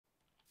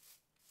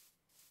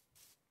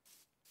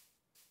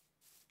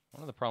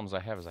One of the problems I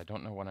have is I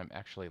don't know when I'm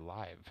actually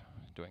live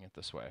doing it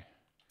this way.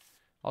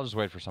 I'll just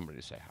wait for somebody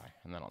to say hi,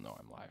 and then I'll know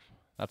I'm live.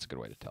 That's a good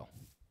way to tell.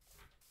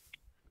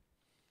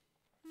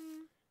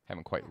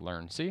 Haven't quite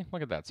learned. See?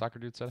 Look at that. Soccer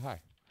dude said hi.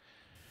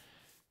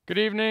 Good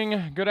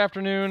evening, good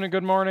afternoon,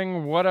 good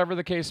morning, whatever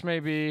the case may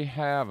be.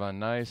 Have a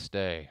nice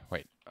day.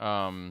 Wait.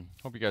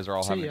 Hope you guys are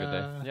all having a good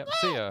day. Yep,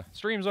 see ya.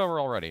 Stream's over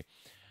already.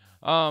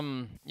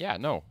 Yeah,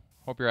 no.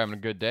 Hope you're having a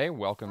good day.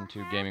 Welcome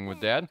to Gaming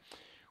with Dad.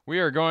 We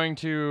are going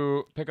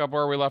to pick up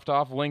where we left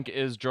off. Link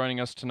is joining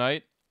us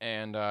tonight,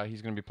 and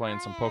he's going to be playing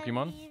some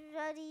Pokemon.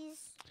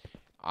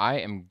 I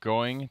am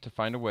going to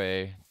find a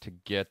way to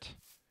get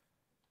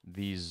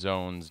these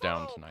zones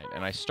down tonight.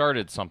 And I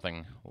started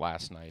something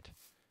last night.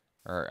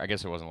 Or I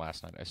guess it wasn't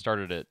last night. I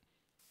started it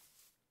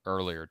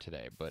earlier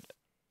today, but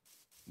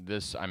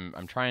this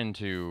I'm trying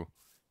to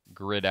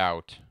grid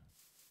out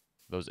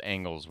those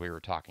angles we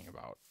were talking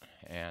about.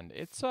 And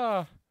it's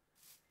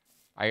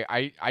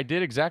I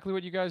did exactly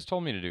what you guys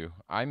told me to do.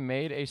 I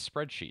made a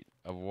spreadsheet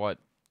of what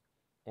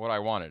I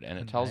wanted, and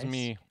it tells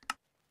me.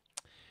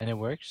 And it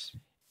works?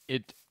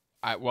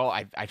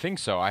 I think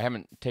so. I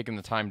haven't taken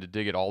the time to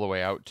dig it all the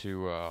way out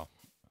to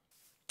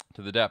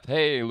the depth.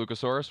 Hey,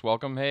 Lucasaurus,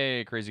 welcome.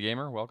 Hey, Crazy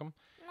Gamer, welcome.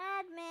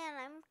 Madman,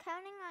 I'm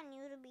counting on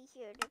you to be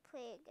here to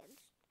play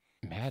against.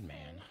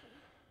 Madman.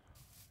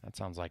 That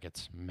sounds like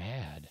it's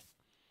mad.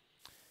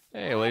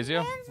 Hey,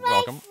 Lazia,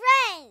 welcome. My friend.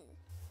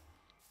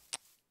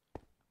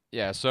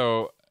 Yeah,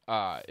 so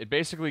it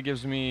basically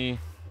gives me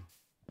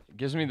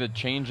the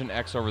change in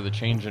X over the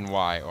change in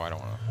Y. Oh, I don't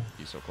want to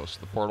be so close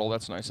to the portal.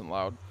 That's nice and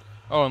loud.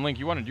 Oh, and Link,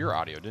 you wanted your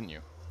audio, didn't you?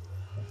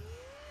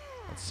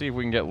 Let's see if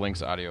we can get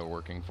Link's audio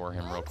working for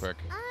him real quick.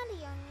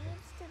 Audio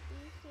needs to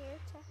be here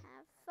to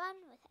have fun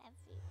with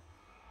everyone.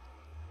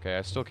 Okay,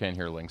 I still can't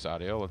hear Link's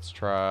audio. Let's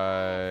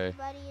try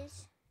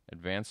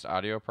advanced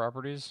audio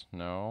properties.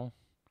 No.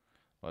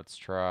 Let's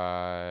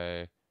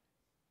try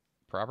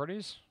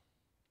properties,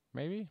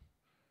 maybe?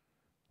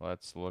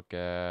 Let's look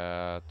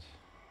at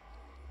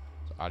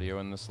audio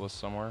in this list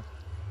somewhere.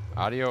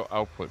 Audio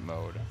output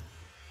mode.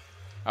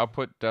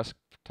 Output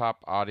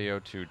desktop audio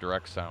to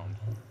direct sound.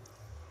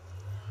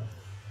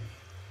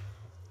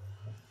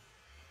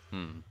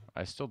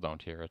 I still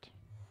don't hear it.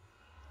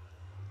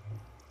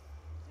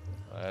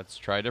 Let's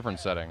try a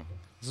different setting.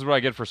 This is what I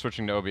get for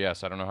switching to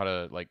OBS. I don't know how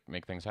to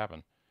make things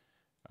happen.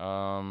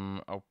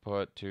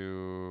 Output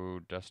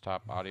to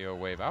desktop audio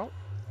wave out.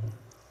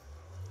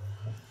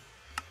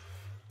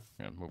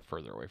 I'm gonna move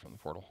further away from the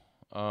portal.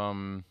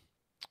 Huh.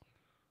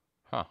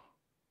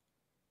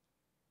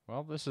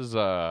 Well, this is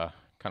kind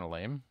of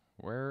lame.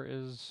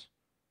 Where's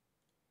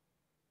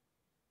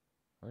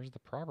the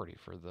property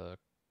for the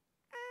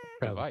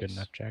Probably device? good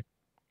enough, Jack.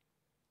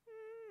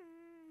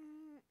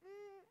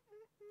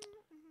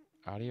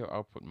 Audio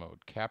output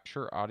mode.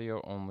 Capture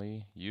audio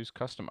only. Use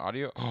custom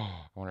audio. Oh,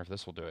 I wonder if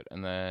this will do it.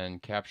 And then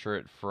capture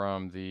it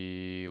from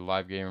the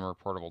Live Gamer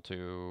Portable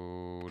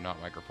 2.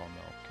 Not microphone,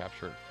 though.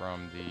 Capture it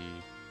from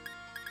the...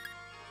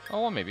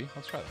 Oh, well, maybe.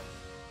 Let's try that.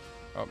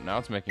 Oh, now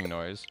it's making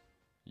noise.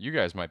 You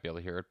guys might be able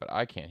to hear it, but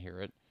I can't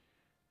hear it.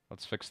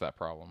 Let's fix that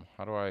problem.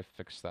 How do I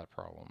fix that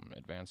problem?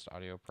 Advanced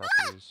audio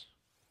properties.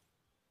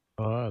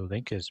 Oh,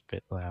 Link is a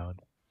bit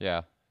loud.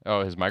 Yeah.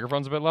 Oh, his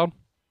microphone's a bit loud?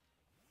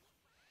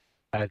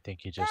 I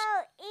think he just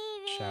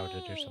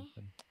shouted or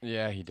something.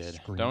 Yeah, he did.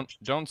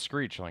 Screeched. Don't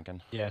screech,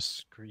 Lincoln. Yes,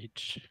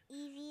 screech.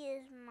 Eevee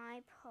is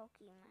my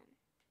Pokemon.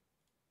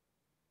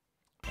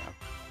 Yeah.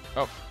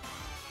 Oh,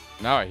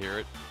 now I hear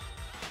it.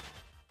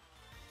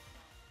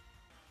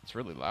 It's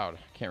really loud.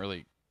 I can't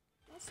really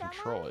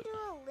control it. Do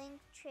a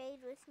link trade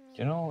with me.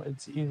 You know,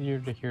 it's easier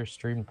to hear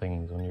stream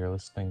things when you're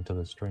listening to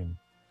the stream.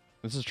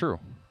 This is true.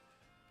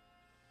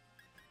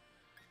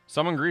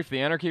 Summon Grief, the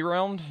Anarchy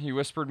Realm. You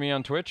whispered me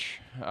on Twitch.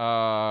 You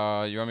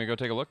want me to go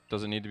take a look?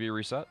 Does it need to be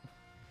reset?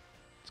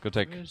 Let's go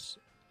take...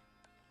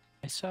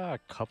 I saw a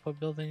couple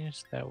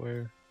buildings that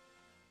were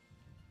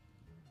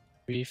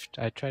griefed.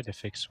 I tried to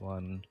fix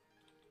one.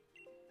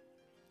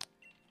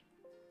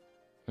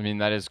 I mean,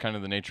 that is kind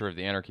of the nature of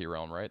the Anarchy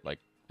Realm, right? Like,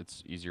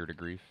 it's easier to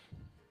grief.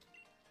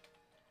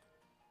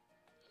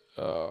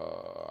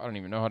 I don't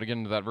even know how to get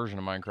into that version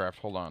of Minecraft.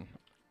 Hold on.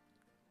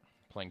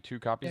 Playing 2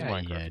 copies of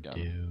Minecraft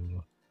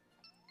again.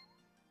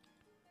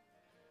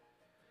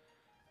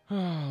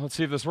 Let's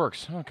see if this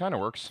works. Oh, it kind of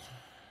works.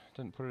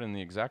 Didn't put it in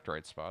the exact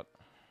right spot.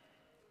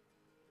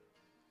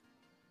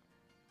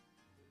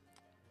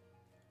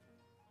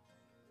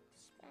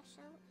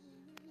 Special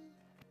Eevee.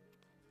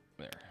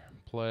 There.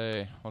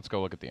 Play. Let's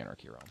go look at the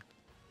Anarchy Realm.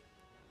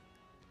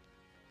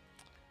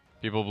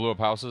 People blew up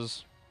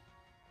houses.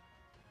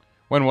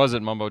 When was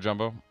it, Mumbo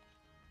Jumbo?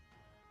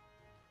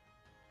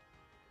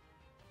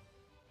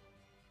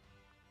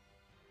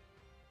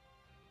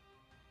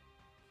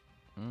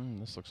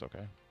 This looks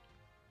okay.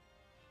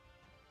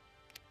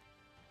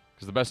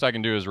 Because the best I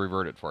can do is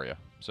revert it for you.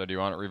 So do you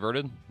want it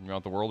reverted? You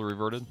want the world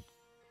reverted?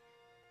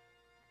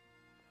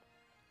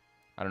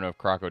 I don't know if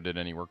Croco did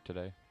any work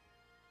today.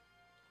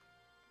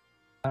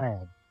 I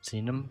have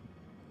seen him.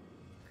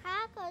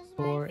 Croco's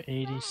my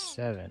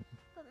 487. friend,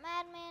 but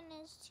Madman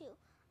is too.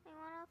 I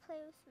play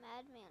with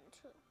Madman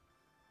too.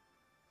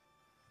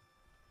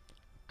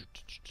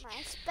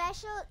 My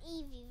special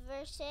Eevee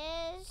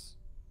versus.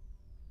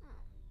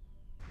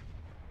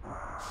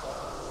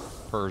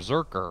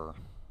 Berserker.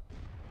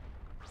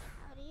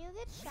 How do you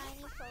get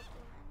shiny Pokemon?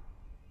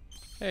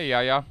 Hey,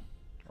 Yaya.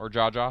 Or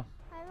Jaja.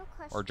 I have a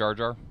question. Or Jar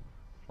Jar.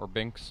 Or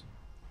Binks.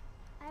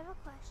 I have a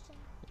question.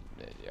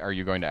 Are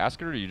you going to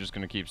ask it, or are you just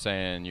going to keep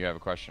saying you have a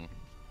question?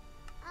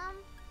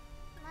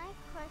 My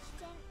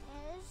question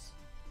is,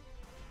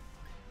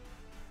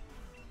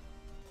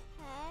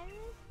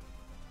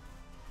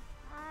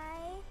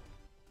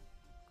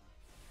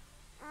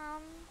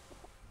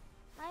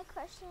 my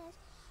question is,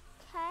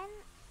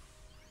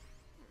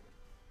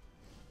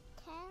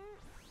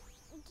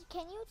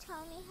 can you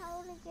tell me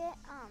how to get,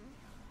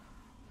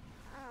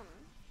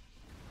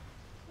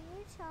 can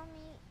you tell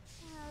me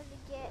how to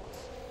get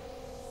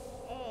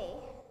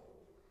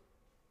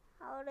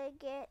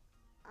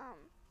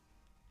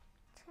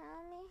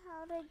tell me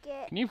how to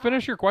get. Can you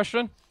finish your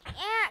question?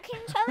 Yeah, can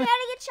you tell me how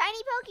to get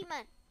shiny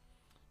Pokemon?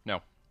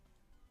 No.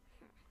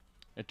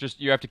 It just,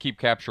 you have to keep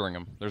capturing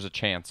them. There's a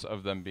chance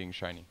of them being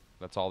shiny.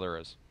 That's all there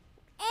is.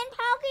 In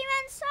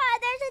Pokemon Sun,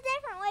 there's a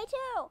different way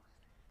too.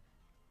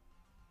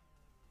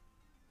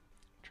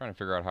 Trying to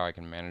figure out how I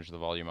can manage the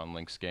volume on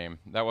Link's game.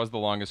 That was the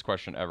longest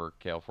question ever,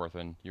 Kale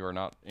Forthin. You are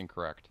not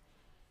incorrect.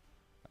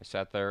 I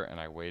sat there and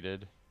I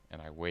waited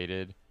and I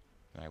waited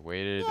and I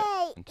waited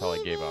until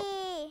I gave up.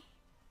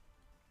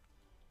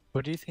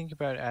 What do you think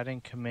about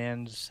adding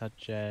commands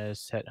such as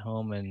set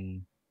home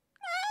and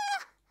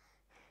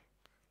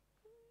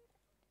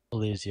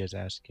Elysia's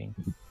asking?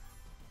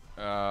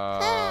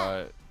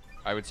 I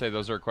would say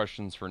those are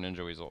questions for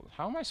Ninja Weasel.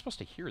 How am I supposed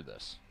to hear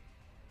this?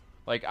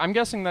 Like, I'm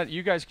guessing that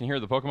you guys can hear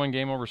the Pokemon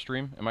game over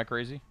stream. Am I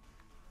crazy?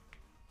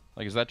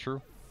 Like, is that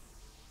true?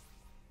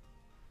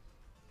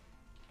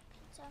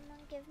 Someone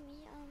give me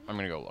I'm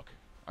gonna go look.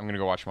 I'm gonna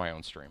go watch my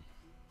own stream.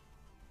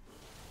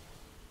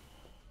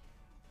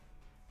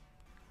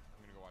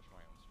 I'm gonna go watch my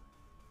own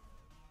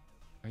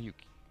stream. Are you...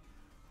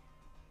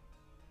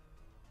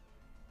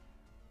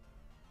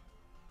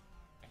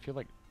 I feel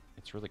like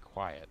it's really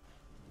quiet.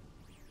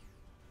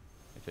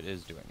 If it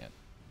is doing it.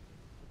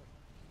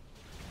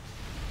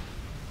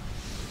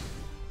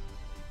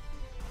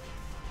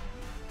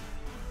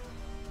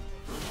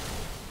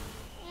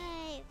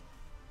 Yay.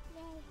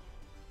 Yay.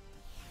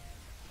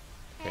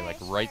 Okay, like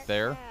right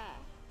there. Like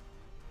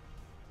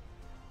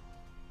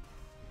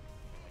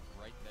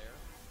right there.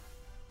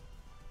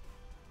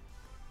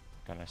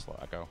 Kinda slow.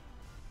 I go.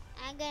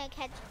 I'm gonna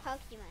catch a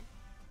Pokemon.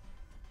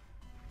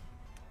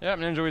 Yeah,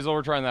 Ninja Weasel,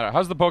 we're trying that out.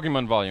 How's the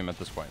Pokemon volume at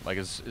this point? Like,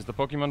 is the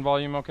Pokemon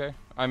volume okay?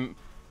 I'm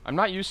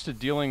not used to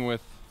dealing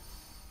with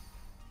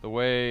the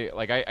way,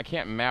 like, I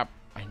can't map.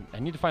 I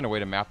need to find a way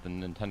to map the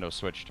Nintendo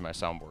Switch to my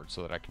soundboard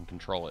so that I can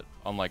control it,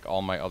 unlike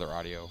all my other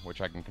audio,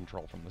 which I can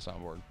control from the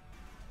soundboard.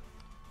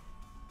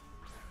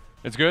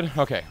 It's good?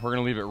 Okay, we're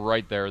going to leave it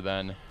right there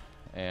then,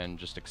 and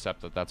just accept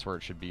that that's where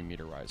it should be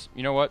meter-wise.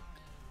 You know what?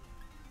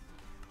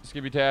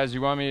 Skippy Taz, you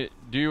want me...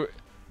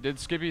 Did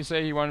Skippy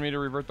say he wanted me to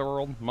revert the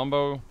world?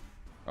 Mumbo...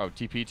 Oh,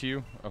 TP to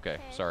you? Okay,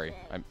 sorry.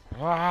 I'm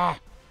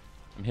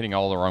hitting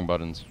all the wrong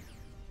buttons.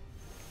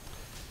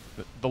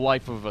 The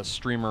life of a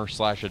streamer /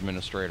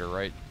 administrator,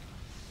 right?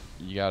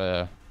 You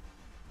gotta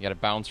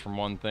bounce from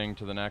one thing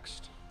to the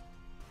next.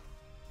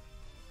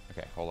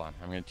 Okay, hold on.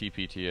 I'm gonna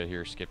TP to you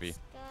here, Skippy.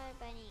 Star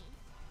Bunny.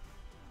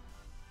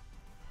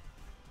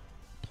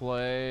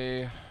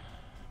 Play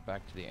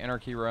back to the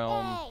Anarchy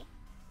realm.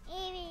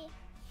 Yay.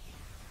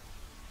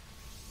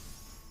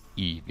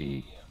 Eevee.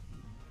 Eevee.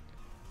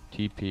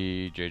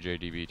 TP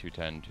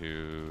JJDB210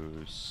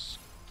 to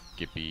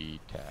Skippy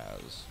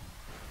Taz.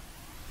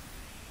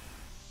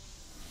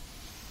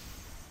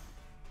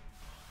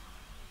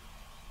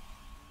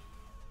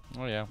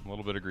 Oh yeah, a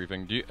little bit of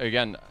griefing. Do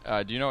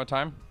you know what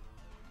time?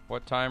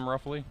 What time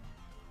roughly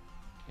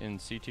in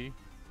CT?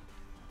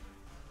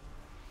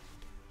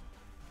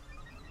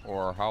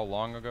 Or how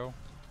long ago?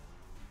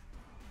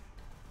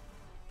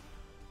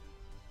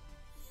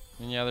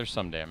 And yeah, there's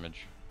some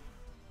damage.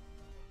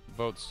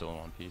 Boat's still in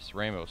one piece.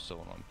 Rainbow's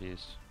still in one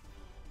piece.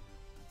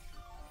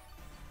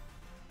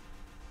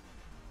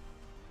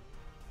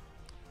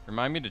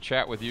 Remind me to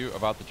chat with you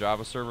about the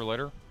Java server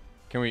later.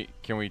 Can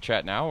we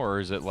chat now, or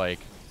is it like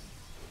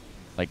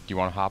do you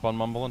want to hop on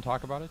Mumble and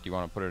talk about it? Do you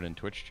want to put it in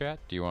Twitch chat?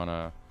 Do you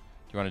want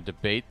to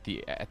debate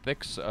the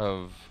ethics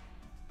of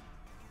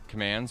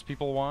commands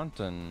people want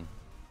and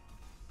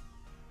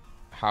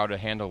how to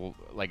handle,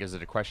 like, is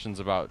it questions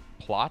about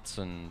plots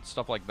and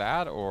stuff like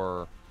that,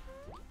 or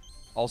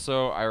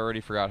also, I already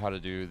forgot how to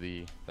do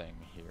the thing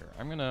here.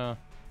 I'm gonna...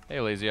 Hey,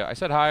 Lazia. I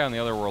said hi on the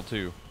other world,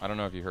 too. I don't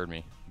know if you heard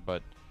me,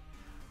 but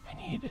I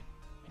need to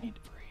breathe.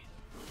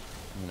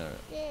 I'm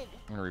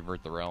gonna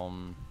revert the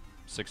realm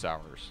 6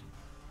 hours.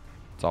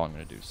 That's all I'm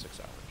gonna do, 6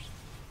 hours.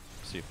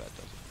 See if that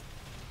does it.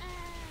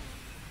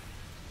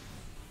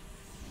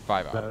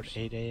 5 hours. About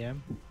 8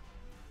 a.m.?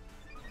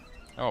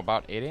 Oh,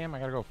 about 8 a.m.? I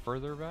gotta go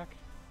further back?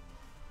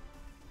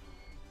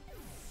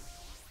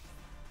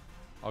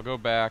 I'll go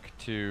back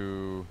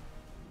to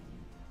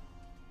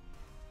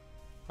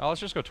Let's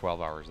just go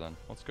 12 hours then.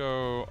 Let's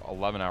go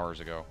 11 hours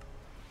ago.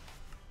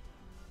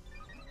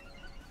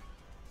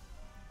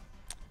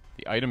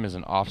 The item is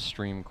an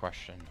off-stream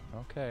question.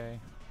 Okay.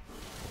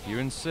 If you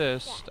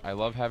insist, I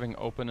love having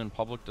open and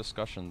public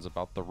discussions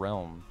about the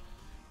realm.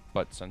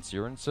 But since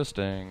you're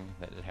insisting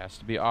that it has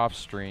to be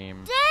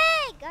off-stream...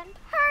 Dig and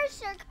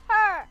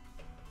Berserker!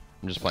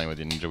 I'm just playing with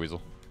you, Ninja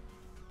Weasel.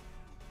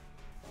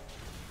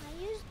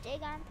 I use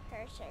dig on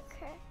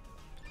Berserker.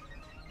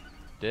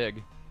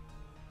 Dig.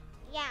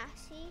 Yeah,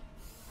 see?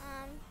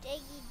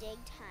 Diggy dig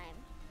time.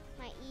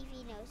 My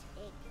Eevee knows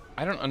dig.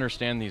 I don't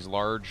understand these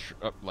large,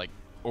 like,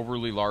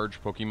 overly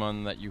large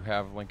Pokemon that you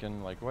have,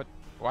 Lincoln. Like, what?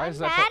 Why I'm is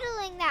that?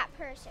 battling that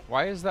person.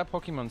 Why is that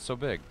Pokemon so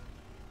big?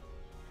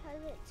 'Cause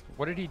it's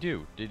What did he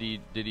do? Did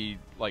he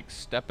like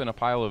step in a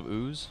pile of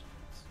ooze?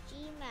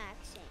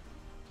 G-maxing.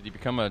 Did he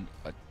become a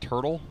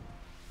turtle?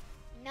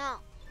 No.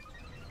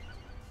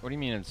 What do you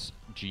mean it's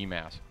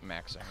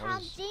maxing? What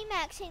Called is?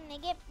 G-maxing. They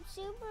get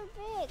super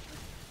big.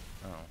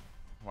 Oh,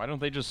 why don't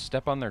they just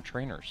step on their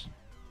trainers?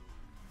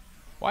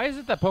 Why is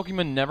it that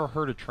Pokemon never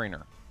hurt a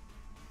trainer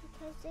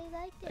Because they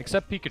like it.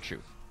 except Pikachu?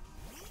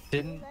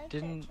 Didn't like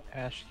didn't that.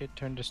 Ash get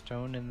turned to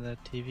stone in the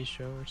TV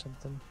show or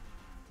something?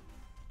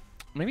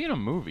 Maybe in a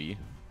movie.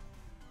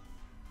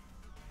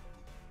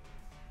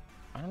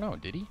 I don't know.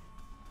 Did he?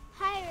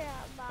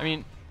 I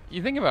mean,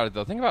 you think about it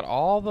though. Think about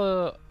all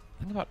the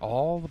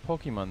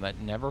Pokemon that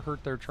never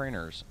hurt their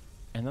trainers,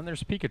 and then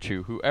there's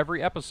Pikachu, who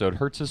every episode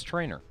hurts his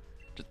trainer.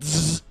 Just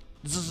zzz,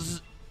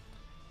 zzz.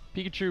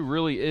 Pikachu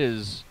really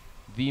is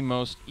the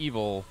most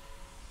evil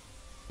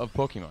of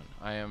Pokemon.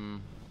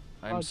 I'm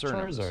certain.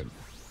 of this. Charizard.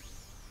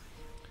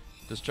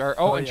 Does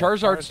Oh, and yeah,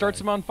 Charizard starts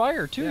Charizard. him on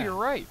fire too. Yeah. You're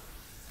right.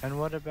 And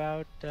what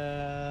about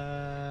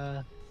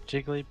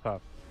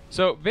Jigglypuff?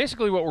 So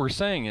basically what we're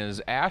saying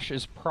is Ash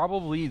is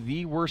probably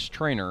the worst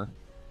trainer,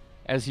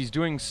 as he's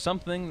doing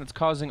something that's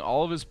causing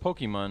all of his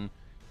Pokemon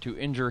to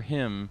injure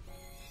him,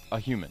 a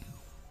human.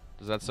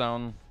 Does that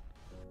sound...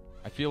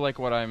 I feel like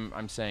what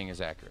I'm saying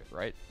is accurate,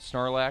 right?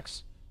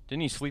 Snorlax,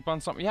 didn't he sleep on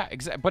something? Yeah,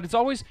 exactly. But it's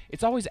always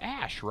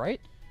Ash, right?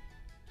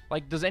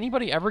 Like, does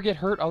anybody ever get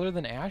hurt other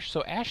than Ash?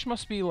 So Ash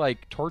must be,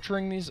 like,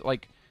 torturing these...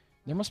 Like,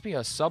 there must be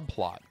a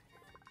subplot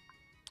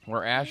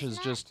where Ash He's is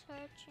not just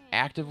torturing.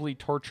 actively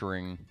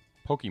torturing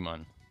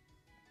Pokemon.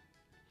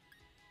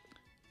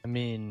 I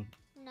mean,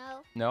 No.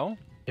 No?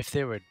 if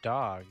they were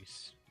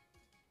dogs,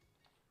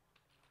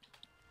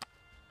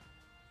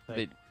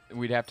 like,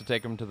 We'd have to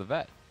take them to the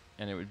vet,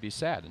 and it would be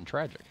sad and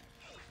tragic.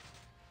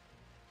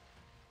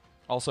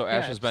 Also, Yeah,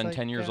 Ash has it's been like,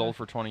 10 years old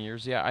for 20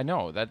 years. Yeah, I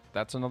know.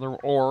 That's another...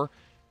 Or,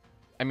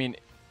 I mean,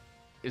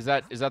 is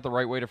that the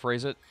right way to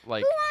phrase it?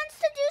 Like, Who wants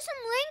to do some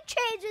link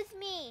trades with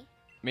me?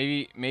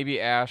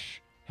 maybe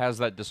Ash has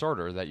that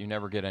disorder that you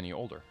never get any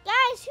older.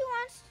 Guys, who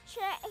wants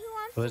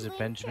Was to it link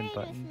Benjamin trade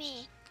with Buttons?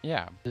 me?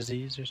 Yeah.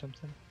 disease or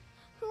something?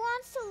 Who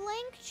wants to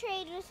link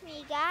trade with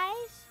me,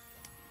 guys?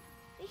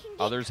 We can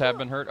get Others have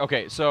been hurt.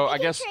 Okay, so we I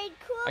can guess... trade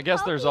cool I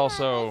guess there's Pokemon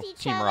also with each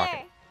Team other.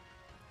 Rocket.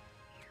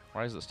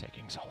 Why is this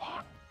taking so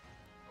long?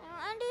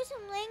 I want to do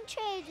some link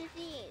trades with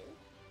you.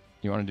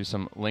 You want to do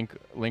some Link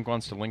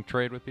wants to link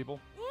trade with people?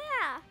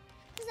 Yeah,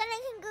 because then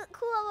I can get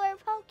cooler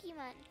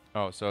Pokemon.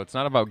 Oh, so it's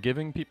not about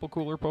giving people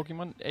cooler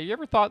Pokemon? Have you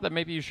ever thought that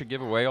maybe you should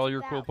give away all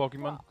your cool About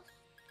Pokemon? both.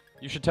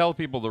 You should tell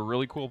people the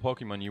really cool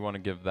Pokemon you want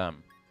to give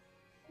them.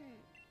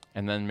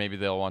 And then maybe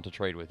they'll want to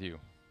trade with you.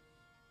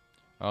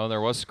 Oh,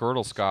 there was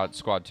Squirtle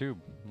Squad too.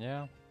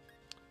 Yeah.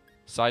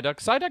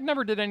 Psyduck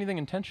never did anything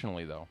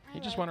intentionally, though. He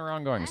just went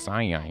around going, I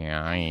Psyduck.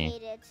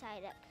 hated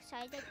Psyduck.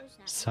 Psyduck was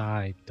not.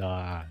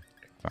 Psyduck.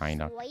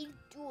 Psyduck.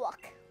 Psyduck.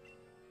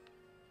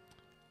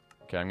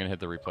 Okay, I'm going to hit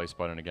the replace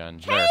button again.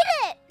 Trade There.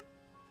 it!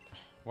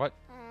 What?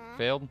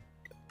 Failed?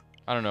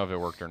 I don't know if it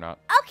worked or not.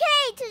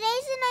 Okay, today's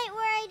the night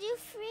where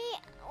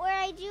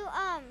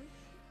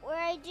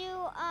I do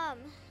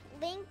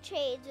link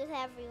trades with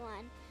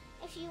everyone.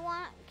 If you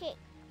want,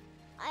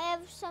 I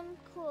have some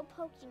cool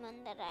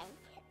Pokemon that I'm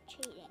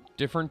trading.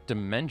 Different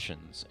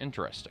dimensions.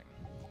 Interesting.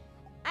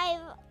 I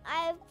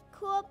have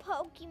cool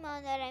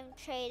Pokemon that I'm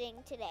trading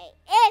today.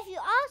 If you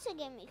also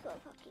give me cool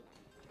Pokemon.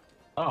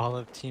 All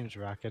of Team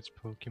Rocket's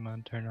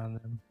Pokemon turn on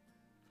them.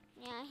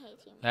 Yeah, I hate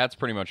you. That's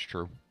pretty much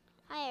true.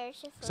 Hi,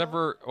 Urshifu. Except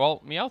for,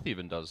 well, Meowth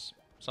even does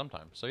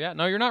sometimes. So yeah,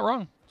 no, you're not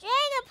wrong.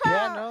 Dragapult!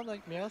 Yeah, no,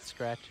 like Meowth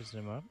scratches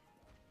him up.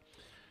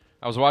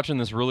 I was watching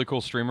this really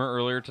cool streamer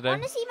earlier today.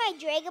 Want to see my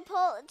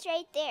Dragapult? It's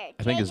right there.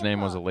 I think his name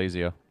was Dragapult.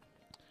 Alazia.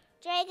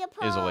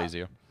 Dragapult. Is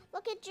Alazia.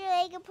 Look at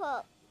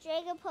Dragapult.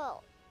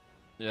 Dragapult.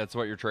 Yeah, that's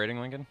what you're trading,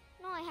 Lincoln?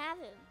 No, I have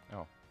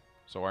him.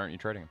 So why aren't you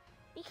trading him?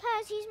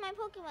 Because he's my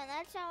Pokemon.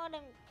 That's not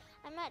what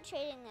I'm not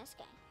trading this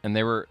guy. And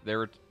they were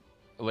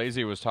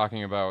Alazia was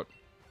talking about,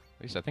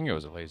 at least I think it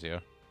was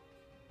Alazia,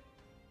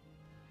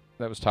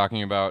 that was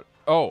talking about,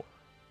 oh,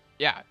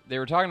 yeah, they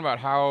were talking about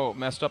how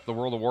messed up the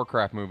World of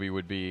Warcraft movie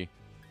would be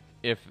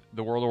if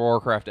the World of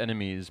Warcraft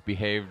enemies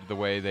behaved the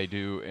way they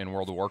do in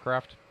World of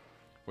Warcraft,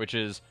 which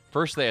is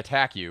first they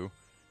attack you,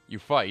 you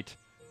fight,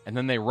 and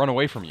then they run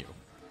away from you.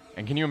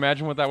 And can you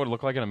imagine what that would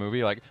look like in a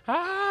movie? Like,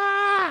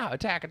 ah!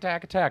 attack,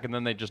 attack, attack, and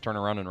then they just turn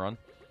around and run.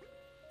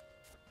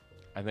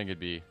 I think it'd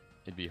be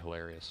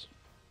hilarious.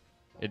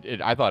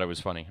 I thought it was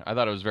funny. I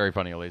thought it was very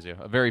funny, Alazia.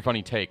 A very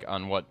funny take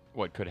on what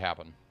could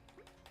happen.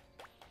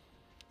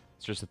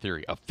 It's just a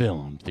theory, a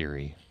film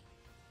theory.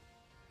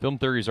 Film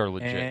theories are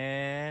legit.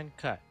 And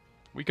cut.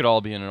 We could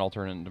all be in an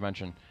alternate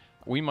dimension.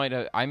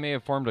 I may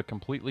have formed a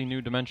completely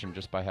new dimension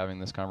just by having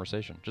this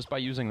conversation, just by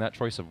using that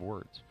choice of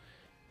words.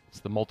 It's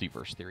the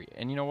multiverse theory.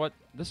 And you know what?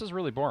 This is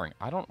really boring.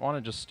 I don't want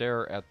to just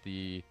stare at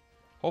the...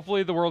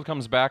 Hopefully the world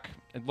comes back.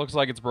 It looks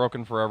like it's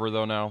broken forever,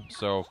 though, now.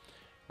 So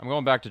I'm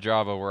going back to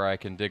Java where I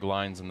can dig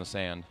lines in the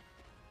sand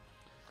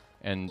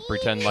and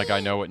pretend like I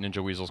know what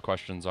Ninja Weasel's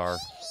questions are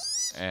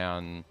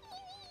and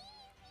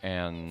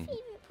Favorite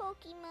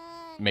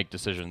Pokemon. make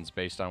decisions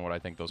based on what I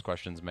think those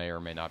questions may or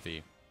may not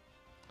be.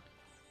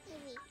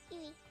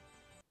 Eevee.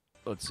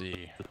 Let's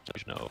see.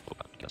 No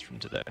podcast from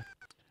today.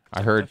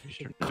 I heard...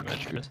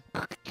 Dimensions.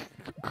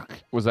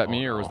 Was that Oh,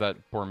 me or was no. that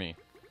poor me?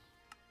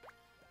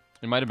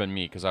 It might have been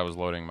me because I was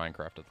loading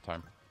Minecraft at the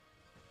time.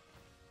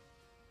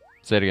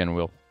 Say it again,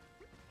 Will.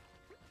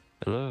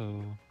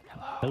 Hello.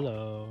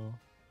 Hello.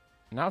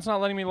 Now it's not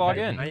letting me log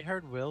in. I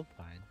heard Will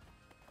fine.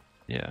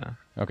 Yeah.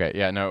 Okay,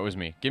 yeah, no, it was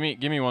me. Give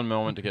me 1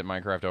 moment to get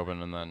Minecraft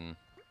open and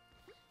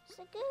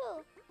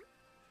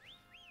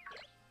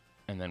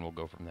then we'll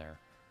go from there.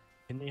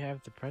 Can they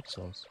have the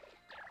pretzels?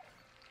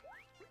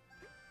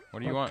 What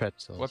do you What want?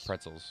 pretzels? What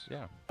pretzels?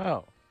 Yeah.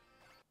 Oh.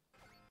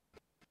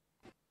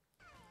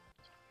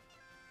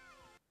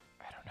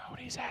 I don't know what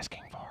he's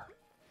asking for.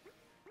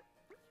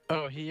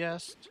 Oh, he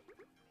asked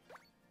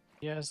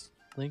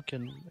Link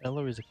and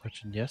Eloise a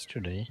question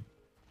yesterday.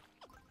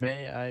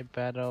 May I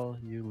battle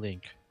you,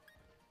 Link?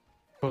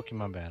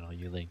 Pokemon battle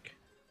you, Link.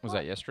 Was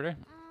that yesterday?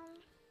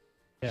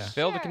 Yeah.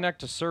 Failed to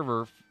connect to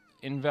server.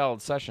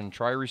 Invalid session.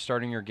 Try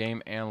restarting your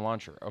game and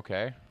launcher.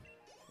 Okay.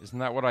 Isn't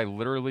that what I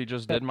literally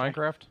just did,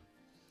 Minecraft?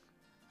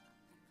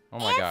 Oh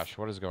my gosh,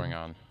 what is going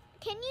on?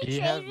 Can Do you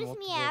you have trade with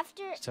me multiple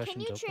after? Can sessions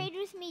you open? trade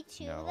with me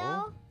too, No.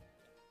 though?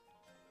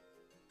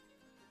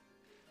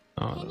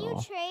 Oh, Can no.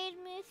 you trade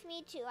with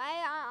me too?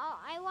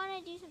 I want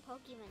to do some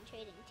Pokemon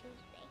trading too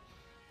today.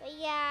 But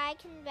yeah, I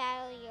can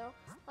battle you.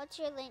 What's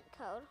your link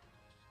code?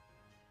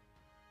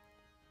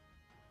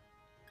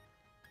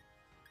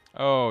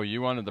 Oh,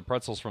 you wanted the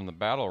pretzels from the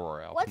battle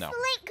royale? What's no. the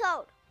link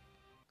code?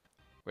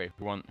 Wait,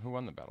 who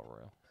won the battle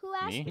royale? Who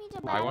asked Me? me to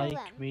I battle won. them?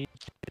 Like me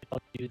to tell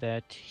you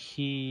that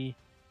he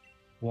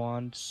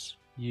wants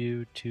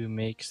you to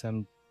make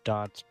some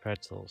Dots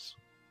pretzels.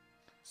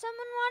 Someone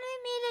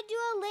wanted me to do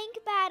a link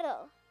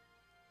battle.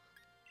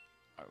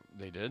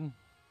 They did?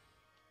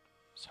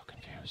 So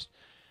confused.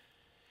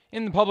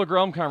 In the public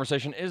realm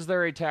conversation, is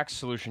there a tax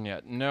solution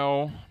yet?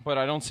 No, but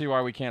I don't see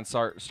why we can't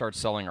start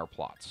selling our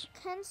plots.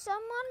 Can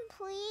someone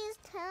please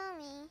tell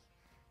me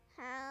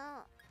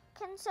how?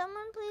 Can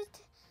someone please?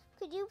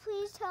 Could you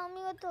please tell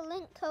me what the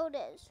link code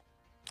is?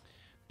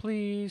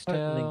 Please What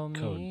tell link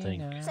code me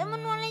thing? now.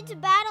 Someone wanted to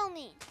battle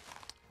me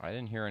I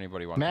didn't hear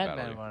anybody want to battle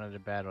Madman you. wanted to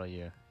battle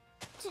you.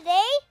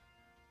 today.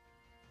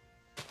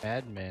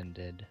 Madman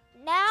did.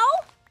 Now?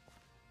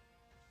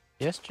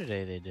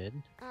 Yesterday they did.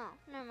 Oh,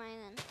 never mind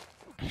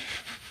then.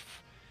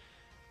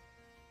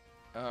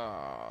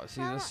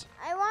 See this?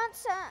 I want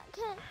some.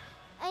 Can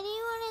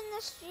anyone in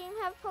the stream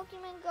have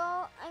Pokemon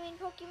Go? I mean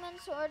Pokemon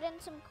Sword and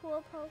some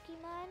cool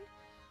Pokemon.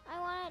 I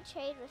want to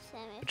trade with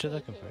them. If What you they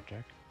looking do. for,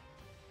 Jack?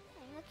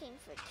 I'm looking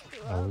for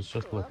cool. I was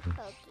just cool looking. Pokemon.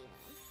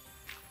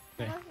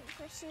 Okay. I'm looking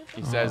for super.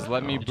 He says, cool.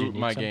 let me Did you boot need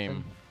my something?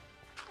 game.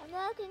 I'm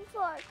looking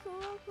for cool.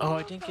 Oh, I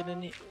cool didn't get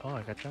any. Pokemon. Oh,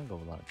 I got jungle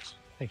blocks.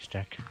 Thanks,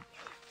 Jack.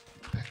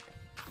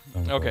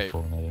 I'm Okay,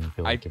 grateful and I didn't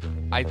feel like giving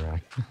them another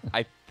act.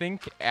 I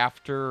think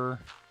after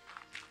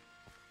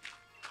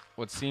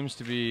what seems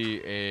to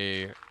be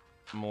a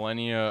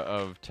millennia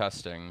of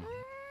testing,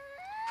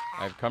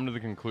 I've come to the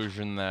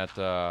conclusion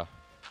that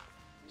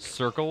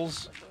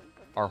circles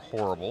are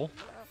horrible,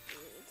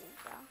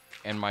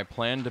 and my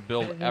plan to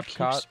build Why do they keep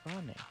Epcot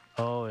spawning?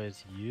 Oh,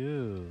 it's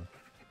you.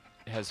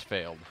 has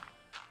failed.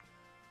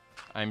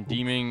 I'm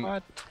deeming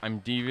What? I'm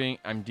deeming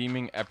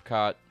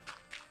Epcot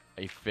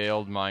a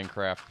failed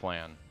Minecraft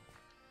plan.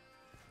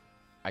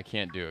 I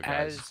can't do it,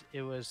 guys. As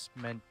it was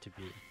meant to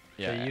be.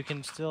 Yeah. So you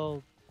can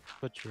still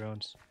put your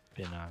own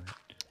spin on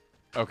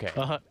it. Okay.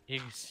 You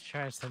can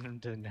try to send them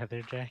to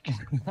Nether, Jack.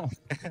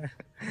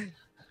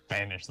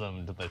 Banish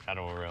them to the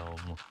Shadow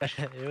Realm.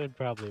 It would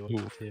probably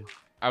work too.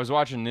 I was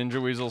watching Ninja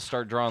Weasel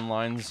start drawing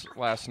lines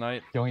last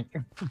night, Yoink.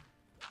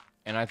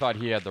 and I thought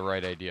he had the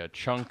right idea.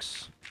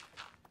 Chunks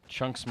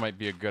might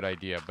be a good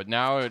idea, but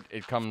now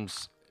it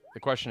comes. The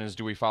question is,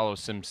 do we follow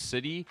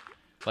SimCity,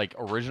 like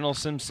original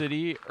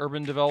SimCity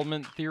urban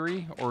development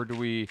theory, or do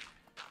we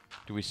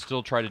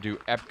still try to do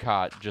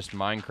Epcot just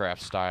Minecraft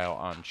style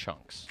on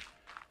chunks?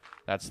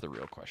 That's the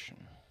real question.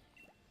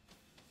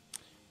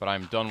 But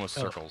I'm done with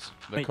Oh, circles.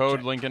 The wait, code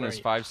Jack, Lincoln where is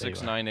are you? There you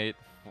are.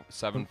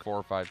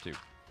 56987452.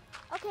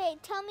 Okay,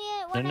 tell me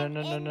when I'm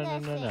No, in the no.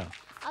 thing.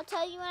 I'll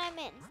tell you when I'm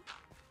in.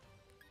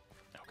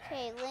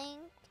 Okay. Okay,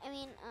 link.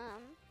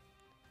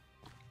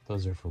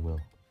 Those are for Will.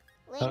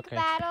 Link Okay.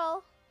 battle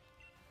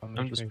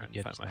I'm just trying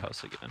to find my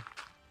house again.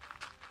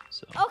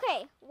 So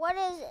Okay, what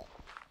is it?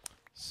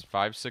 It's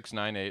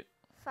 5698.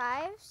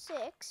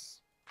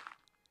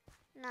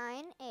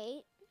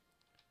 5698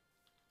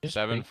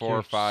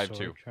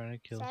 7452. Trying to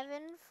kill.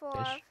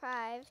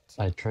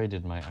 7452. I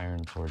traded my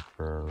iron sword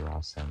for a raw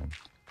salmon.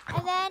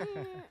 And then,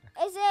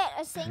 is it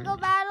a single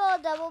battle, a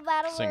double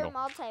battle, or Single. a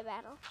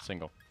multi-battle?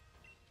 Single.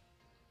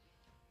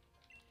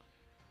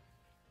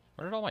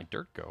 Where did all my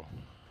dirt go?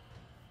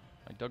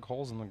 I dug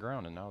holes in the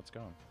ground and now it's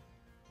gone.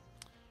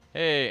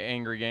 Hey,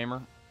 Angry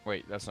Gamer.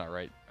 Wait, that's not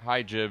right.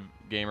 Hi, Jib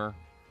Gamer.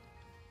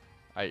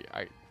 I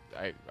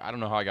don't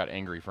know how I got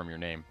angry from your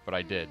name, but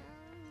I did.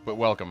 But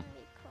welcome.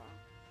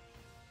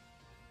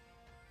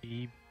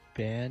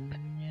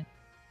 Banyan?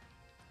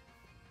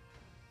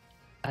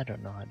 I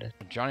don't know how to.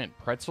 A giant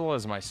pretzel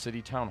as my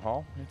city town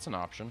hall? It's an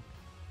option.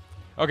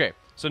 Okay,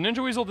 so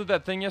Ninja Weasel did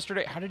that thing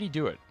yesterday. How did he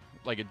do it?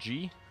 Like a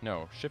G?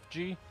 No, Shift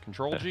G?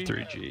 Control G?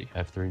 F3G.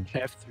 F3G.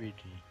 F3G.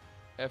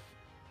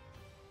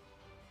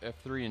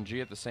 F3 and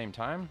G at the same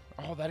time?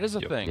 Oh, that is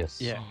a thing.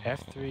 Yes. Yeah,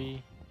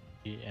 F3,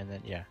 G, and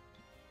then yeah.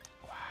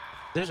 Wow.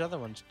 There's other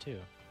ones too,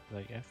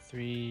 like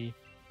F3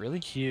 Really?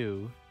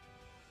 Q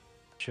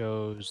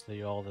shows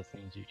all the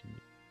things you can do.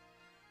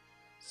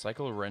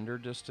 Cycle render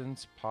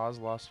distance, pause,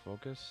 lost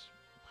focus.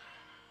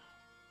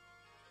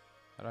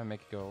 How do I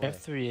make it go away?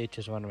 F3H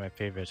is one of my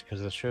favorites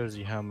because it shows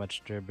you how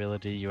much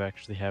durability you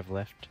actually have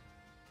left.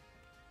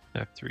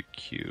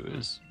 F3Q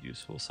is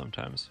useful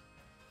sometimes.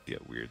 You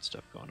get weird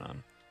stuff going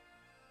on.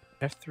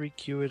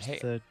 F3Q is Hey,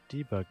 the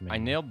debug menu. I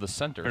nailed the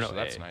center, Or no, so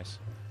that's A. nice.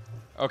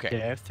 Okay.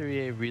 Yeah,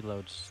 F3A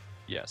reloads.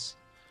 Yes.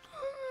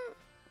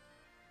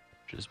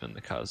 Which has been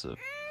the cause of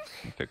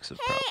fix of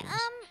Hey,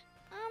 problems.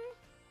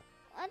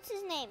 what's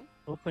his name?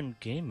 Open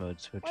game mode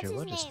switcher. What's his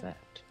What is name? that?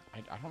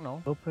 I don't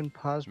know. Open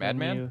pause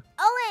Madman? menu.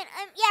 Owen,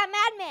 yeah,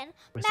 Madman.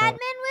 Without- Madman,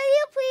 will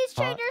you please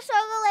trade Huh? your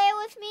Sogaleo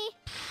with me?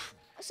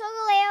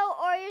 Sogaleo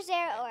or your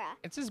Zeraora?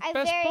 It's his I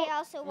best very po-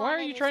 also Why are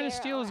wanted you a trying to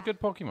steal his Zeraora. good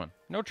Pokemon?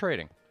 No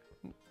trading.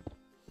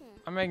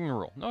 I'm making a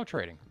rule. No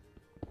trading.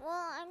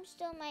 Well, I'm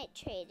still might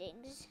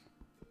tradings.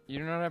 You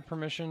do not have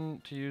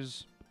permission to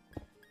use...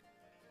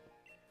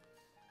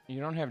 You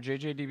don't have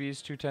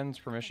JJDB's 210's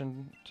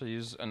permission to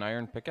use an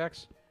iron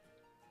pickaxe?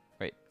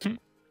 Wait.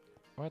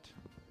 What?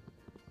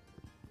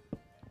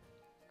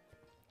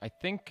 I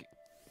think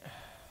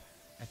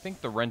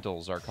the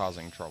rentals are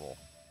causing trouble.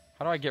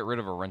 How do I get rid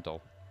of a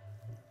rental?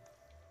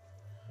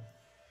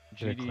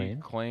 Is it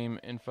GD claim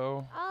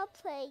info. I'll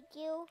plague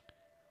you.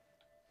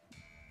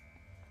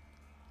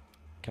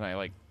 Can I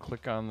like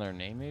click on their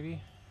name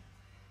maybe?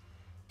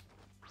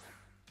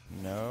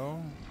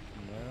 No.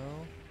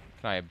 No.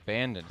 Can I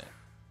abandon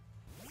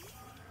it?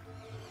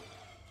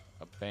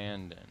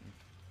 Abandon.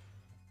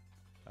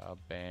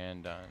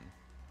 Abandon.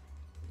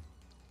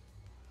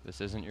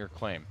 This isn't your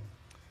claim.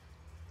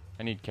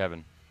 I need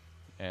Kevin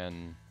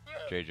and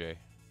JJ.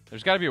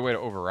 There's got to be a way to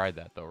override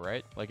that though,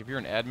 right? Like if you're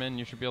an admin,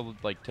 you should be able to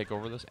like take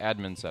over this.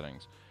 Admin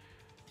settings.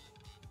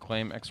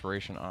 Claim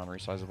expiration on,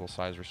 resizable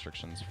size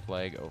restrictions,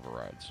 flag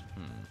overrides.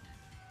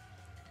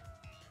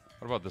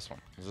 What about this one?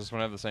 Does this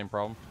one have the same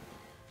problem?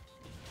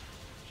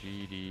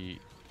 GD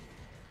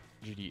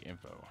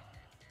info.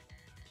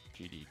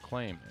 GD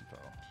claim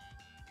info.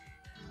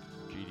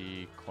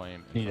 GD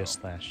claim info. Need a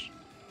slash.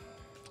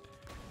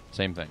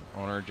 Same thing.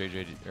 Owner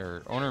JJ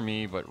or owner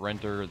me, but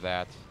renter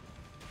that.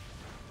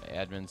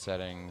 Admin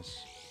settings.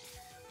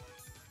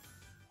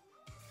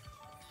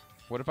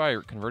 What if I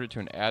convert it to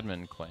an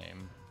admin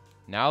claim?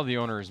 Now the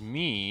owner is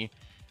me,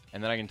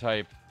 and then I can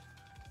type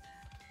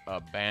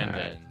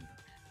abandon.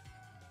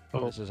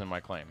 Oh. This isn't my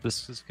claim.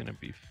 This is gonna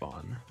be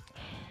fun.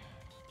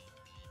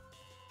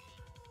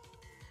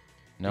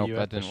 Nope, you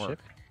that at the didn't work. ship?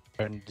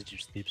 Or did you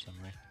sleep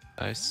somewhere?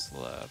 I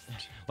slept.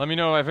 Let me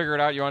know if I figure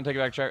it out. You want to take it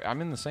back? Check.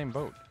 I'm in the same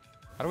boat.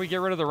 How do we get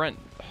rid of the rent?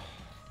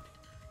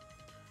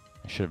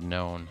 I should have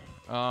known.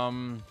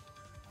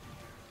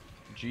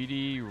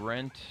 GD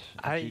rent.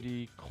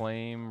 GD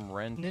claim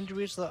rent. Ninja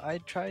Weasel, I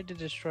tried to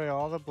destroy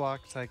all the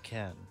blocks I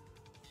can.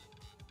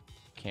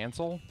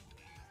 Cancel.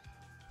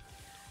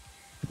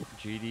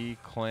 GD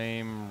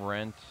claim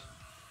rent.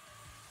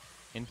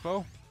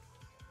 Info.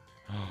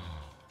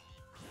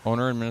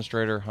 Owner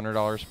administrator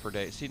 $100 per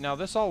day. See, now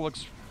this all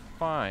looks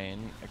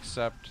fine,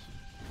 except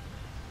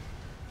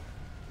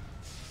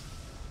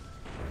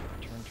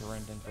turn to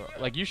rent info.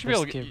 Like you should be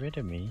able to Get rid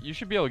of me. You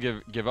should be able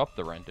to give up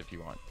the rent if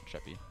you want,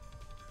 Sheppy.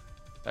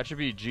 That should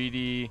be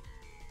GD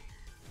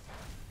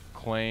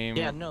claim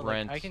Yeah, no,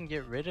 rent. like, I can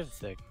get rid of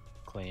the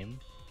claim,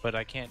 but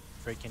I can't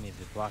break any of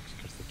the blocks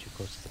because they're too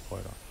close to the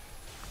portal.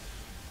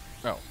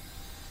 Oh.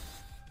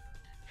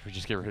 Should we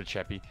just get rid of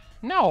Sheppy?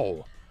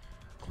 No.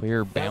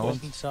 Clear That balance.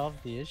 doesn't solve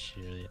the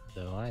issue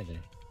though either.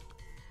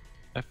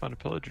 I found a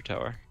pillager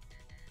tower.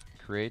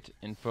 Create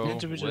info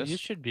Ninja Weasel, you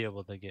list. should be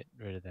able to get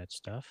rid of that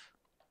stuff.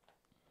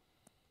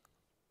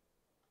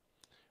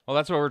 Well,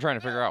 that's what we're trying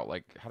to figure out.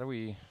 Like, how do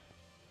we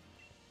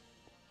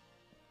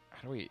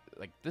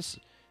like this?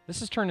 This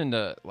has turned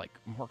into like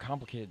more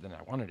complicated than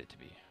I wanted it to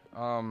be.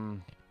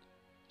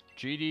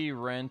 GD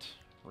rent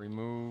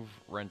Remove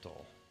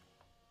rental.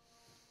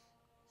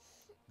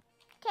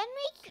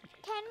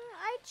 Can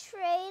I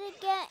trade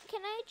again?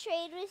 Can I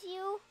trade with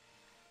you,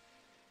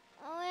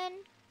 Owen?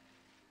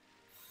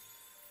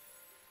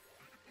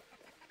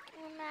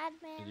 Or Did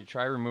Madman? you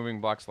try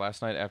removing blocks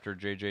last night after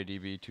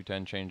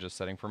JJDB210 changed the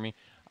setting for me?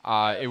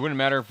 It wouldn't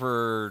matter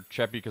for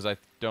Cheppy because I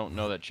don't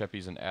know that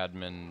Cheppy's an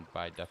admin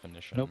by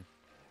definition. Nope.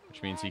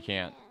 Which means he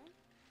can't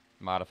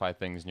modify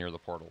things near the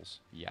portals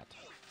yet.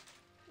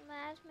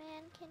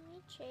 Madman, can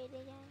we trade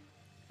again?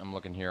 I'm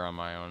looking here on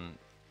my own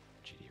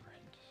GD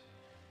rent.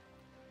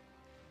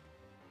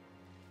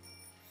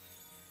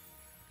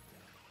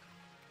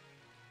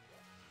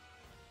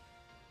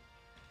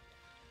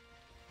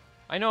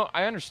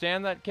 I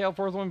understand that, Kale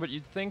Fourth One, but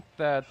you'd think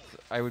that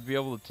I would be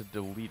able to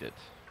delete it.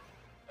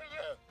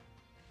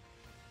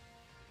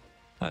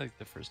 I like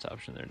the first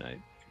option there, Knight.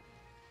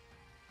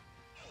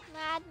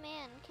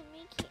 Madman, can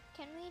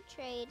we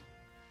trade?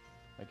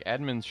 Like,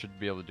 admins should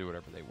be able to do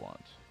whatever they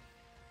want.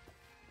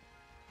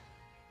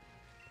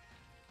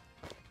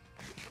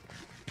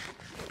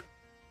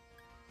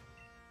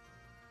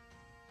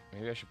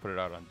 Maybe I should put it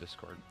out on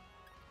Discord.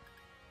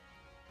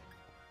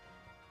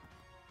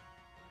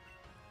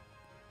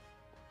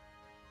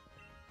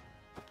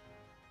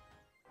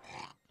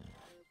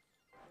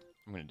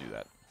 I'm gonna do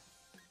that.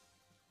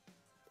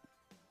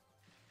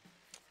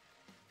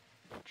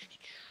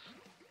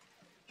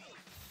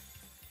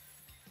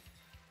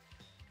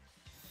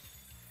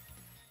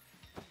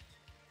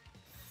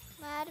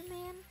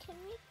 Madman, can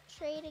we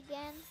trade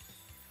again?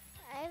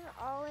 I've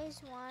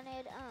always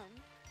wanted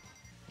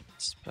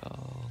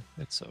Spell.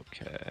 It's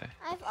okay.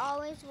 I've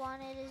always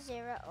wanted a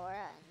Zero Aura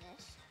in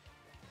this.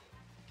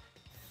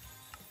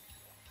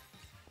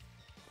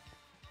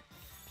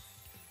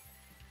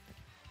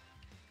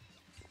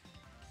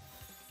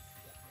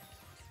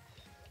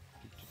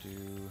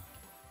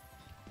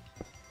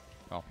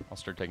 Oh, I'll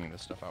start taking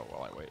this stuff out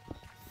while I wait.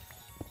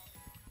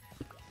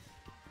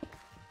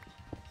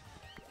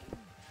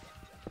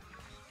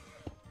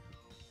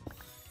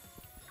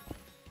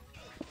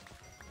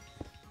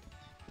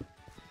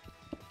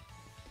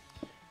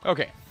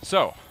 Okay,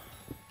 so,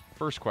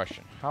 first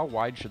question. How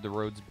wide should the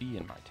roads be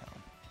in my town?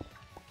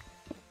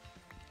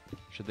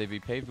 Should they be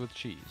paved with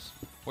cheese?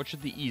 What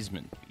should the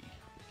easement be?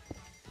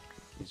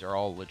 These are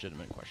all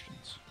legitimate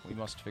questions. We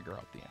must figure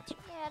out the answer.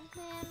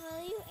 Madman,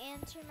 will you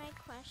answer my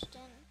question?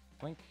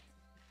 Link,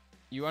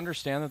 you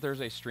understand that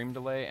there's a stream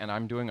delay and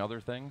I'm doing other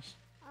things?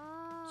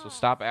 Oh. So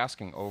stop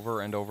asking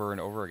over and over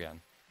and over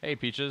again. Hey,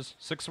 Peaches,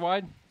 6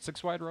 wide?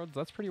 6 wide roads?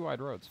 That's pretty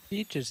wide roads.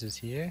 Peaches is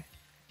here.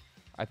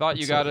 I thought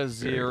you That's got not a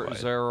very wide.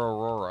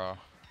 Zero-Aurora.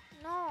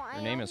 No,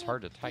 Your name is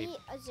hard to type. beat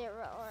a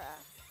Zero Aura.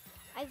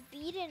 I've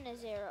beaten a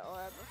Zero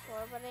Aura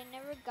before, but I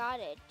never got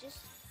it.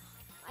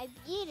 I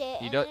beat it,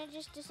 He and do- then it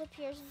just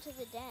disappears into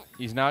the den.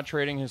 He's not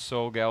trading his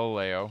Soul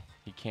Galileo.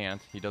 He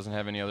can't. He doesn't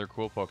have any other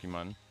cool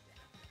Pokemon.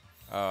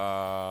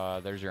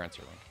 There's your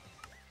answer,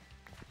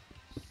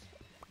 Link.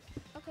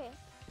 Okay.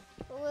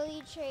 But will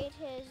you trade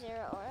his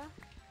Zero Aura?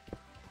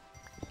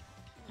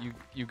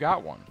 You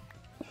got one.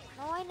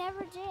 No, I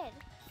never did.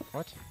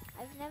 What?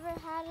 I've never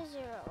had a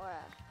Zero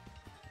Aura.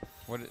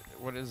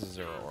 What is a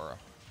Zero-Aura?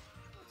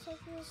 It's like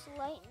this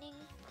lightning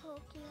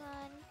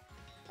Pokemon.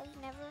 I've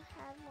never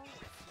had one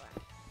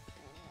before.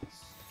 And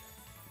this.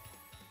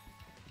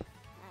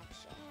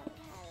 Actually, I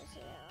haven't had a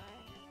Zero Aura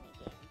in any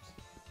games.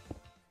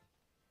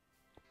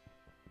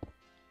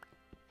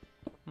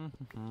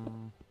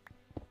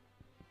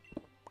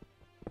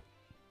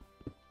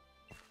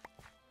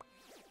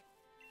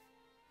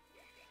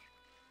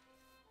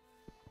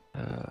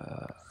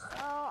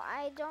 So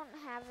I don't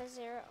have a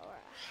Zero Aura.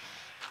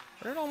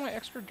 Where did all my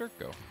extra dirt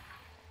go?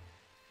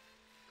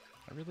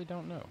 I really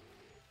don't know.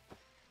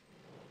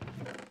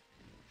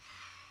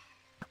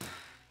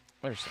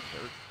 There's some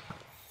dirt.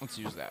 Let's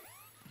use that.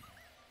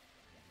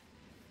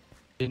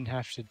 Didn't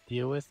have to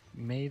deal with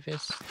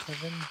Mavis,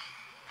 Kevin?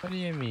 What do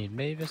you mean?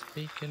 Mavis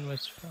Beacon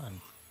was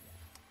fun.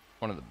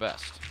 One of the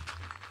best.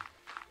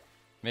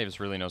 Mavis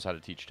really knows how to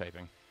teach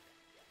typing.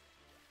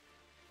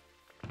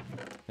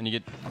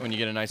 Then when you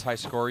get a nice high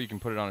score, you can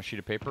put it on a sheet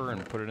of paper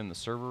and put it in the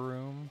server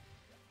room.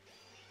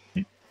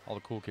 All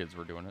the cool kids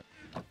were doing it.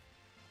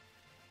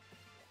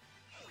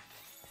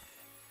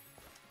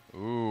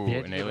 Ooh, We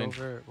had an to get alien.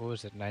 over, what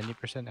was it,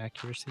 90%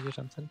 accuracy or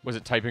something? Was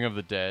it Typing of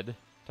the Dead?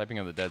 Typing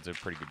of the Dead's a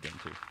pretty good game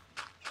too.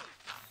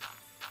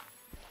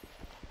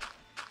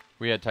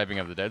 We had Typing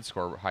of the Dead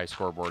high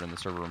scoreboard in the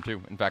server room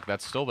too. In fact,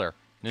 that's still there.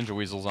 Ninja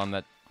Weasel's on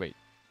that. Wait,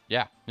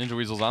 yeah, Ninja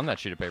Weasel's on that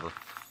sheet of paper.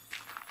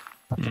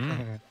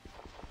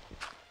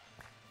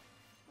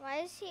 Why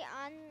is he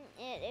on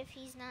it if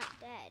he's not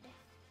dead?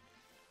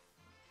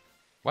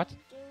 What?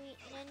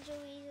 Ninja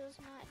Weasel's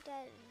not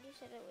dead. You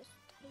said it was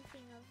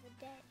Typing of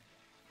the Dead.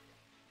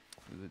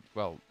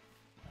 Well,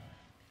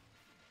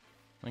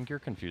 Link, you're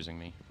confusing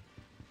me.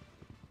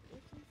 You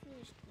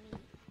confused me.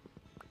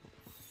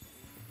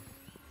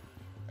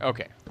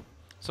 Okay,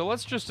 so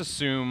let's just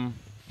assume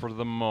for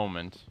the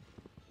moment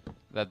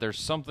that there's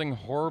something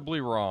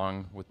horribly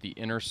wrong with the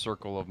inner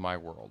circle of my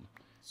world.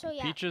 So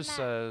yeah, Peaches Matt,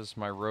 says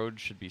my road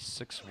should be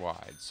 6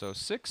 wide. So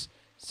six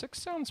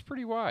sounds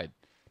pretty wide,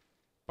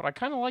 but I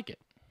kind of like it.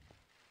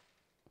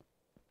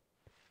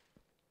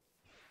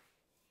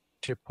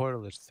 Your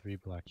portal is 3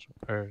 blocks,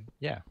 or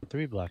yeah,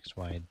 3 blocks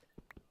wide.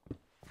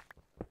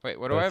 Wait,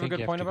 what So do I have a think good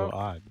you point to go about?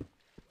 odd.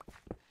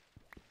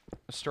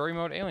 A story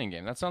mode alien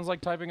game. That sounds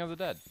like Typing of the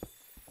Dead.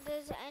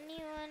 does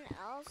anyone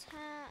else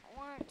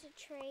want to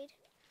trade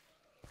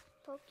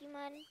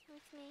Pokemon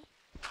with me?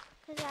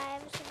 Because I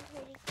have some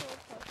pretty cool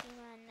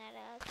Pokemon that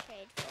I'll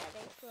trade for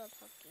other cool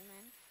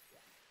Pokemon.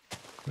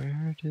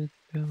 Where did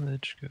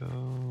Village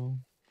go?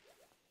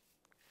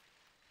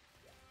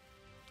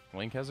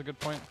 Link has a good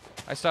point.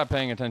 I stopped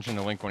paying attention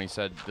to Link when he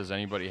said, "Does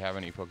anybody have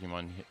any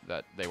Pokemon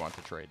that they want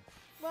to trade?"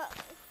 Well,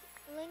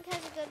 Link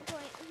has a good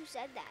point. Who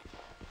said that?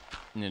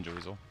 Ninja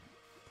Weasel.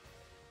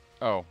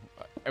 Oh,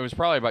 it was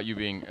probably about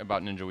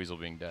about Ninja Weasel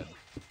being dead.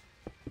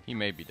 He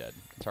may be dead.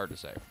 It's hard to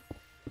say.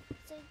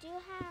 So I do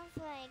have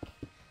like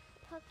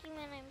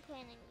Pokemon I'm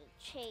planning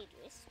to trade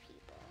with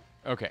people.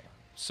 Okay,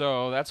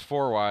 so that's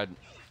 4 wide.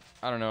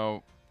 I don't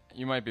know.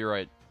 You might be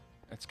right.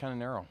 It's kind of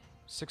narrow.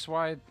 6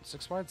 wide.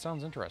 6 wide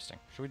sounds interesting.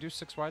 Should we do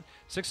 6 wide?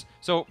 6.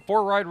 So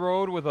 4 wide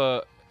road with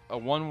a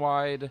 1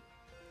 wide.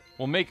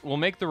 We'll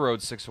make the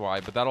road 6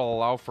 wide, but that'll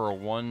allow for a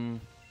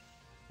 1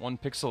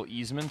 pixel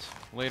easement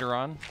later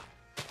on.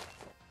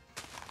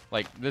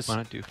 Like this. Why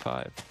not do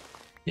 5?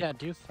 Yeah,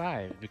 do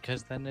 5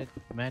 because then it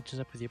matches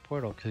up with your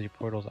portal because your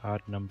portal's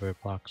odd number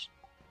of blocks.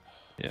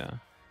 Yeah.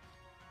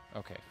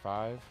 Okay,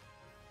 5.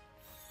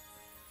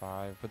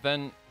 5. But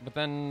then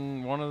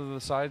one of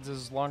the sides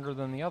is longer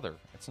than the other.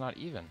 It's not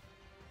even.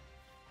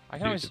 I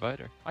can Do always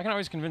divider.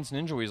 convince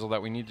Ninja Weasel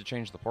that we need to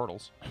change the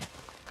portals.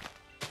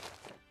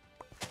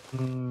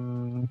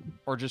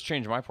 Or just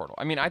change my portal.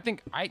 I mean,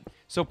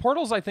 so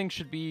portals I think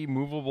should be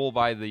movable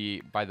by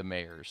the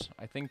mayors.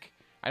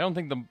 I don't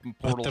think the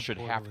portal should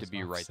have to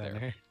be right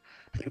there.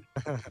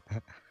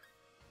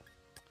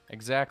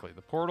 Exactly.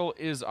 The portal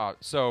is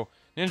so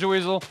Ninja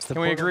Weasel, the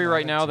can we portal agree not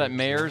right now that 2-0?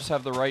 mayors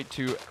have the right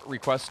to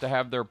request to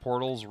have their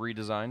portals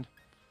redesigned?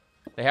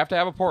 They have to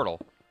have a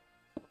portal,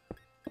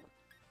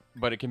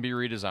 but it can be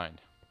redesigned.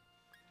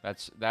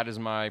 That is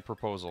my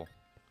proposal.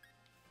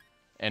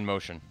 And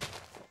motion.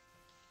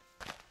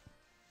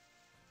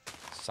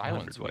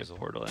 Silence 100 white Weasel.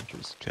 portal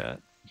enters chat.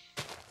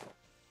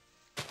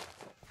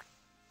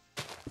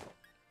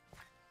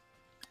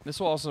 This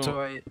will also.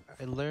 So I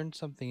learned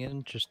something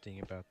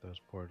interesting about those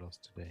portals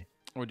today.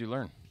 What'd you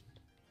learn?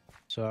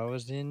 So I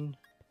was in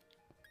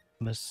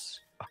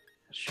Muskeleton?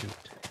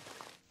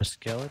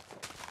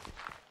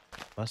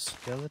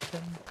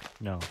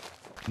 No.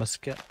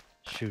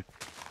 Shoot.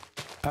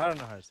 I don't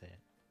know how to say it.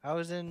 I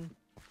was in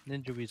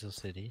Ninja Weasel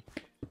City,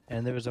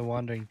 and there was a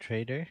wandering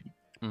trader,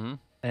 Mm-hmm.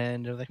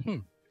 and they're like,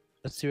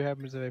 let's see what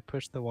happens if I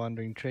push the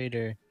wandering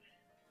trader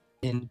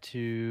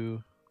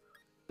into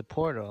the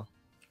portal.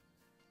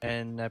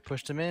 And I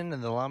pushed him in,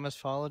 and the llamas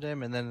followed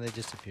him, and then they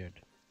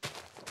disappeared.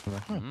 I'm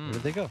like, where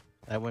did they go?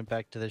 I went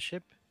back to the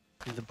ship,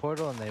 through the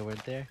portal, and they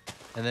weren't there.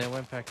 And then I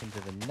went back into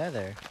the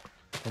nether,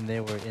 and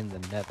they were in the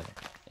nether.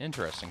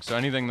 Interesting. So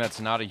anything that's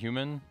not a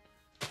human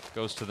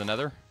goes to the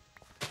nether?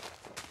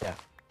 Yeah,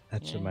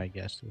 that's Yeah. what my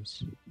guess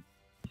is.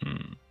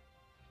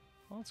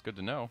 Well, that's good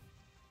to know.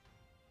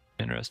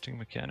 Interesting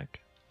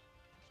mechanic.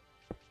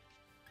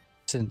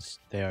 Since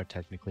they are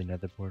technically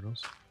nether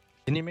portals.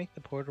 Can you make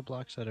the portal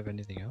blocks out of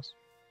anything else?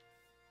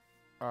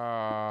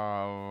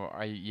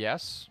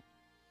 Yes.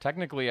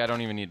 Technically, I don't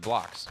even need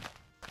blocks.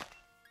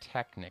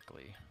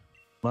 Technically.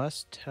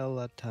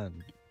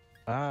 Muskeleton.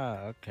 Ah,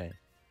 okay.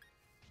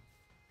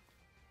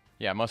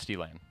 Yeah, Musty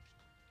Land.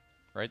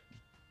 Right?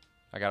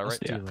 I got it right?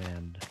 Musty Yeah.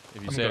 Land.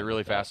 If you I'm say it good really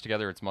with that. fast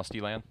together, it's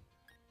Musty Land.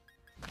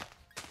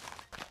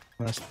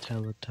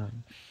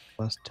 Muskeleton.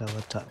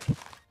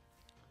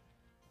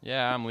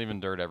 Yeah, I'm leaving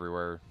dirt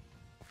everywhere.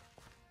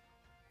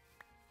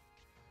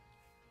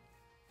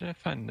 Did I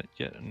find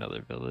yet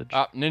another village?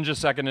 Ninja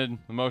seconded.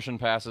 The motion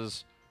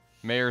passes.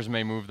 Mayors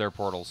may move their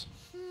portals.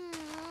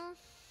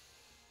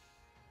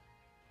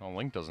 Well,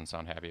 Link doesn't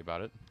sound happy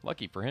about it.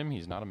 Lucky for him,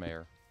 he's not a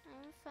mayor.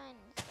 I'm fine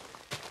with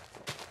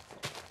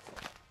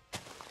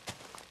that.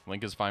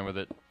 Link is fine with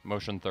it.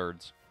 Motion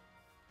thirds.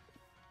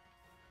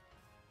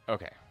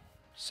 Okay.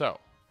 So,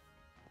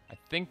 I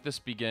think this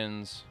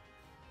begins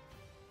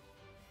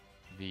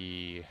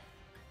the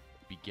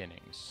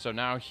beginnings. So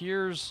now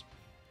here's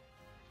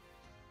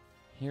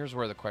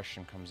where the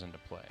question comes into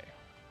play.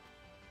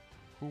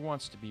 Who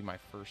wants to be my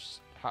first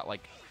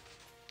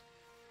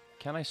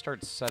can I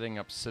start setting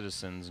up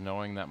citizens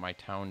knowing that my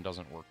town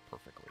doesn't work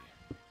perfectly?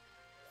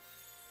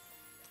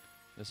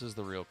 This is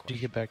the real Did question.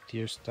 you get back to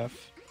your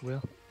stuff,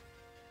 Will?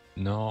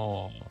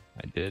 No,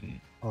 I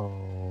didn't.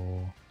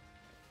 Oh.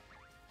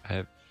 I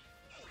have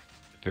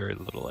very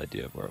little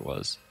idea of where it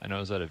was. I know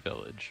it was at a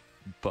village,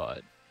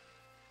 but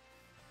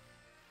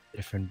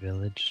Different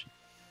village.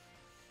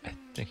 I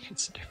think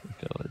it's a different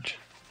village.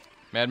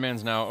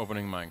 Madman's now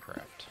opening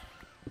Minecraft.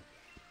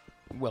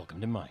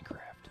 Welcome to Minecraft.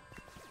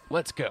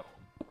 Let's go.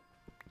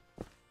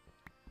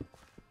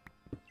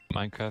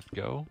 Minecraft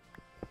Go?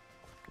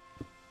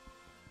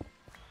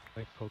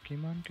 Like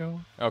Pokemon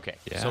Go? Okay,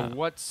 so Yeah.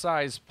 what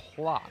size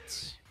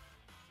plots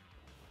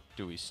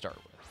do we start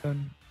with?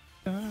 Dun,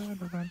 dun,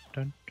 dun,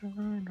 dun,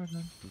 dun, dun,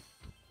 dun.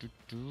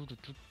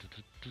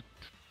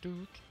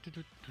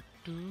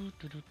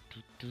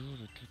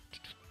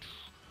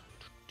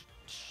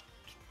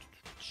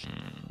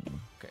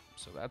 Okay,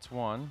 so that's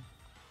one.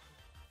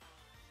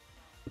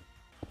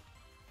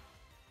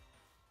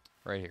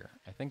 Right here.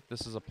 I think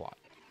this is a plot.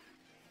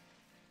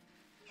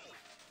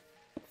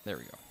 There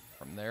we go.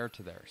 From there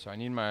to there. So I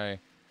need my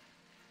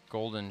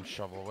golden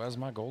shovel. Where's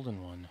my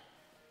golden one?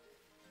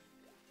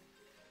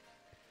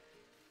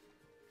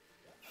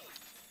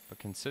 But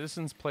can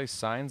citizens place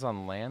signs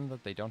on land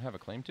that they don't have a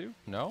claim to?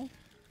 No?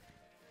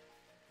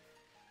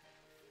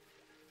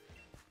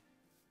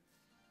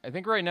 I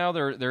think right now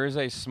there is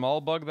a small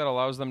bug that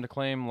allows them to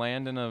claim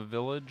land in a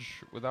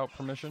village without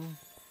permission.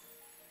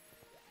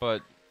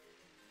 But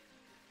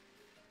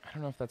I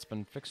don't know if that's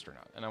been fixed or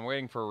not. And I'm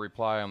waiting for a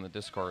reply on the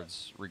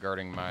Discords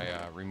regarding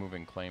my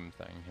removing claim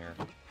thing here.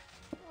 Well,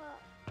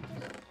 does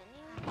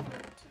anyone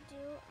want to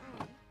do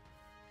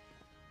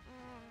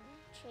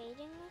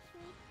trading with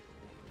me?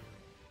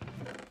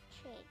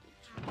 Trade.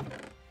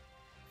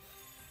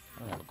 I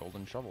don't have a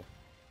golden shovel.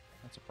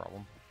 That's a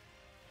problem.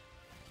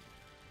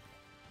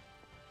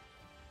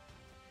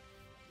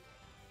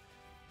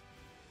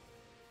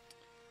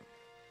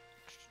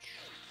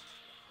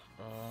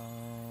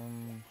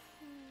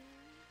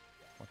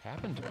 What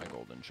happened to my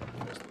golden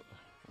shovel is the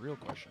real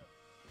question.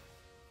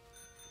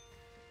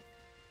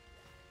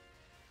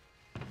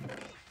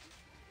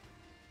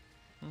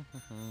 I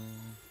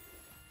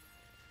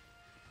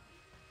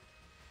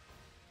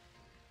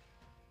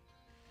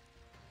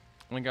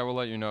think I will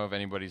let you know if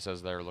anybody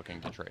says they're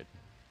looking to trade.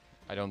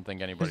 I don't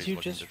think anybody's Because you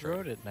looking to just trade.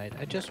 wrote it, Knight.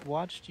 I just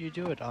watched you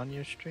do it on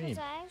your stream.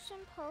 Because I have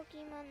some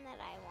Pokemon that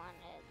I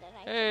wanted that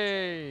I could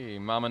Hey,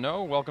 Mama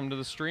No, welcome to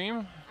the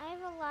stream. trade. I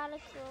have a lot of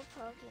cool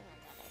Pokemon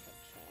that I could trade.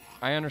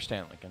 I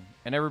understand, Lincoln.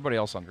 And everybody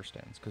else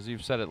understands, because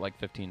you've said it like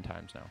 15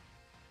 times now.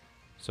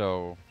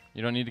 So,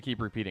 you don't need to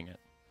keep repeating it.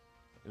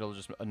 It'll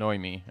just annoy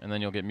me, and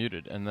then you'll get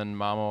muted. And then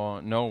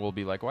Mama No will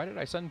be like, why did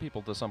I send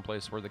people to some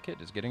place where the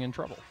kid is getting in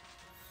trouble?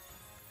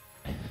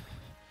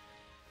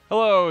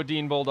 Hello,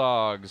 Dean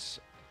Bulldogs.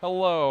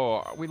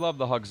 Hello. We love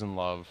the hugs and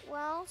love.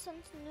 Well,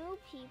 since new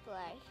people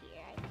are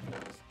here, I can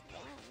ask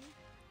them.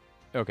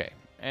 Okay,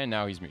 and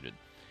now he's muted.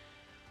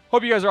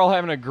 Hope you guys are all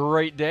having a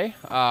great day.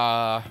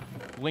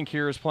 Link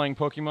here is playing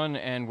Pokemon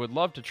and would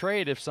love to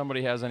trade if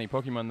somebody has any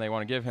Pokemon they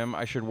want to give him.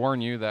 I should warn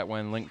you that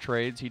when Link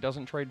trades, he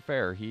doesn't trade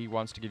fair. He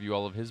wants to give you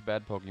all of his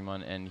bad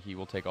Pokemon, and he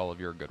will take all of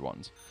your good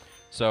ones.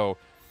 So,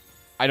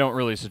 I don't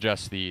really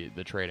suggest the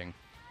trading.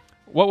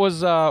 What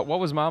was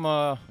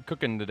Mama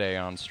cooking today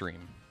on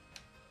stream?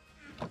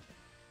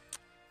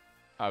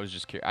 I was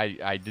just curious.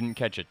 I didn't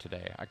catch it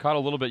today. I caught a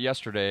little bit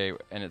yesterday,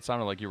 and it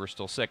sounded like you were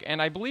still sick.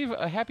 And I believe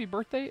a happy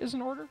birthday is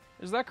in order.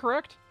 Is that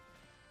correct?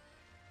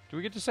 Do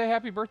we get to say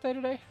happy birthday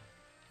today?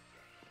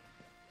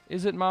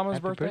 Is it Mama's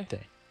Happy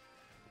birthday.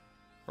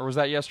 Or was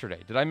that yesterday?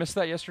 Did I miss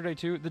that yesterday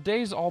too? The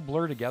days all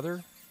blur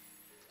together.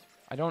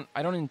 I don't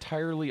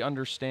entirely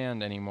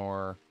understand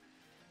anymore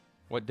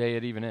what day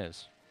it even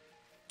is.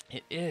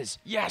 It is.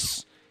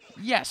 Yes.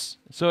 Yes.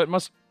 So it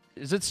must.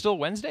 Is it still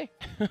Wednesday?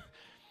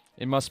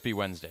 It must be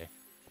Wednesday.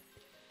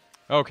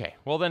 Okay.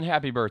 Well then,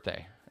 happy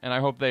birthday. And I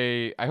hope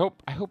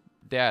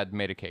Dad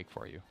made a cake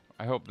for you.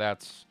 I hope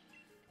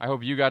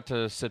you got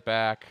to sit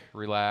back,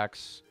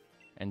 relax,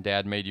 and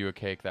Dad made you a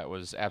cake that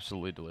was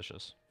absolutely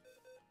delicious.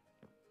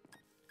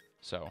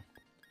 So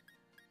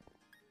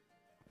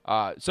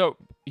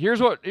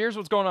here's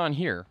what's going on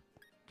here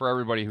for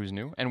everybody who's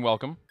new, and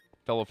welcome,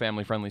 fellow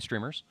family-friendly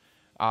streamers.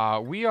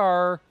 We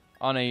are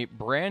on a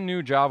brand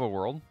new Java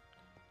world,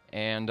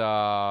 and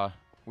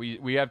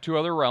we have 2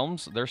 other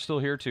realms. They're still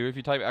here too. If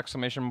you type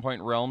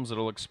 !realms,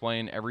 it'll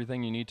explain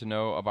everything you need to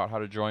know about how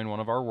to join one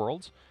of our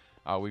worlds.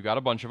 We've got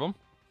a bunch of them.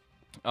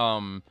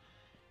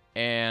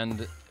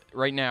 And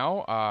right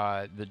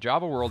now, the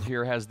Java world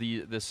here has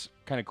this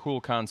kind of cool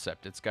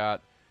concept. It's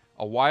got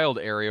a wild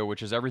area,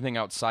 which is everything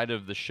outside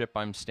of the ship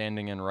I'm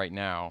standing in right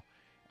now.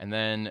 And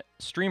then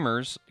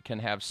streamers can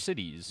have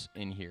cities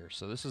in here.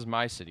 So this is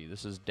my city.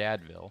 This is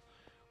Dadville,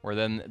 where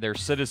then their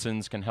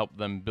citizens can help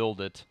them build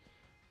it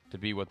to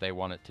be what they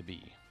want it to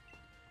be.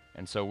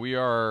 And so we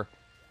are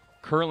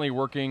currently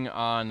working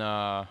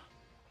on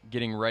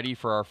getting ready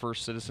for our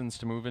first citizens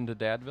to move into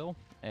Dadville.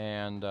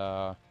 And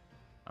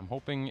I'm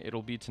hoping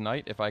it'll be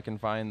tonight if I can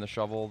find the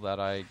shovel that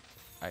I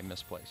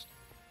misplaced.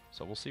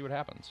 So we'll see what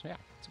happens. Yeah,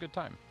 it's a good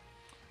time.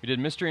 We did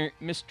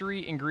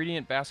mystery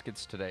ingredient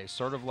baskets today,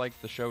 sort of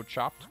like the show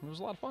Chopped. It was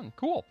a lot of fun.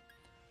 Cool.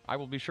 I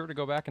will be sure to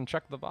go back and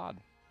check the VOD.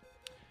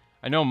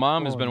 I know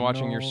Mom has been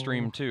watching your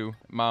stream too.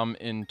 Mom,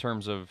 in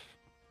terms of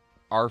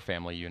our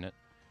family unit.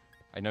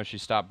 I know she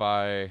stopped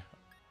by,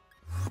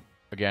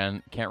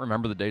 again, can't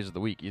remember the days of the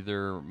week,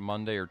 either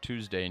Monday or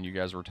Tuesday, and you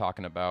guys were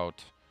talking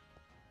about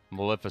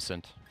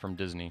Maleficent from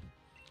Disney.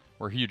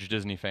 We're huge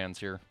Disney fans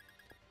here.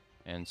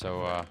 And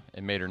so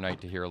it made her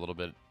night to hear a little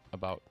bit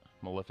about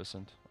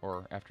Maleficent,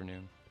 or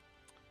afternoon.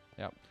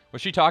 Yep.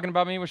 Was she talking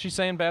about me? Was she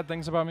saying bad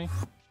things about me?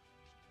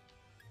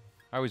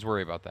 I always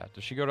worry about that.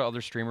 Does she go to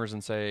other streamers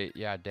and say,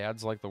 yeah,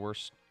 Dad's like the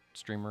worst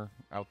streamer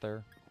out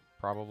there?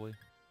 Probably.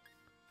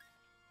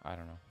 I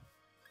don't know.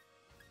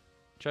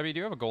 Chubby, do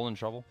you have a golden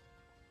shovel?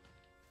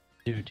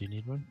 Dude, do you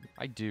need one?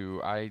 I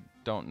do. I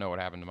don't know what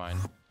happened to mine.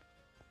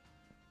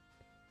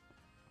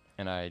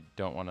 And I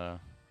don't want to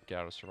get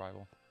out of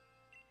survival.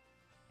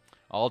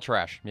 All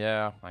trash.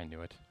 Yeah, I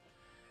knew it.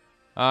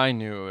 I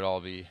knew it would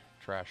all be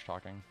trash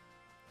talking.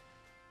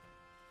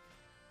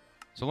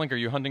 So, Link, are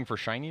you hunting for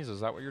shinies? Is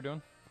that what you're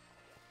doing?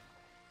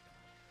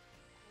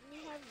 I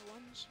only have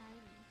one shiny.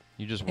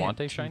 You just want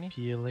a shiny? I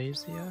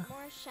Pelasia? want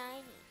more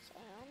shinies.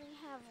 I only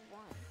have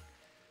one.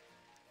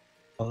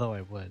 Although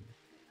I would.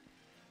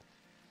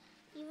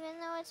 Even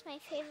though it's my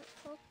favorite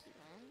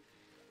Pokemon.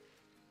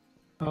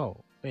 Oh,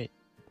 wait.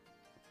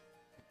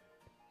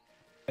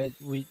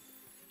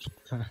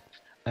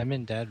 I'm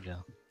in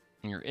Dadville.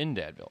 You're in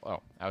Dadville.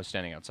 Oh, I was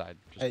standing outside.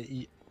 Just,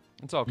 Y-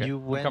 it's okay. you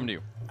We'll come went to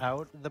you.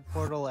 out the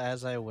portal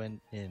as I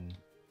went in.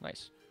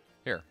 Nice.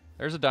 Here,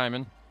 there's a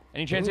diamond.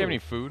 Any chance you have Ooh. any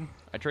food?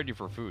 I trade you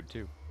for food,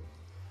 too.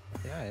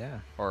 Yeah.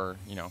 Or,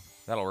 you know,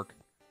 that'll work.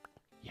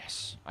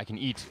 Yes, I can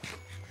eat.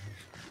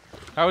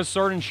 How is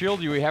Sword and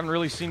Shield? You haven't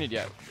really seen it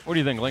yet. What do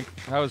you think, Link?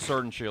 How is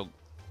Sword and Shield?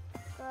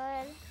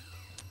 Good.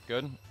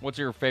 Good? What's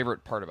your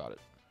favorite part about it?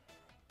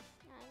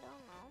 I don't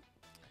know.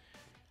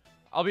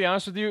 I'll be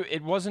honest with you,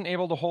 it wasn't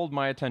able to hold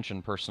my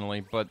attention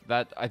personally, but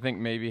that, I think,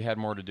 maybe had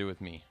more to do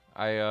with me.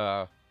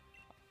 I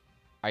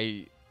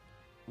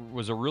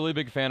was a really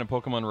big fan of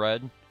Pokemon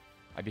Red.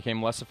 I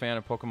became less a fan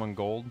of Pokemon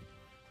Gold.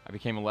 I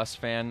became a less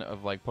fan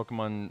of, like,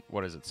 Pokemon,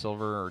 what is it,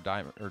 Silver or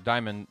Diamond? Or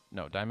Diamond.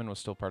 No, Diamond was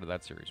still part of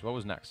that series. What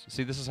was next?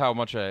 See, this is how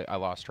much I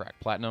lost track.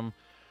 Platinum.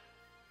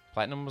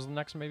 Platinum was the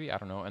next, maybe? I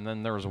don't know. And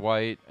then there was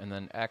White, and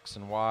then X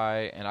and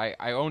Y. And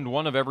I owned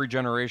one of every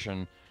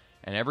generation.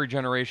 And every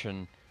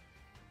generation,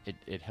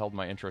 it held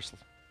my interest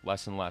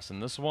less and less.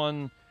 And this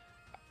one,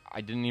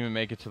 I didn't even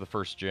make it to the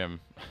first gym.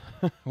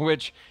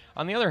 Which,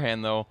 on the other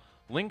hand, though,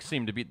 Link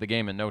seemed to beat the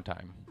game in no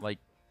time. Like,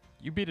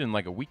 you beat it in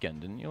like a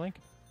weekend, didn't you, Link?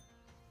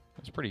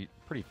 It was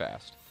pretty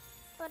fast.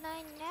 But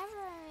I never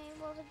am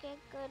able to get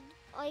good,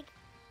 like,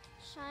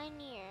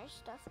 shinier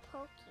stuff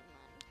Pokemon.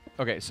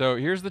 Okay, so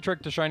here's the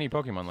trick to shiny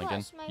Pokemon, Lincoln.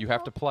 Plus, my You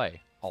have to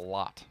play a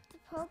lot.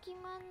 The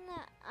Pokemon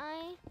that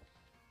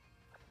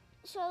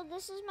So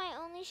this is my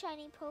only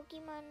shiny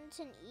Pokemon. It's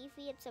an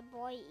Eevee. It's a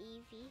boy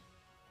Eevee.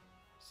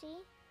 See?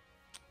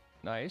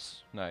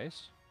 Nice,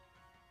 nice.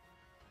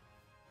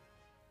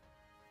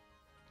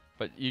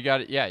 But you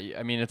got it. Yeah,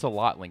 I mean, it's a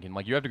lot, Lincoln.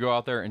 Like, you have to go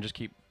out there and just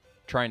keep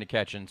trying to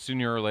catch, and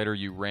sooner or later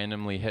you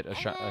randomly hit a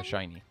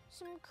shiny.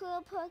 Some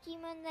cool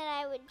Pokemon that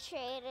I would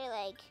trade are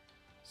like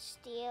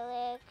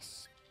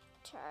Steelix,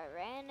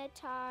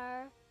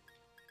 Tyranitar,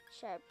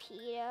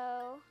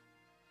 Sharpedo,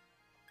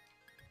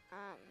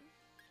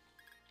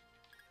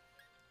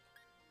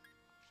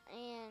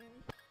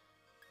 and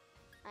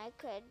I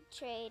could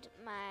trade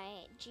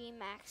my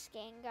G-Max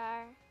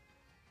Gengar.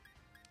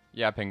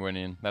 Yeah,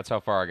 Penguinian. That's how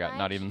far I got. My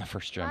Not even the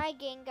first gym. My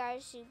Gengar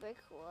is super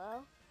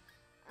cool.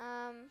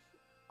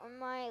 Or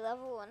my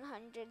level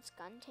 100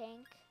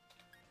 Skuntank,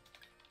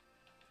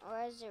 or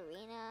a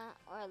Zarina,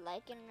 or a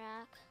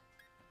Lycanroc,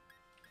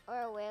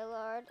 or a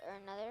Wailord, or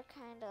another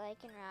kind of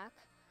Lycanroc,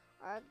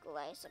 or a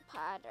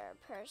Gliscopod, or a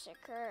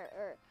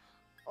Persiker,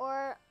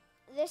 or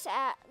this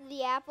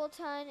the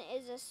Appleton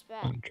is a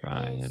I'm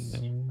trying,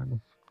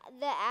 man.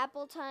 The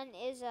Appleton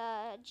is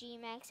a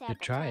G-Max Appleton. You're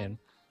trying.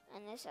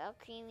 And this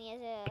Alcremie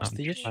is a What's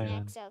the issue?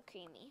 G-Max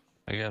Alcremie.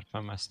 I gotta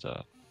find my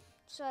stuff.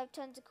 So I have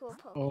tons of cool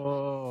Pokemon.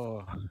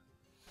 Oh.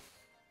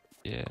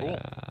 Yeah. Cool.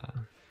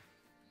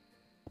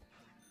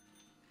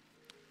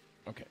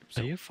 Okay,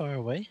 so Are you far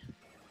away?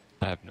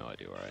 I have no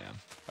idea where I am.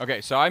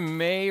 okay, so I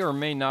may or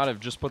may not have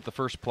just put the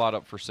first plot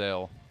up for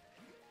sale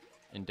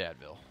in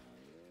Dadville.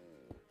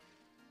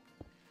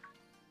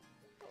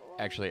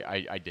 Actually, I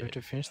You have did.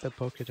 to finish the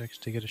Pokedex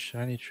to get a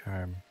shiny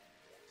charm.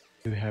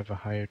 You have a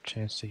higher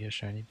chance to get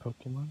shiny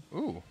Pokemon.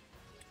 Ooh.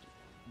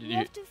 You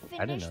have to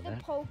I didn't finish know the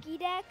that.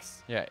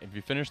 Pokédex, Yeah, if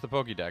you finish the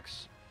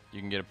Pokédex,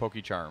 you can get a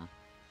Pokécharm.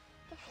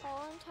 the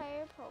whole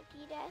entire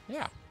Pokédex.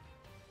 Yeah.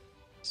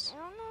 I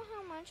don't know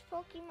how much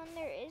Pokemon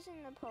there is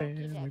in the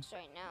Pokédex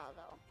right now,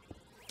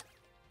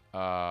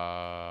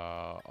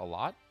 though. A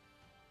lot?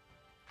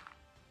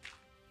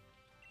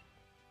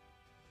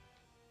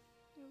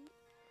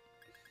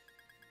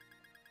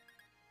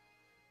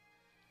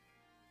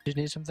 Do you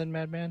need something,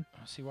 Madman?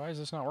 See, why is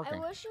this not I working?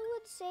 wish it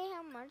would say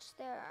how much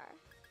there are.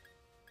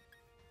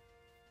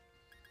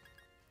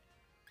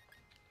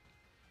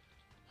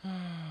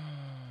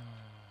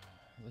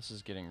 This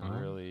is getting Huh?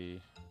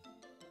 really...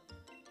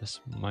 This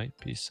might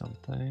be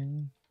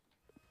something.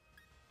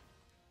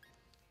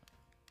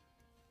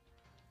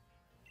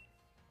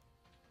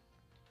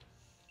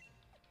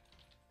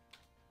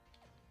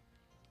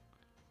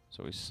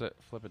 So we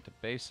flip it to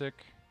basic,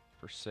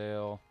 for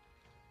sale,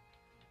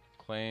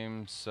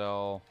 claim,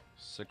 sell,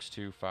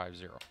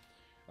 6250.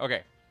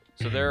 Okay,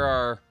 so there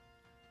are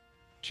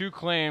 2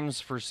 claims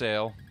for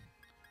sale.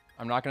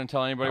 I'm not going to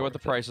tell anybody what the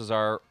prices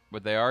are,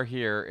 but they are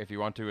here if you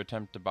want to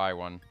attempt to buy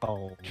one.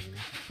 Oh.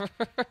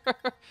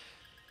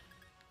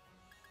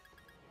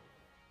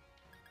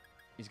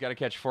 He's got to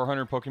catch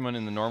 400 Pokemon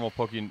in the normal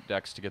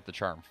Pokédex to get the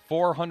charm.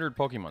 400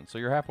 Pokemon, so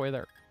you're halfway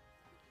there.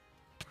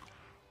 I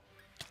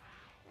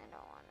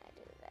don't want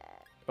to do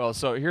that. Well,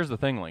 so here's the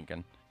thing,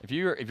 Lincoln. If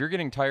you're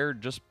getting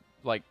tired just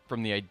like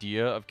from the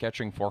idea of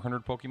catching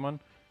 400 Pokemon,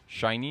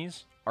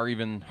 shinies are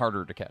even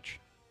harder to catch.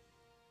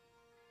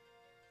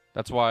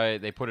 That's why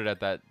they put it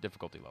at that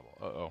difficulty level.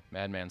 Uh-oh,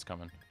 Madman's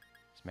coming.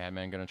 Is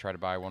Madman going to try to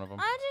buy one of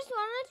them? I just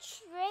want to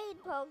trade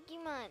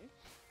Pokemon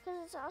because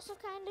it's also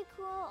kind of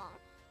cool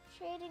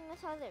trading with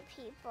other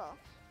people.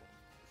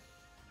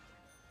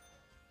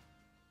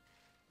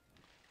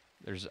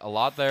 There's a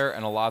lot there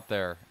and a lot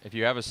there. If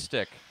you have a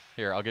stick,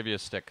 here, I'll give you a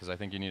stick because I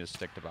think you need a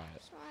stick to buy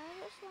it. So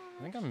I just want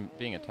I think I'm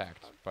being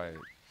attacked by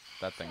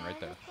that thing right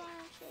there. I just want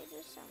to trade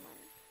with someone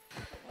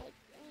to make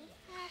me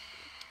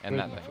happy. And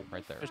that Where's thing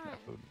right there. There's my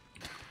food.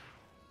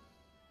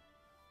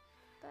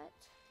 But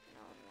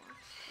no one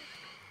wants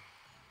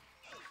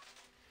to.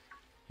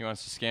 He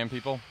wants to scam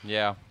people?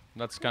 Yeah,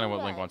 that's kind of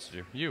what Link What? wants to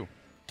do. You.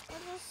 What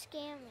does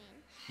scamming?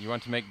 You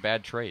want to make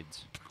bad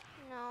trades.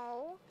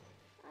 No.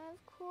 I have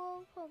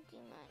cool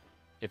Pokemon.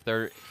 If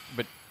they're,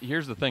 but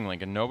here's the thing,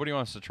 Lincoln. Nobody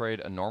wants to trade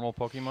a normal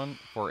Pokemon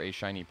for a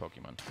shiny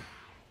Pokemon.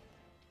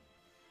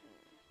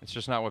 It's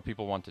just not what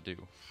people want to do.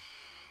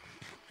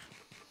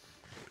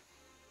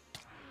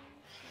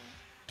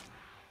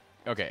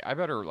 Okay, I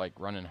better like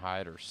run and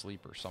hide or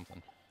sleep or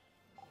something.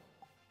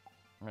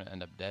 I'm gonna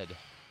end up dead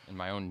in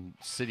my own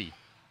city.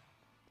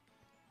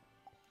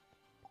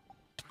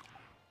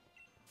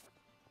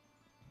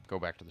 Go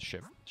back to the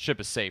ship. Ship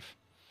is safe.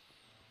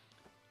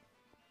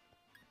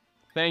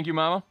 Thank you,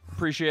 Mama.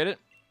 Appreciate it.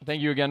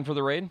 Thank you again for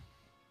the raid.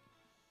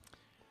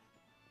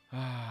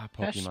 Ah,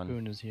 Cash Pokemon.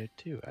 Spoon is here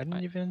too. I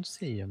didn't even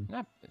see him.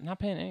 Not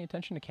paying any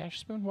attention to Cash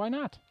Spoon? Why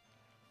not?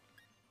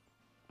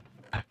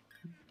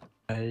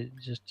 I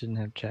just didn't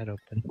have chat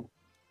open.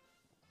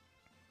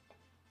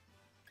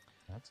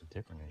 That's a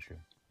different issue.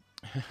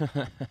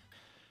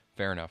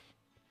 Fair enough.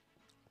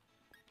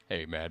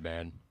 Hey,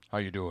 Madman. How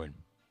you doing?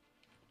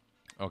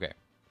 Okay.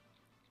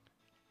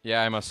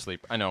 Yeah, I must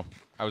sleep. I know.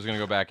 I was going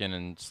to go back in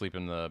and sleep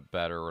in the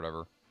bed or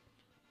whatever.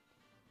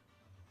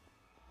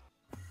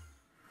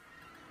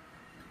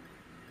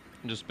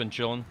 Just been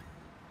chilling.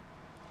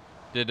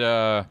 Did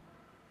the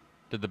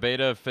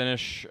beta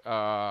finish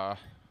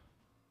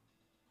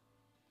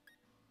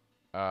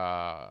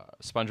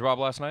SpongeBob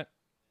last night?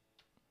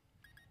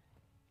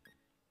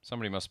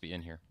 Somebody must be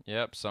in here.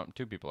 Yep,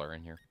 two people are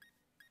in here.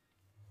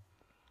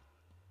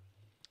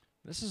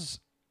 This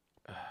is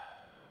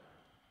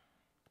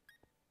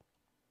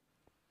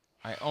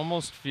I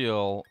almost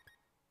feel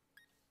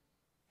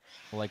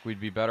like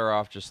we'd be better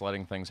off just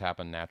letting things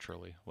happen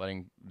naturally,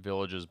 letting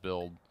villages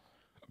build.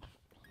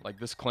 Like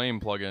this claim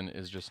plugin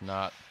is just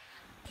not.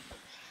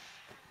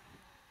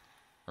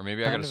 Or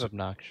maybe I Kind gotta. of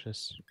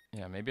obnoxious.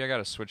 Yeah, maybe I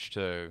gotta switch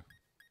to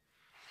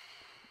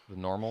the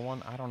normal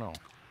one. I don't know.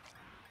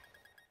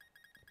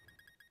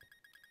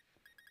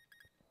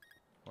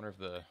 Wonder if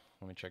the.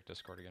 Let me check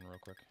Discord again real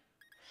quick.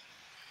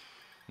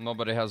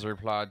 Nobody has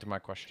replied to my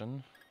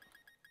question.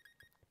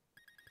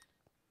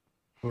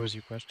 What was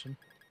your question?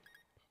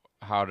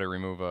 How to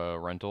remove a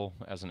rental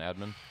as an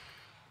admin.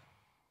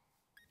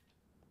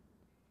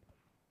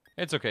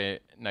 It's okay,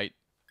 nighty.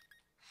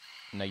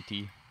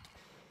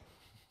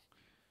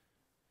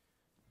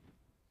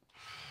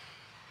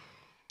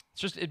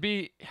 It's just, it'd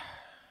be,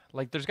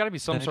 like, there's got to be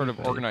some sort of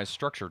organized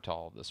structure to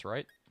all of this,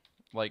 right?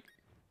 Like,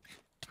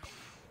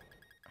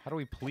 how do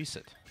we police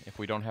it if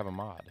we don't have a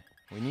mod?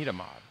 We need a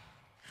mod.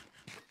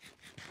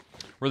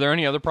 Were there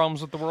any other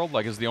problems with the world?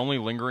 Like, is the only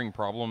lingering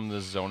problem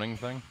this zoning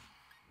thing?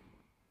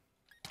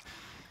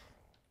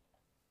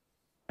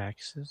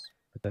 Taxes?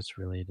 But that's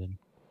related.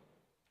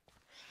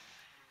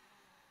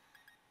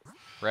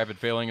 Rapid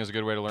failing is a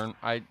good way to learn.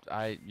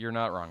 You're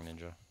not wrong,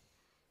 Ninja.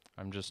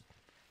 I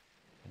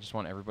just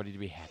want everybody to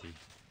be happy.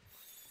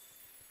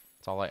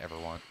 That's all I ever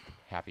want.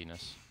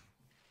 Happiness.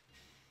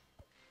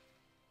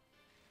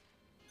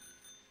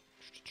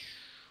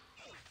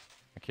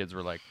 The kids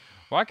were like,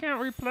 why can't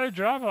we play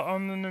Java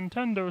on the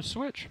Nintendo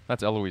Switch?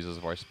 That's Eloise's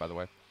voice, by the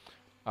way.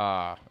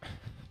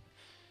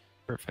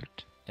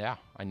 Perfect. Yeah,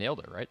 I nailed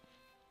it, right?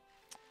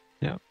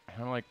 Yep.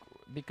 And I'm like,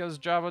 because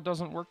Java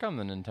doesn't work on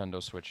the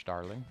Nintendo Switch,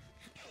 darling.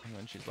 And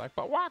then she's like,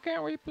 but why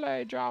can't we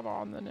play Java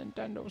on the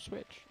Nintendo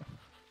Switch?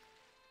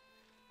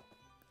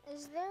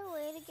 Is there a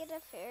way to get a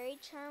fairy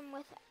charm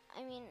with,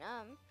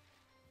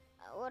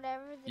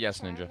 whatever the Yes,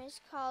 charm Ninja. is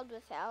called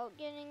without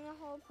getting the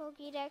whole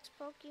Pokédex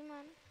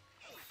Pokemon?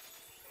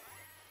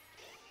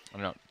 I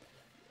don't know.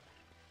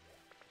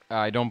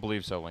 I don't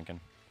believe so,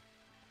 Lincoln.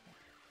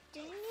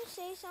 Didn't you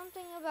say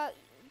something about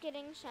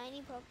getting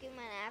shiny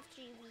Pokemon after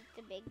you beat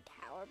the big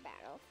tower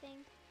battle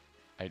thing?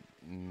 I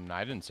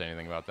didn't say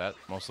anything about that,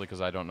 mostly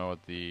because I don't know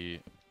what the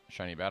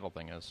shiny battle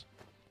thing is.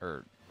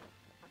 Or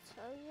I'll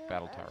tell you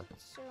Battle about tower. it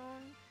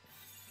soon.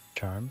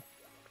 Charm?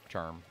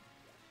 charm.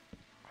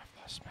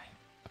 I've lost my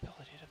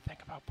ability to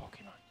think about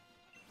Pokemon.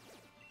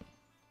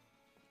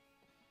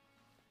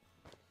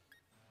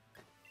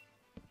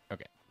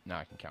 Okay, now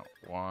I can count.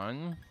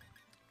 1,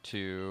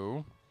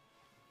 2,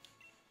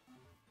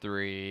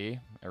 3.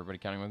 Everybody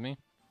counting with me?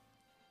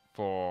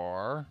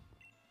 4,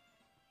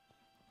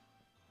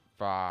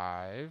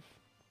 5,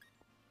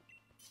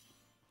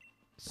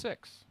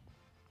 6.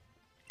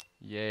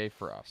 Yay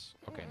for us.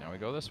 Okay, now we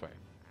go this way.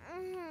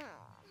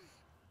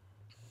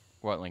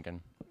 What, Lincoln?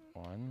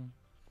 1,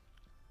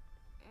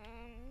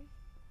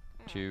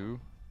 2,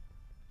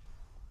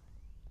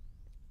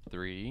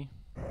 3,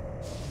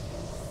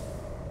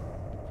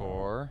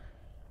 4,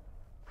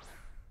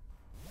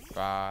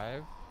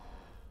 5,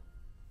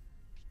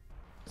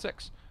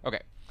 6. Okay.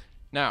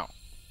 Now,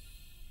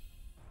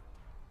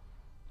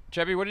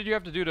 Chevy, what did you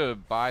have to do to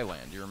buy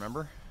land? Do you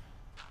remember?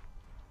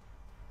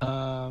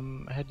 I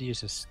had to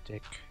use a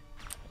stick.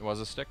 It was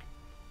a stick?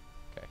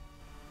 Okay.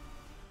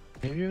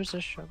 Maybe it was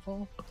a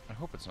shovel? I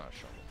hope it's not a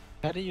shovel.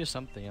 I had to use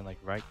something and like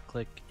right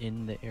click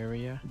in the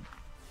area.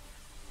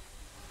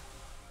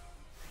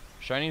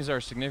 Shinies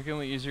are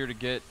significantly easier to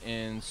get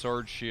in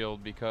Sword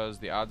Shield because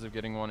the odds of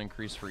getting one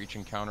increase for each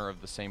encounter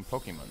of the same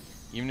Pokemon,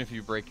 even if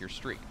you break your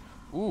streak.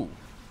 Ooh.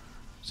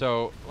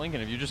 So,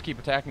 Lincoln, if you just keep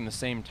attacking the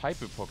same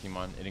type of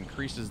Pokemon, it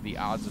increases the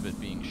odds of it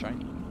being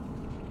shiny.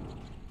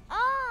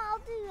 Oh, I'll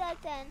do that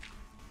then.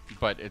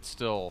 But it's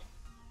still...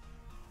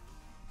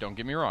 Don't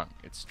get me wrong,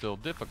 it's still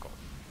difficult.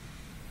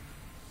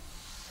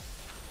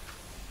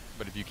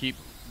 But if you keep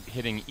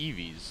hitting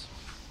Eevees,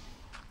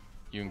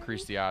 you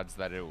increase the odds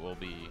that it will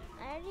be...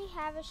 I already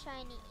have a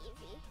shiny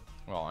Eevee.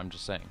 Well, I'm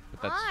just saying.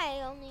 But that's...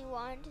 I only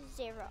want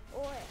Zero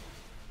Aura.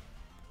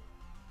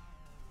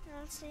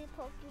 That's the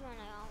Pokemon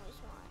I always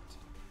want.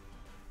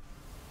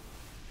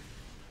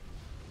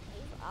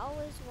 I've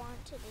always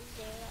wanted a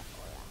Zero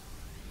Aura.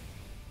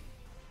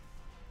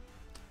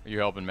 Are you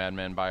helping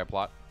Madman buy a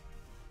plot?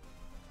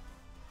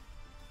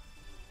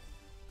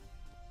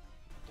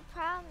 The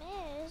problem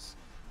is,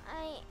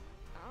 I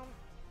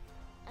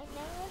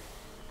never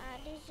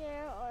had a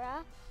Zero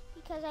Aura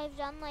because I've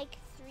done like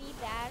 3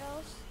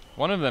 battles.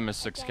 One of them is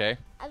 6K.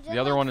 I've done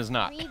The other like one is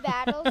not. 3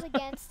 battles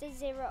against a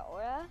Zero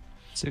Aura.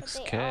 But they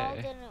all 6K.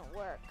 didn't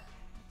work.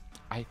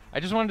 I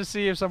just wanted to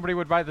see if somebody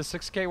would buy the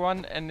 6K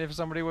one and if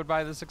somebody would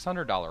buy the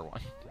 $600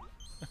 one.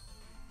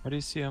 How do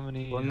you see how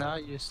many Well, now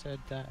you said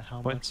that,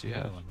 how points much you the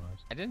other have? one was.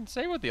 I didn't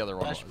say what the other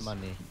one Dash was.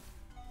 money.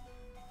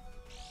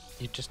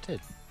 You just did.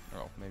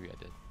 Oh, maybe I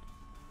did.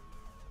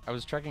 I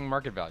was checking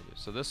market value.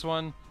 So this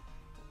one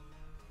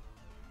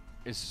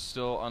is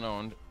still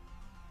unowned.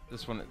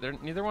 This one,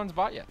 neither one's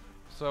bought yet.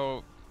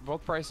 So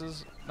both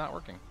prices not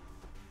working.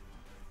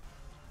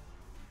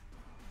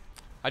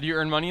 How do you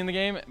earn money in the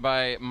game?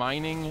 By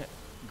mining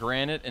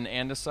granite and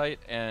andesite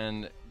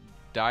and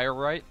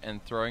diorite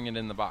and throwing it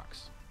in the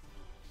box.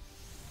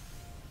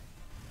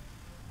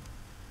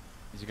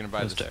 Is he gonna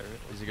buy Those this?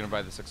 diorite. Is he gonna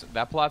buy the 6?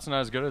 That plot's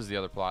not as good as the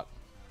other plot.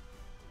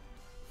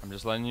 I'm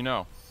just letting you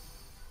know.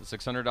 The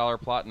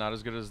 $600 plot not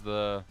as good as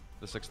the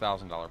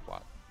 $6,000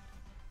 plot.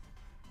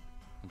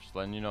 I'm just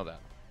letting you know that,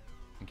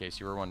 in case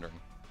you were wondering.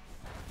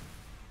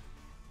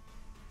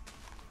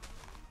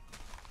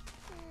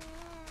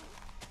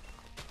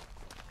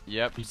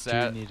 Yep, You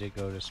sad. do need to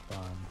go to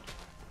spawn.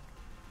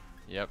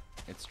 Yep,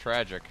 it's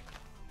tragic.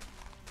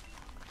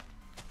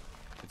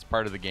 It's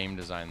part of the game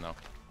design, though.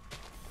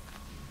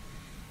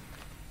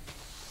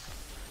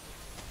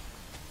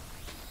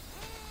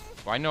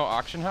 Why no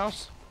auction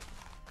house?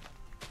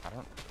 I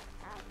don't.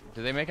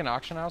 Do they make an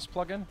auction house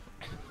plugin?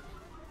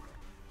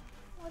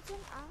 What's an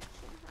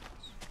auction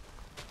house?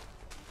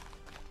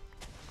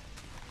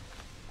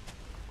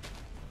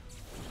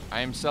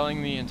 I am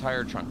selling the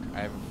entire chunk.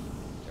 I have,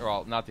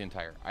 well, not the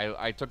entire.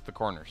 I took the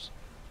corners.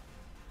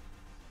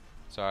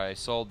 So I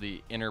sold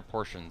the inner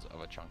portions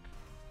of a chunk.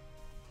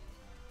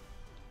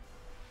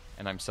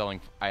 And I'm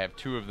selling, I have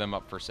 2 of them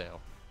up for sale.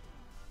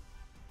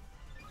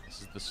 This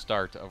is the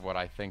start of what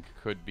I think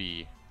could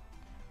be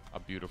a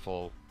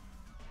beautiful,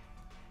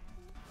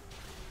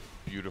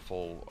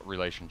 beautiful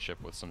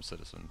relationship with some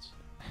citizens.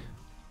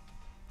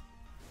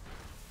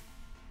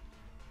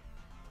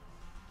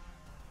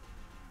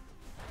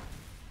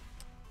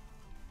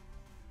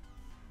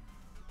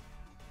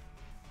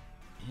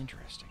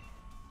 Interesting.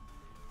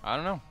 I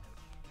don't know.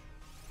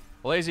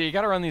 Lazy, you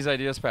gotta run these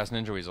ideas past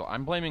Ninja Weasel.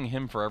 I'm blaming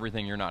him for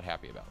everything you're not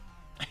happy about.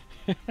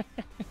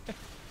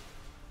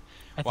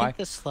 I Why? think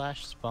the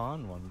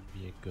 /spawn one would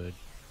be a good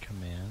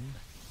command.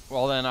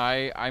 Well, then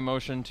I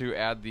motion to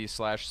add the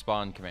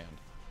 /spawn command.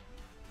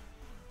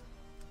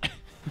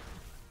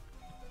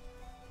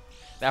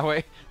 that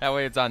way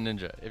it's on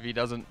Ninja. If he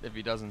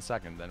doesn't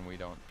second, then we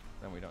don't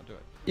do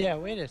it. Yeah,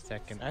 wait a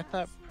second. I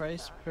thought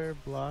price per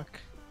block,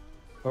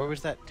 or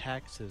was that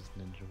taxes,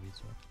 Ninja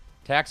Weasel?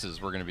 Taxes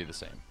were gonna be the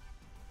same.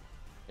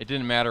 It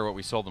didn't matter what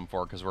we sold them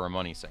for because we're a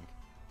money sink.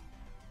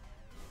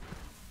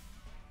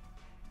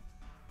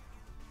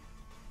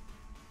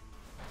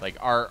 Like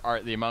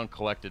the amount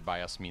collected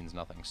by us means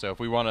nothing. So if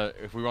we wanna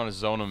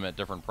zone them at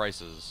different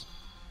prices,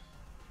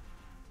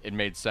 it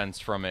made sense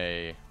from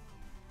a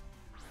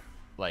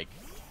like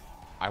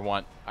I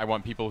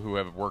want people who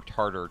have worked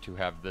harder to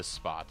have this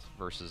spot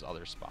versus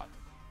other spot.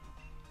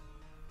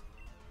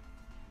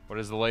 What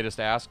is the latest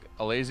ask?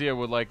 Alazia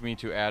would like me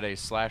to add a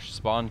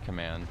 /spawn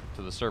command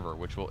to the server,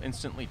 which will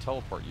instantly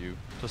teleport you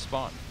to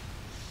spawn.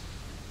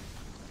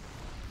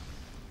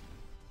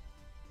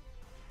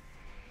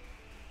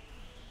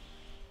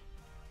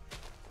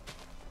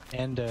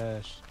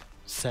 And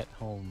set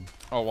home.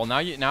 Oh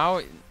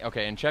well,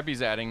 okay. And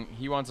Cheppy's adding.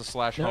 He wants a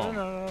 /home.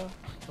 No.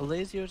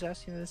 Alazio was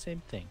asking the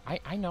same thing.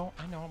 I know,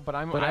 but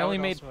I But I only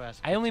would made also ask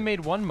I it only too.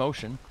 made one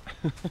motion.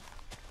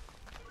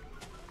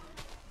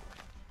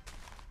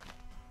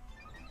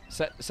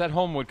 Set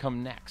home would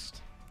come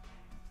next.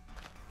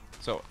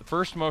 So the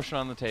first motion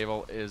on the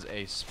table is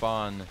a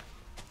spawn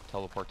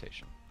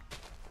teleportation.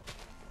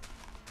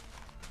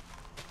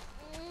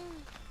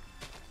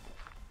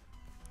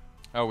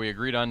 Oh, we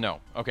agreed on no.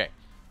 Okay,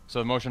 so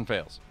the motion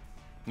fails.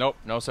 Nope,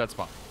 no set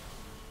spawn.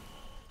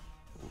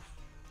 Oof.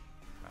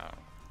 I don't know.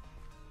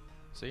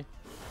 See?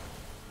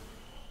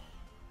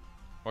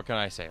 What can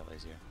I say,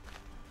 Alazia?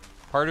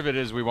 Part of it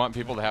is we want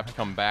people to have to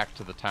come back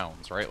to the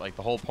towns, right? Like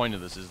the whole point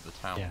of this is the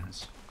towns.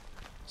 Yeah.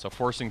 So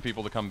forcing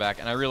people to come back,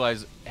 and I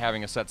realize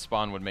having a set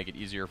spawn would make it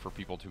easier for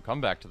people to come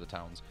back to the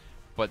towns,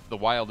 but the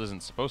wild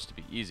isn't supposed to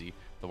be easy.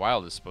 The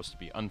wild is supposed to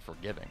be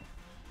unforgiving.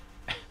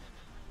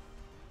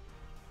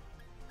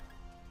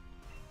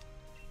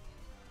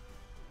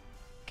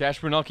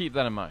 Cashboon, I'll keep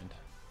that in mind.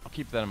 I'll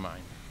keep that in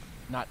mind.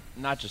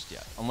 Not just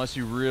yet, unless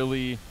you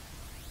really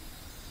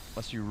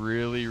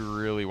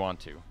want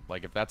to.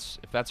 Like if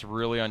that's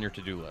really on your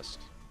to-do list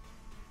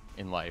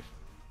in life,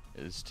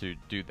 is to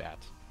do that,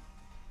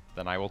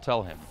 then I will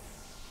tell him.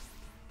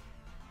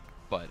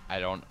 But I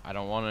don't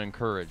want to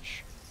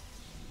encourage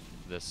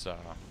this.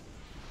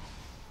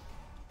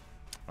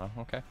 Oh,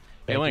 okay.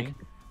 Hey Link,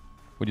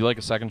 would you like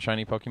a second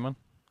shiny Pokemon?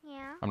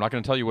 Yeah. I'm not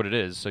going to tell you what it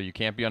is, so you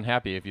can't be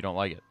unhappy if you don't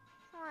like it.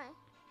 Why?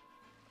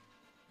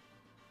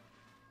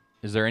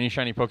 Is there any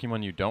shiny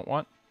Pokemon you don't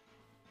want?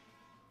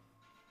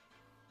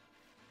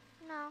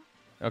 No.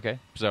 Okay,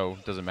 so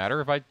does it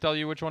matter if I tell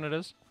you which one it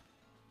is?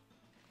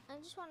 I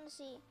just want to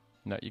see.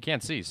 No, you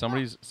can't see.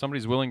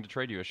 Somebody's willing to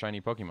trade you a shiny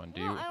Pokemon.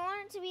 Do No, you? I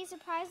want it to be a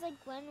surprise, like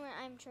when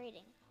I'm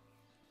trading.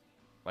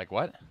 Like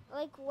what?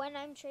 Like when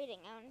I'm trading,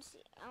 I want to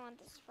see. I want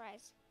the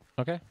surprise.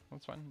 Okay,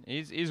 that's fine.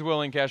 He's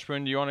willing,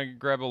 Cashboon. Do you want to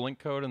grab a Link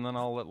code and then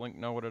I'll let Link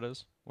know what it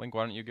is? Link,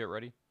 why don't you get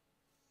ready?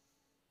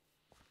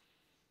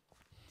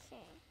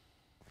 Okay.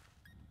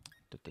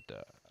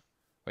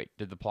 Wait,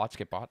 did the plots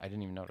get bought? I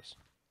didn't even notice.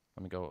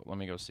 Let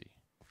me go see.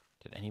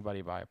 Did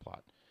anybody buy a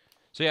plot?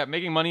 So yeah,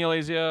 making money,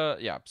 Alazia.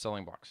 Yeah,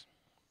 selling blocks.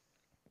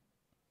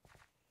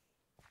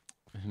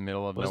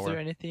 Middle of Was nowhere. there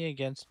anything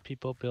against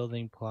people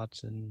building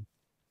plots in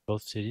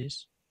both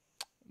cities?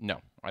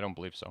 No, I don't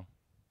believe so.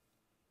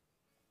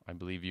 I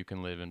believe you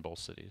can live in both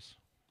cities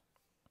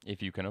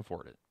if you can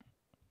afford it.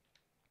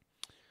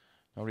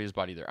 Nobody has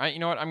bought either. You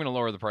know what? I'm going to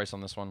lower the price on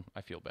this one.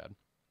 I feel bad.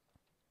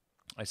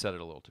 I set it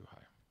a little too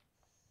high.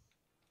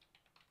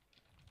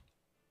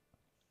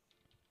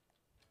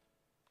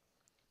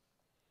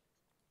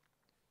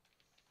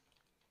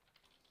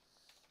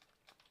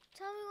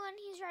 Tell me when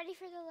he's ready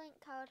for the link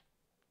code.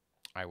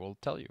 I will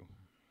tell you.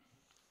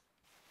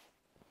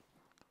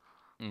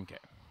 Okay.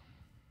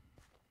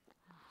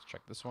 Let's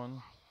check this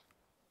one.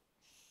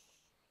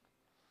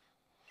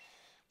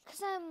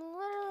 Cause I'm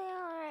literally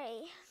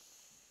already.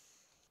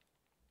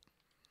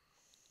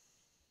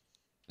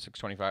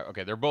 625.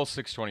 Okay, they're both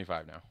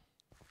 625 now.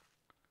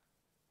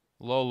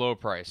 Low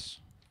price.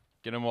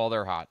 Get them while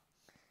they're hot.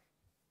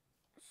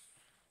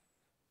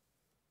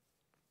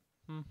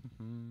 I'm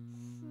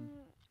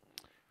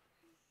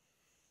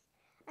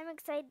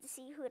excited to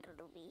see who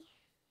it'll be.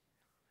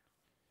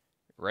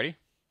 Ready?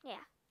 Yeah.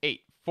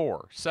 8,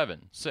 4,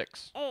 7,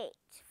 6. 8,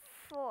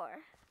 4,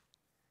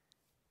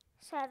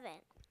 7,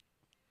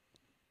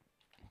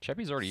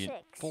 Cheppy's already in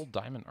 6. full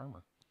diamond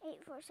armor.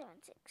 8, 4, 7,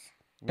 6.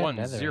 1,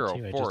 Netherite 0,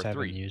 too, I 4, just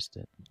haven't 3. used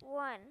it.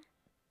 1,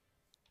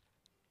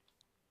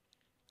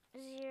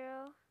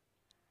 0,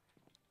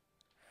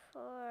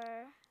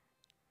 4,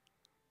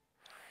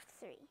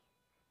 3.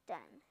 Done.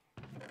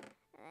 And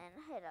then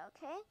hit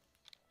OK.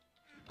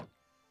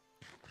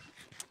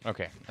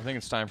 Okay, I think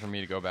it's time for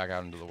me to go back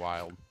out into the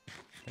wild.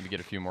 Maybe get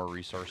a few more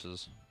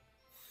resources.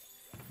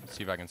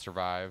 See if I can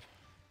survive.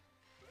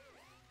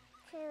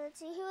 Okay, let's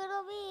see who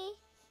it'll be.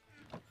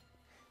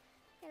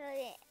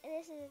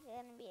 This is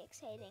gonna be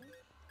exciting.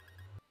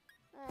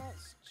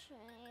 Let's try.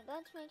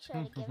 Let's make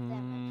sure to give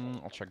them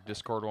a I'll check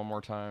Discord one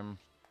more time.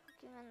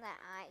 Pokemon that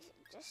I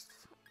just.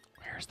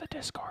 Where's the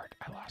Discord?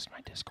 I lost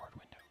my Discord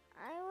window.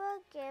 I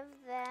will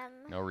give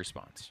them No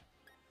response.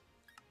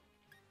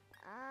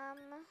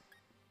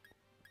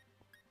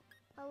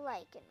 a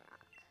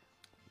Lycanroc.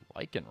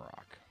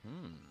 Lycanroc.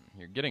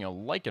 You're getting a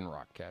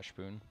Lycanroc,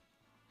 Cashboon.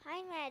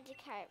 Hi,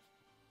 Magikarp.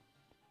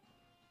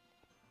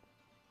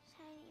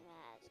 Shiny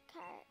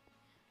Magikarp.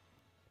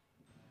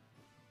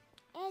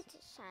 It's a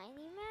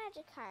shiny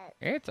Magikarp.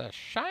 It's a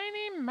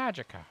shiny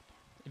Magikarp.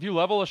 If you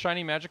level a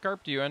shiny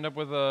Magikarp, do you end up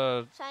with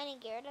a... Shiny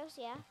Gyarados,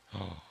 yeah.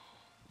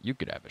 You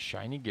could have a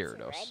shiny It's a red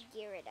Gyarados.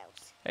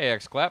 Gyarados. Hey,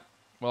 X-Clap.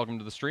 Welcome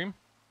to the stream.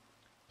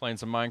 Playing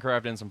some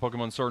Minecraft and some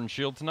Pokemon Sword and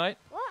Shield tonight.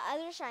 What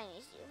other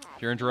shinies do you have?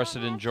 If you're You don't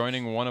interested in have to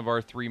joining one of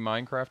our 3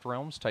 Minecraft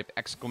realms, type !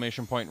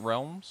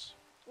 realms.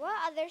 What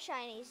other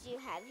shinies do you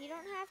have? You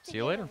don't have to See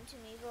you give later. them to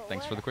me. But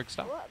Thanks for the quick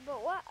stop.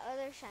 But what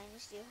other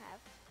shinies do you have?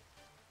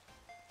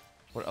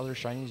 What other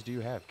shinies do you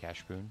have,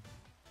 Cashpoon?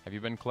 Have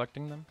you been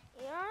collecting them?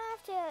 You don't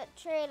have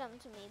to trade them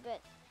to me,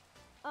 but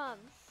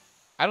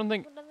I don't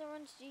think what other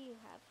ones do you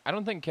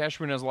have?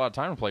 Cashpoon has a lot of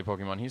time to play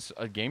Pokemon. He's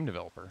a game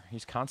developer.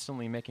 He's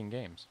constantly making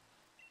games.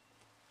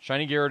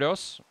 Shiny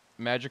Gyarados,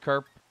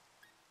 Magikarp.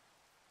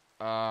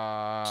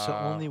 So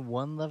only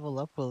one level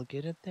up will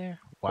get it there?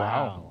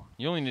 Wow.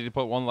 You only need to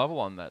put 1 level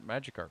on that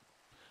Magikarp.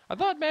 I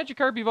thought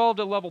Magikarp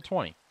evolved at level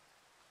 20.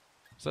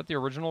 Is that the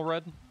original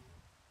Red?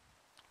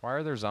 Why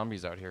are there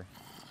zombies out here?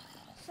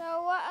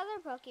 So what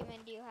other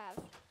Pokemon do you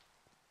have?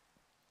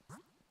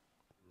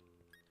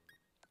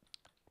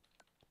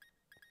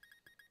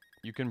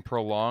 You can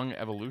prolong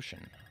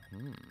evolution.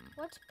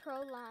 What's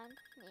prolong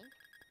mean?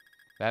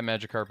 That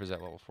Magikarp is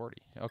at level 40.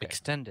 Okay.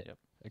 Extend it. Yep.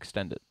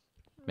 Extend it.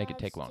 Make it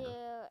take longer.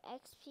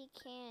 Let's do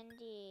XP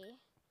candy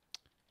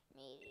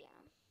medium.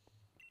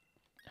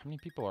 How many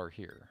people are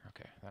here?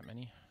 Okay, that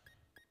many?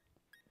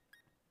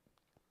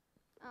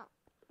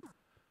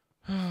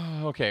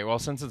 Oh. Okay, well,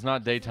 since it's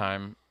not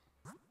daytime,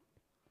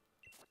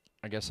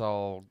 I guess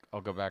I'll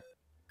go back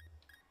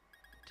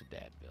to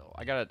Dadville.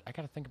 I gotta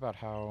think about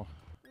how.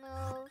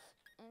 Move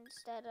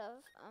instead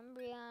of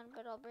Umbreon,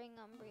 but I'll bring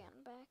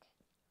Umbreon back.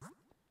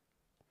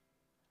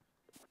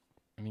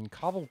 I mean,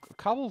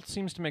 cobble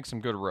seems to make some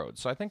good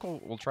roads, so I think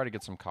we'll try to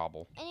get some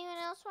cobble. Anyone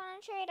else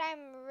want to trade?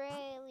 I'm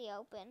really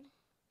open.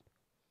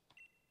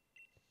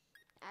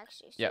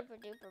 Actually, Yep. super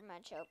duper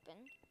much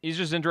open. He's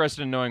just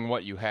interested in knowing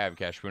what you have,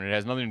 Cashpoon. It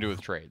has nothing to do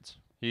with trades.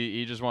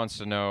 He just wants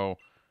to know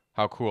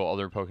how cool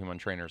other Pokemon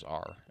trainers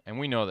are, and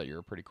we know that you're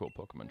a pretty cool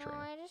Pokemon No,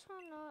 trainer. I just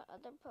want to know what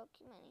other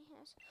Pokemon he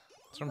has.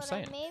 That's what I'm But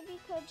saying. I maybe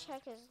could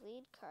check his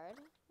lead card.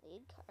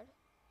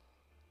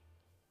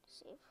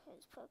 See if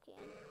his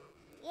Pokemon.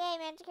 Yay,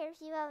 Manticore's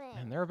evolving.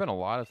 And there have been a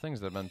lot of things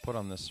that have been put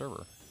on this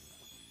server.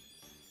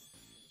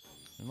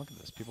 And look at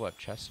this. People have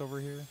chests over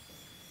here.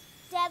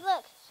 Dad,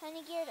 look,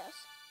 shiny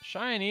Gyarados.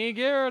 Shiny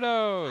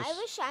Gyarados! I have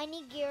a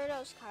shiny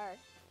Gyarados card.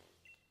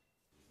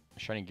 A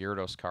shiny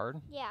Gyarados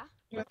card Yeah,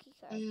 Yep. rookie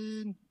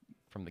card.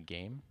 from the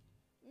game.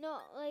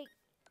 No, like.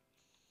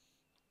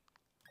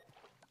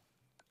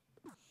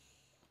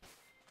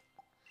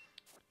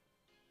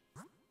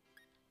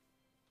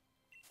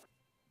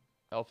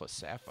 Alpha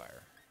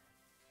Sapphire.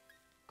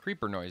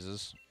 Creeper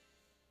noises.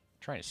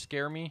 Trying to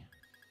scare me.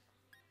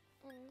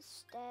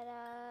 Instead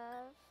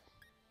of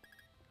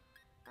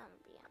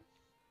Umbreon.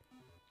 I'm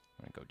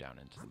gonna go down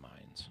into the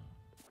mines.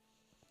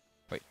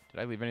 Wait,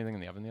 did I leave anything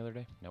in the oven the other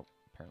day? Nope,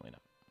 apparently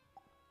not.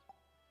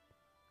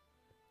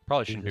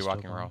 Probably shouldn't be this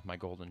walking still around on? with my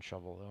golden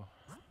shovel,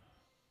 though.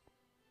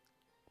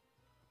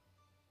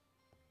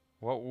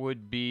 What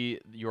would be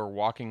your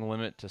walking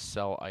limit to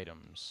sell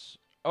items?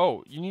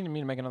 Oh, you need me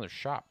to make another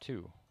shop,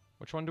 too.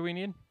 Which one do we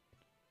need?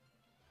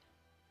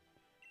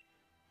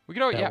 We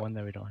could, oh, That yeah. one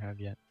that we don't have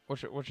yet.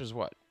 Which is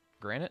what?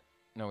 Granite?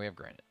 No, we have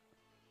granite.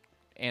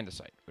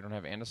 Andesite. We don't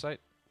have andesite?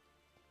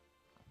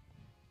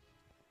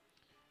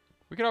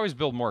 We could always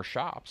build more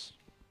shops.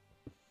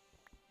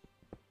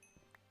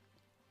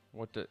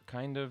 What to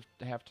kind of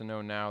have to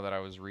know now that I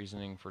was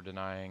reasoning for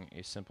denying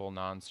a simple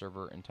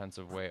non-server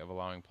intensive way of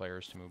allowing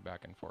players to move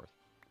back and forth.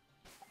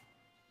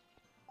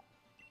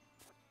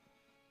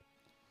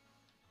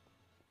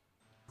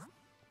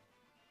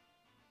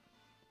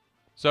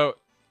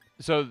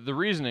 So the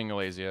reasoning,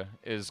 Alasia,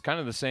 is kind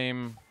of the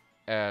same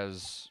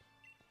as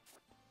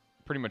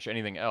pretty much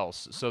anything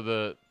else.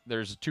 So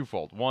there's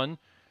twofold. One,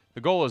 the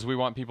goal is we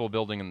want people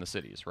building in the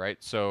cities, right?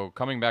 So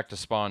coming back to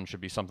spawn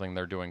should be something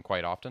they're doing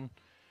quite often.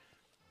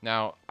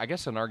 Now, I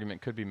guess an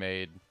argument could be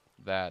made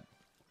that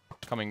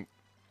coming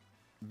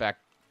back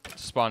to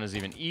spawn is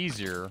even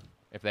easier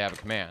if they have a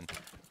command.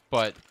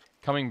 But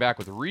coming back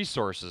with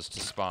resources to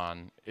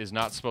spawn is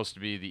not supposed to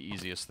be the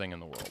easiest thing in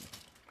the world.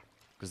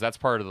 Because that's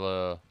part of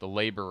the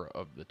labor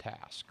of the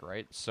task,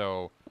 right?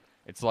 So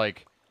it's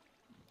like,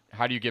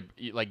 how do you get,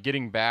 like,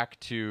 getting back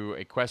to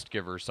a quest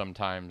giver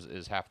sometimes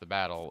is half the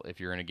battle if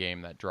you're in a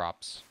game that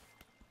drops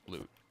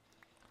loot.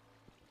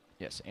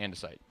 Yes,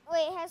 andesite.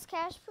 Wait, has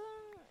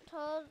Cashpoon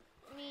told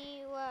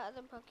me what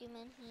other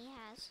Pokemon he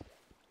has?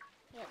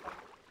 Yep.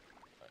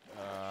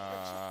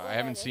 I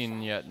haven't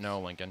seen yet, no,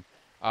 Lincoln.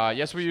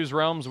 Yes, we use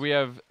realms. We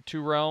have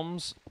 2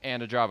 realms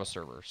and a Java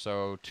server.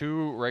 So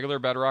 2 regular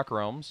Bedrock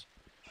realms.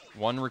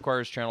 1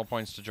 requires channel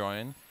points to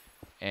join,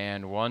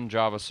 and 1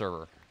 Java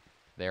server.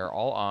 They are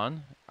all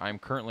on. I'm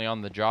currently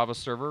on the Java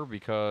server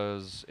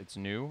because it's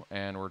new,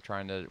 and we're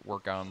trying to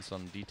work on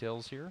some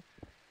details here.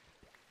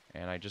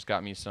 And I just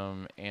got me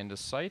some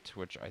andesite,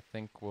 which I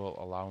think will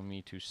allow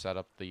me to set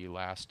up the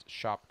last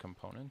shop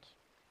component.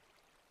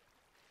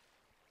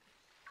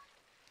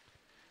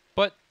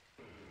 But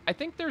I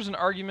think there's an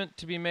argument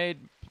to be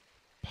made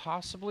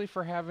possibly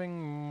for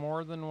having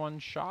more than one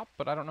shop,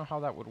 but I don't know how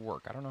that would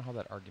work. I don't know how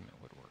that argument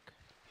would work.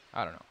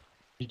 I don't know.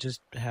 You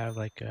just have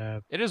like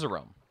a It is a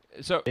realm.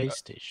 So base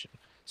station.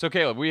 So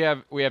Caleb, we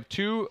have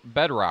two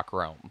bedrock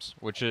realms,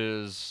 which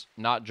is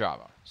not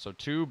Java. So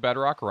two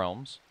bedrock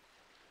realms,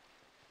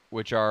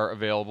 which are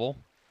available,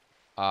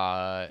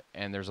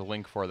 and there's a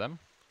link for them.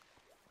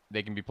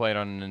 They can be played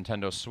on a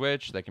Nintendo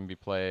Switch. They can be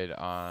played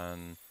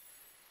on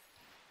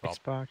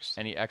Xbox.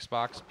 any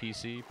Xbox,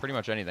 PC, pretty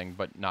much anything,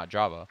 but not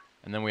Java.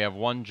 And then we have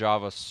one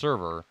Java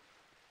server,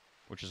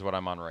 which is what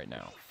I'm on right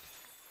now.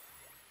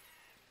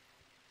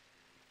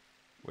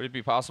 Would it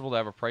be possible to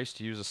have a price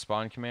to use a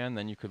spawn command,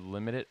 then you could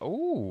limit it?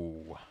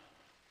 Oh,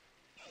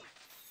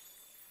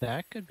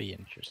 That could be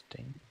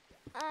interesting.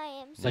 I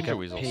am Like a super,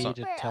 weasel. Pay super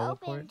to open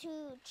teleport? to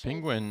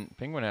trade.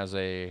 Penguin has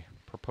a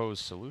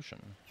proposed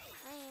solution.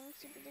 I am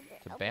super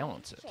duper To open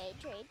balance to it.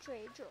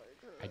 Trade.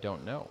 I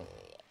don't know.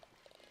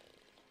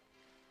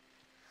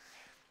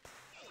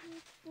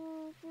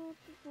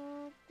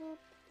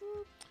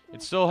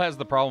 It still has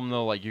the problem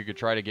though, like you could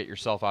try to get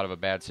yourself out of a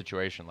bad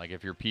situation. Like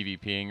if you're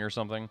PvPing or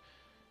something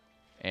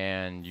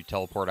and you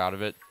teleport out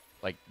of it,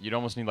 like you'd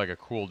almost need like a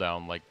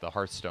cooldown like the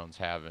Hearthstones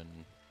have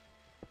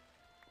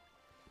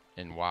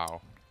in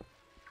WoW.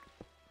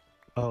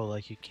 Oh,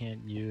 like you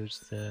can't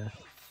use the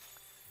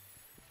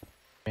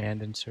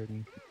command in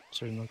certain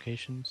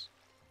locations.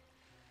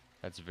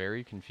 That's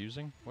very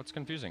confusing. What's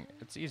confusing?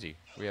 It's easy.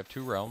 We have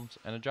two realms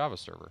and a Java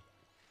server.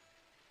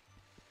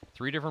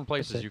 3 different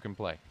places it. you can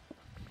play.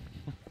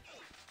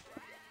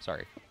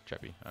 Sorry,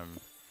 Cheppy. Do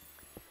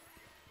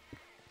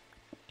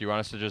you want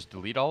us to just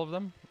delete all of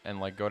them and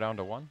like go down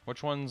to one?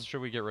 Which ones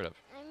should we get rid of?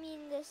 I mean,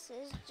 this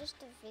is just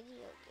a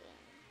video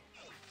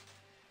game.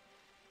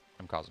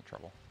 I'm causing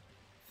trouble.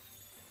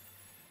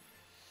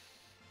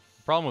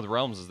 The problem with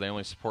realms is they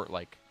only support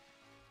like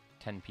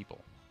 10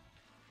 people.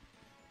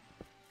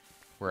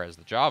 Whereas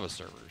the Java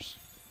servers,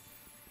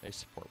 they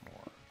support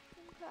more.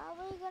 I'm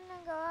probably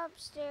gonna go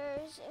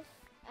upstairs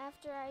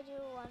after I do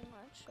one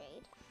more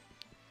trade.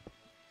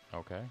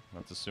 Okay,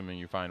 that's assuming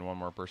you find one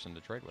more person to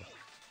trade with.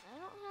 I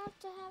don't have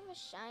to have a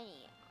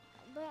shiny,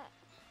 but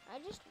I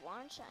just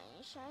want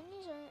shiny.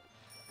 Shinies are.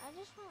 I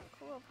just want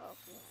cool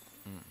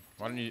Pokemon.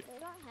 Why don't you They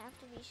don't have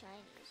to be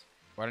shinies.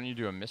 Why don't you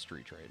do a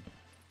mystery trade?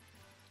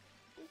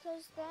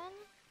 Because then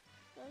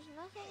there's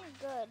nothing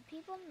good.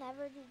 People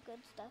never do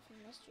good stuff in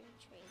mystery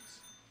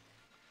trades.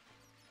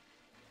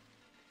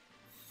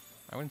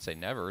 I wouldn't say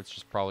never. It's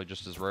just probably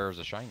just as rare as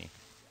a shiny.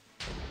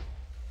 It's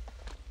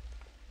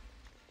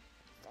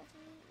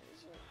definitely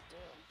easier to do.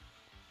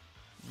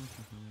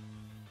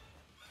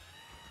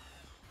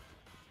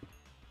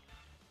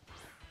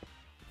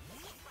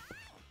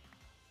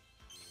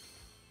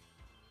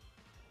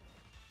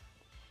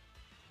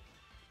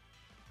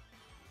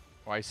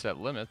 Why set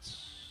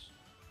limits?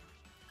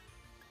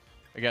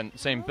 Again,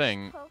 same Wish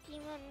thing.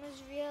 Pokemon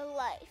was real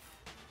life.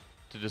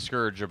 To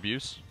discourage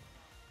abuse.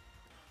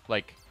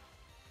 Like,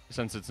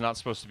 since it's not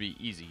supposed to be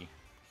easy.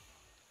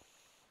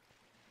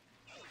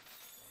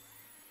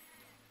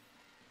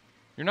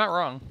 You're not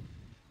wrong.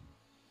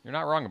 You're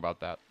not wrong about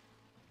that.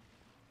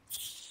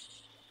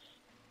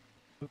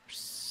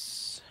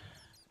 Oops.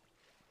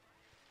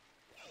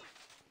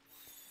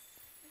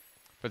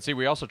 But see,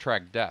 we also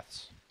track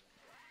deaths,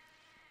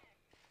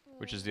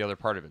 which is the other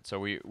part of it. So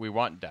we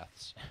want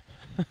deaths.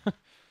 I'm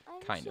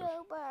kind of.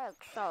 super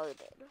excited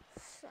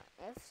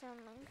if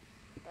someone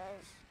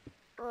does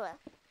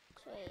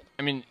trade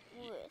I mean,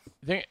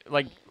 with.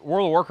 like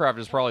World of Warcraft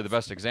is probably the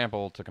best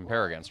example to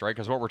compare against, right?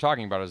 Because what we're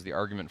talking about is the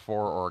argument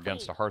for or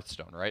against a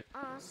Hearthstone, right?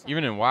 Awesome.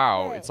 Even in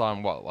WoW, Good. it's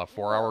on what, a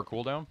 4-hour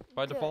cooldown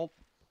by Good. default?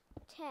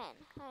 100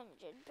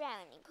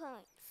 brownie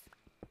points.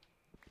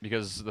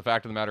 Because the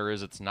fact of the matter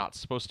is, it's not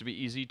supposed to be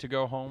easy to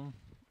go home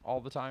all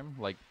the time.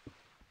 Like,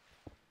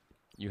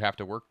 you have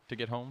to work to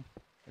get home.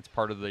 It's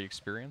part of the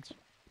experience.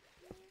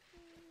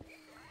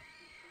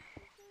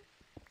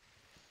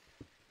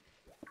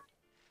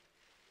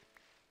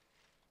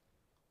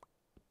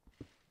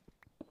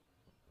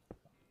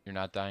 You're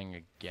not dying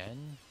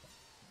again?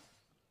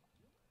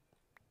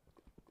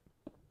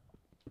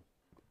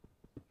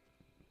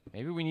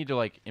 Maybe we need to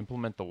like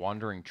implement the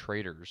wandering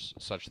traders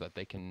such that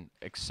they can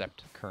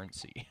accept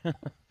currency.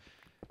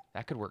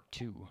 That could work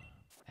too.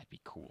 That'd be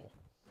cool.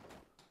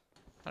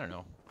 I don't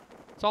know.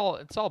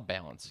 It's all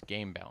balance,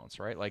 game balance,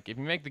 right? Like if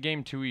you make the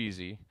game too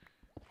easy,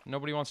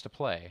 nobody wants to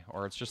play,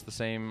 or it's just the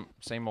same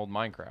old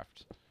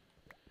Minecraft.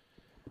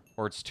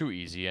 Or it's too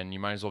easy and you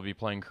might as well be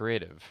playing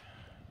creative.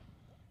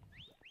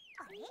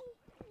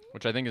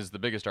 Which I think is the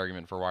biggest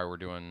argument for why we're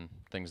doing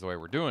things the way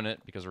we're doing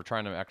it, because we're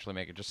trying to actually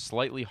make it just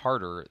slightly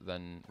harder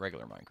than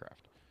regular Minecraft.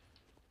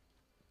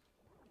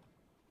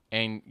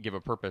 And give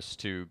a purpose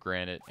to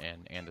granite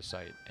and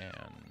andesite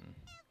and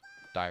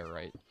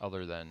diorite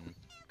other than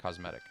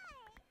cosmetic.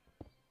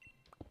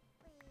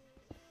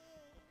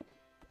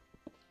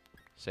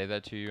 Say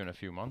that to you in a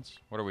few months?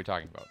 What are we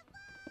talking about?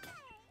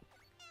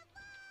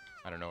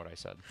 I don't know what I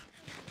said.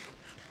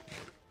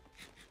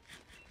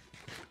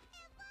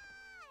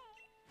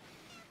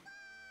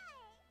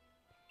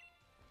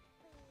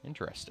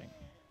 Interesting.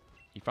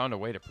 He found a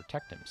way to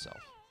protect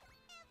himself.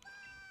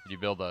 Did you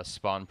build a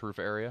spawn-proof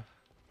area?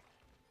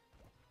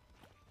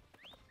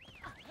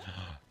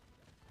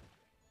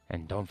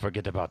 And don't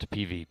forget about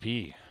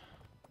PvP.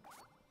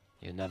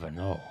 You never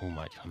know who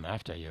might come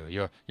after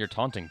you. You're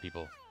taunting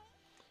people.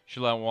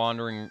 Should let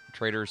wandering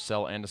traders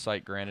sell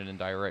andesite, granite, and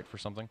diorite for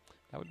something?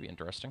 That would be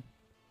interesting.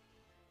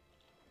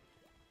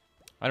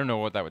 I don't know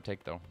what that would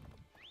take, though.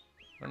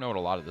 I don't know what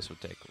a lot of this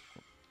would take.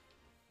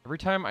 Every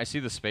time I see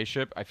the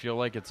spaceship, I feel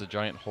like it's a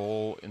giant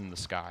hole in the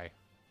sky.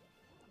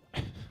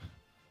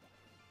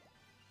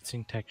 It's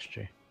in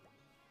texture.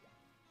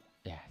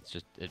 Yeah, it's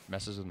just, it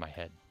messes with my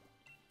head.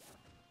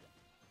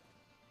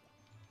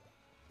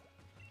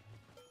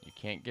 You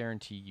can't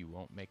guarantee you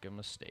won't make a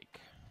mistake.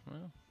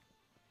 Well,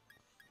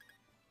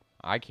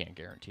 I can't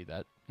guarantee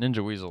that.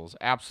 Ninja Weasel is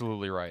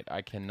absolutely right.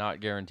 I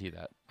cannot guarantee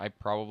that. I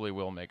probably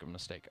will make a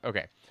mistake.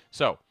 Okay,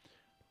 so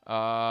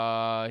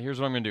here's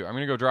what I'm going to do. I'm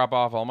going to go drop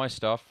off all my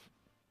stuff.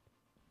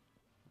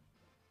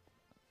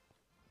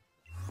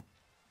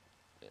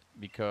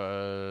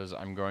 Because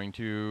I'm going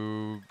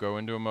to go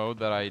into a mode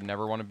that I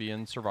never want to be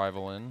in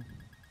survival in.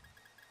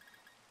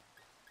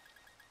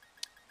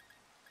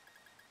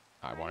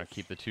 I want to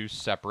keep the two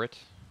separate.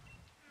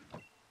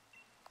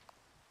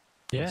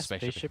 Yeah,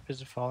 Spaceship. spaceship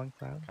is a falling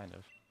cloud. Kind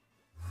of.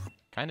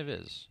 Kind of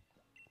is.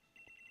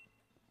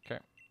 Okay.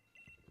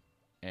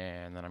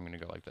 And then I'm going to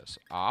go like this.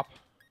 Op.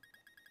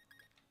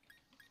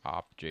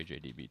 Op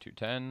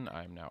JJDB210.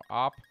 I'm now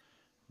op.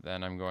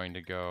 Then I'm going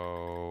to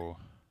go...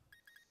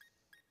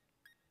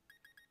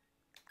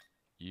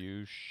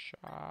 U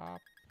shop.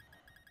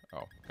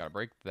 Oh, gotta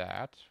break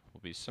that.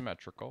 Will be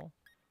symmetrical.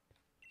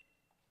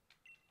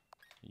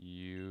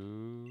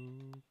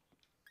 You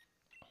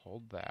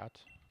hold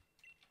that.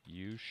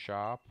 U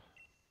shop.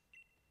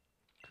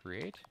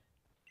 Create.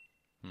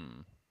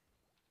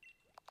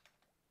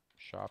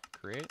 Shop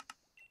create.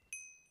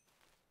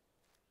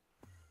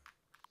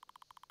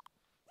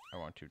 I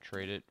want to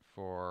trade it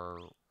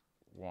for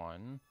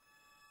 1.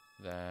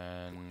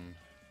 Then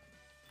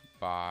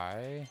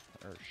buy,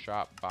 or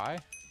shop buy,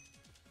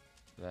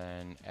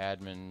 then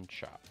admin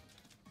shop.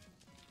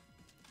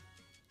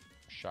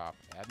 Shop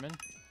admin.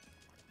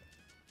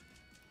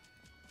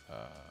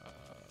 I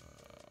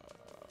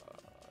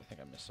think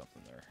I missed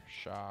something there.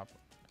 Shop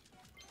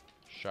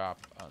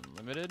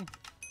unlimited.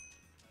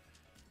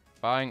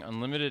 Buying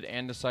unlimited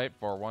andesite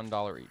for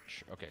 $1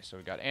 each. Okay, so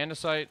we got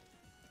andesite,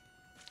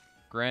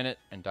 granite,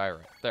 and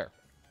diorite. There.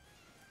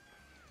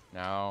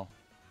 Now,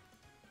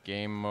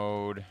 game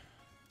mode.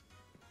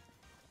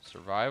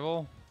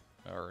 Survival?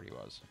 It already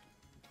was.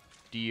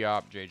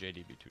 Diop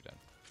JJDB210.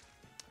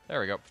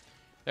 There we go.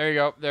 There you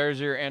go.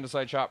 There's your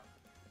andesite shop.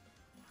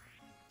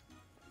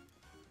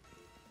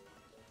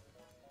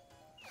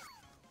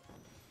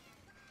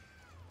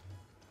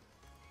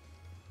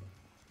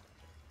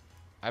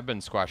 I've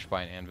been squashed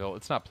by an anvil.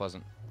 It's not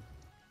pleasant.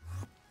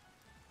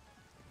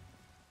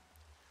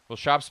 Will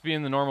shops be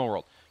in the normal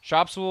world?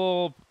 Shops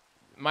will...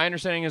 My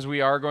understanding is we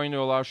are going to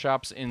allow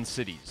shops in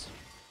cities.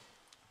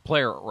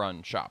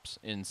 Player-run shops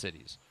in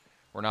cities.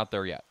 We're not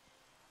there yet.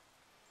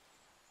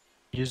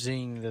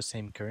 Using the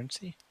same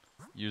currency?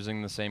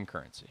 Using the same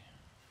currency.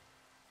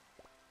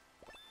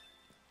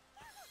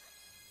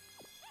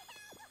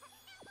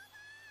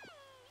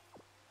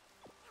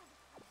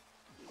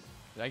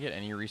 Did I get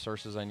any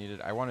resources I needed?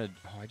 I wanted...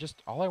 Oh,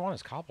 all I want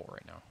is cobble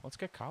right now. Let's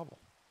get cobble.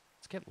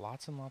 Let's get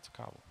lots and lots of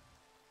cobble.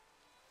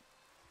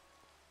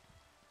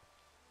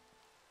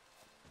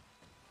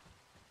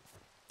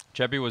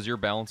 Cheppy, was your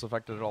balance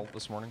affected at all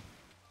this morning?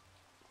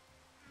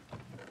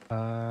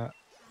 I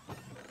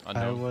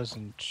Unknown?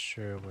 wasn't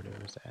sure what it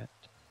was at.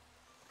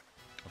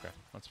 Okay,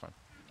 that's fine.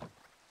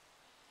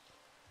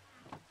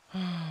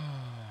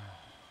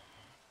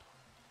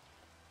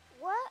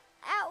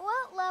 At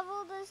what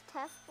level does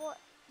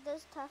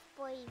Tough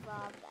Boy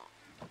evolve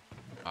at?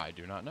 I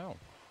do not know.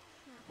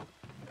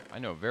 I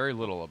know very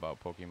little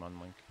about Pokemon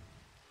Link.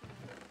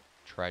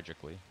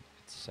 Tragically.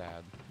 It's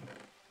sad.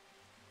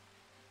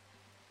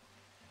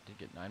 Did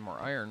get 9 more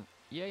iron.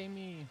 Yay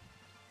me.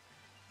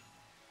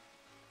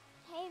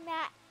 Hey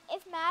Matt,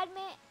 if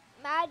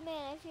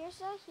Madman, if you're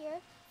still here,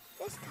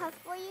 this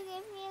Tough Boy you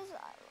gave me is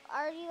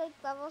already like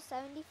level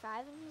 75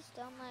 and he's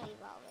still not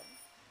evolving.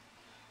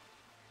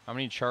 How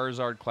many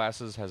Charizard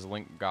classes has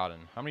Link gotten?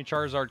 How many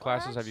Charizard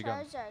classes have you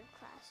gotten? Charizard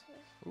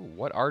classes. Ooh,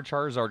 what are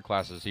Charizard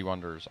classes, he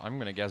wonders. I'm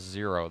going to guess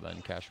 0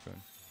 then,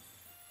 Cashboon.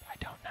 I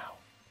don't know.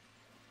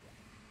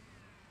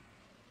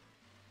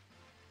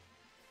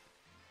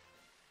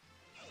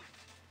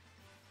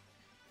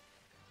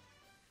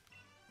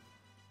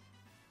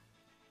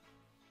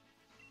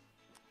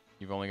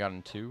 You've only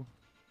gotten 2?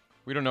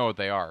 We don't know what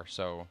they are,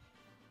 so...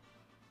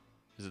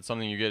 Is it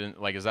something you get in...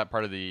 Like, is that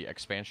part of the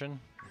expansion?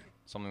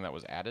 Something that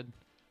was added?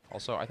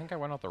 Also, I think I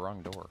went out the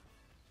wrong door.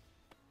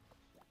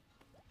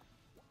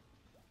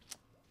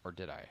 Or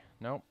did I?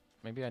 Nope.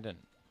 Maybe I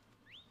didn't.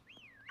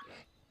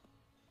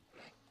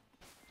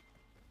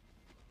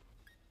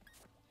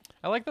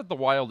 I like that the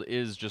wild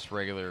is just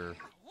regular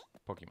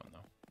Pokemon, though.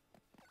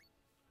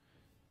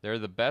 They're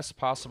the best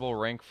possible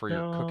rank for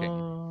your cooking.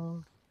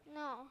 No.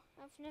 No,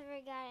 I've never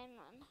gotten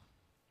one.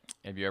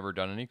 Have you ever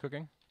done any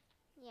cooking?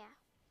 Yeah.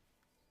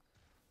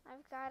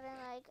 I've gotten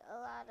like a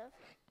lot of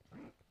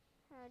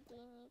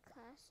Houdini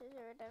classes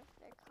or whatever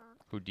they're called.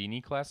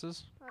 Houdini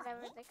classes?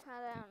 Whatever they're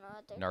called, I don't know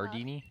what they're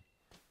Nardini?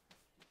 called.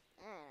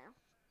 I don't know.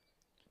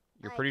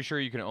 You're Like- pretty sure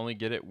you can only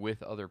get it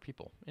with other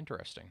people.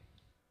 Interesting.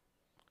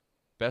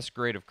 Best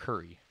grade of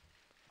curry.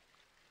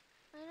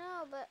 I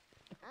know, but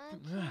I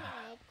can't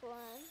make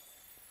one.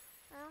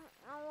 I don't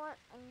know what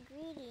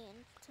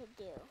ingredients to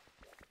do.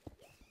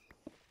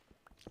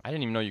 I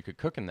didn't even know you could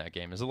cook in that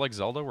game. Is it like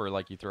Zelda where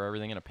like you throw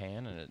everything in a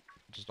pan and it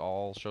just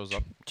all shows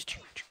up?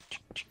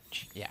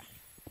 Yeah.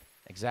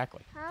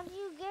 Exactly. How do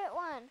you get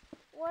one?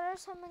 What are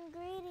some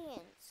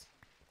ingredients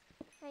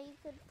that you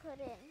could put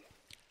in?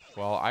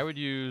 Well, I would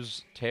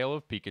use Tail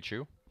of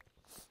Pikachu,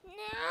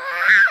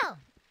 No!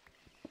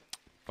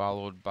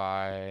 followed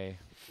by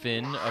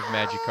Fin of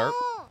Magikarp,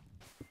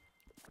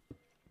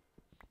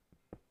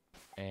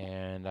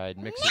 and I'd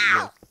mix it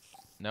with...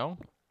 No?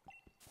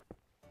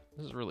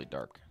 This is really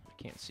dark.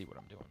 I can't see what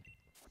I'm doing.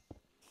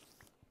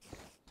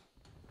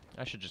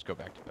 I should just go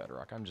back to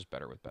Bedrock. I'm just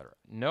better with Bedrock.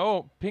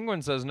 No!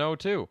 Penguin says no,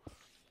 too.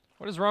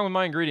 What is wrong with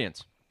my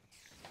ingredients?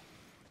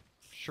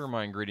 Sure,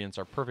 my ingredients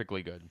are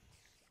perfectly good.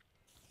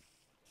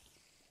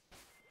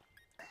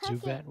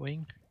 Zubat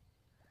wing?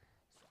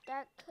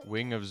 Start cooking.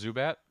 Wing of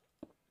Zubat?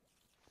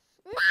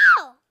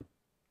 No!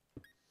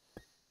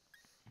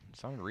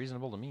 Sounded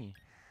reasonable to me.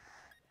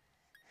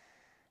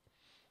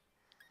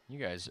 You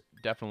guys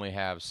definitely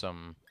have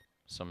some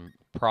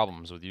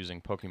problems with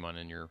using Pokemon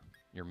in your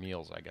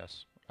meals, I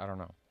guess. I don't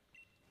know.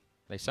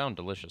 They sound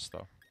delicious,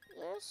 though.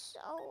 You're so...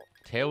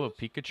 Tail of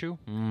Pikachu?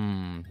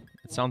 Mmm.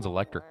 It sounds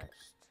electric. worst.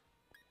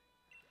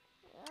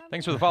 You're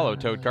Thanks for the follow,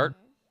 Toadcart.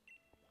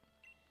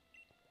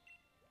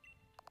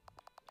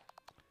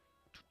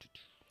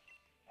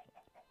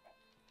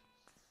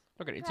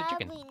 Look at it, it's a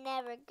chicken. Probably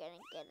never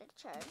gonna get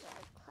a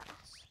Charizard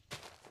class.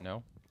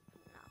 No?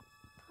 No,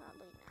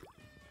 probably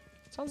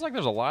not. Sounds like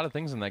there's a lot of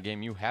things in that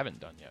game you haven't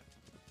done yet.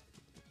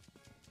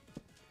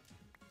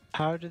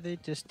 How do they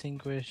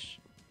distinguish...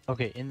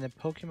 Okay, in the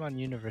Pokemon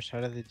universe,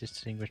 how do they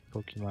distinguish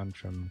Pokemon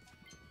from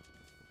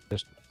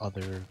just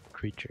other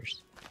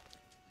creatures?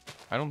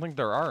 I don't think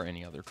there are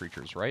any other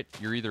creatures, right?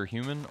 You're either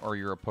human or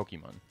you're a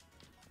Pokemon.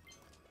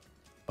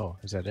 Oh,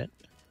 is that it?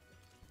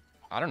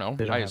 I don't know.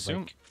 They don't I have,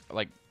 assume,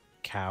 like,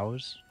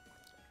 Cows?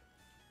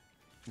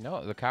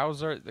 no, the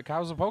cows are a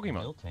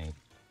Pokemon. Miltank.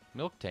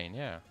 Milktane,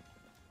 yeah.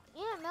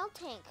 Yeah,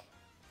 Miltank.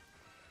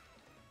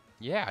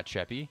 Yeah,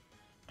 Cheppy.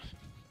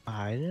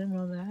 I didn't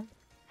know that.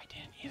 I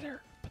didn't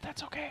either, but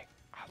that's okay.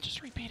 I'll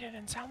just repeat it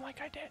and sound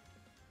like I did.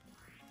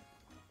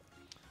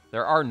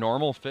 There are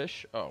normal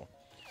fish. Oh.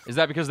 Is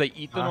that because they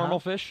eat the normal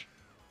fish?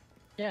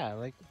 Yeah,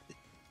 like...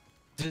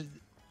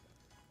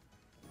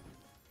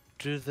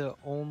 Do the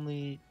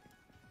only...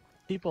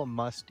 People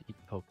must eat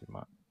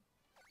Pokemon.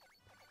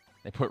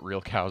 They put real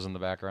cows in the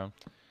background.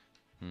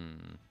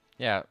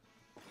 Yeah,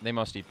 they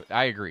must eat.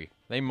 I agree.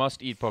 They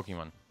must eat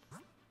Pokemon.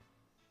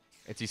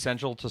 It's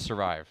essential to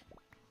survive,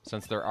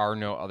 since there are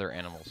no other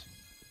animals.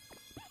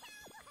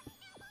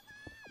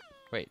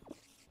 Wait,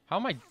 how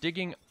am I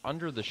digging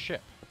under the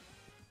ship?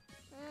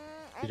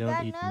 I You don't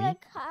got eat another meat?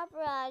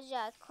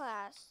 Cabraja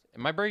class.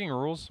 Am I breaking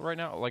rules right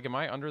now? Like, am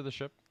I under the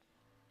ship?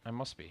 I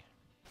must be.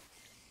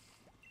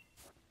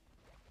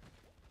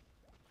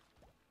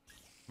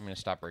 I'm gonna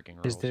stop breaking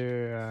rules. Is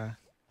there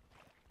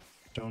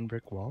stone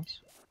brick walls?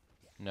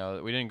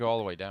 No, we didn't go all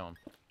the way down.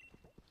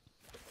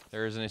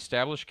 There is an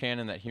established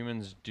canon that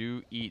humans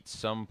do eat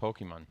some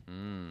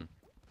Pokemon.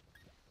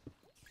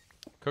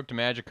 Cooked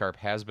Magikarp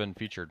has been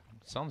featured.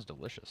 Sounds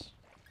delicious.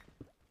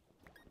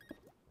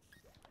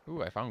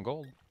 Ooh, I found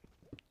gold.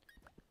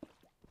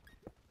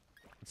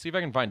 Let's see if I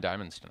can find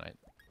diamonds tonight.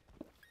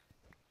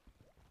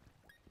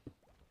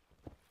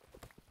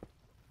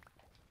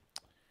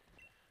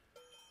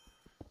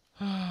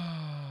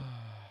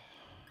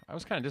 I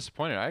was kind of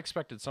disappointed. I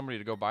expected somebody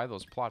to go buy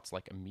those plots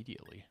like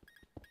immediately.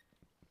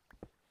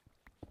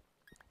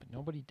 But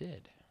nobody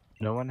did.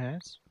 No one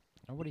has?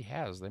 Nobody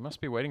has. They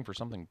must be waiting for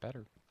something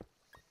better.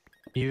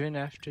 Even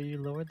after you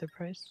lowered the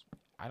price?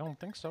 I don't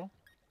think so.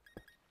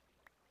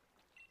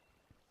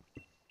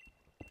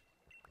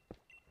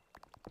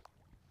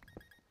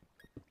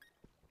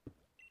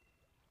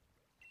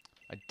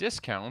 A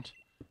discount?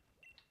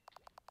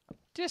 A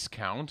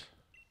discount?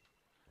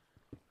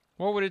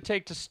 What would it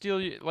take to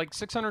steal you? Like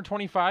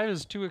 625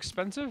 is too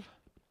expensive?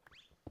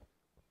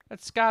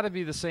 That's got to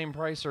be the same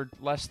price or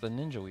less than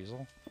Ninja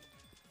Weasel.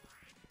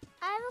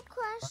 I have a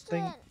I question.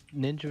 don't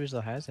think Ninja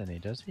Weasel has any,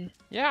 does he?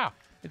 Yeah,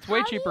 it's way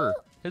How do cheaper.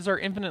 you- His are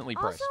infinitely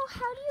priced. Also,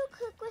 how do you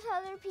cook with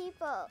other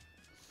people?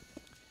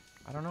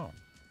 I don't know.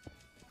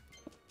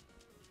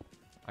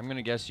 I'm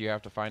gonna guess you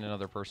have to find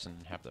another person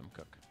and have them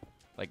cook.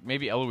 Like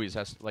maybe Eloise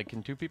has. Like,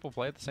 can two people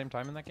play at the same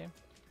time in that game?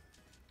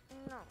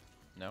 No.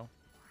 No.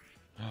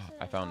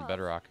 I found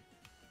Bedrock.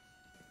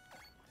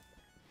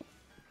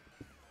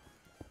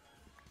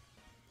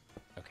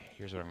 Okay,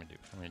 here's what I'm gonna do.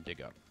 I'm gonna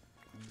dig up.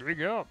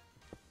 Big up.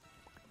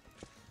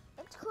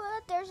 It's cool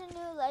that there's a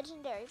new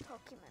legendary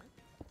Pokemon.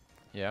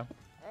 Yeah.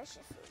 There's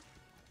Shifu.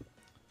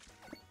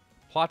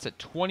 Plots at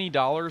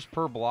 $20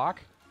 per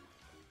block.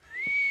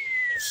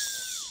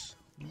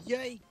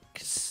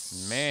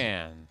 Yikes!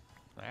 Man,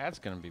 that's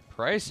gonna be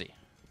pricey.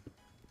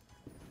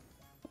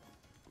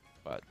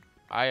 But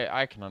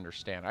I can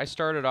understand. I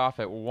started off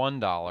at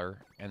 $1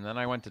 and then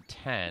I went to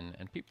 10,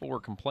 and people were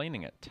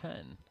complaining at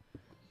 10.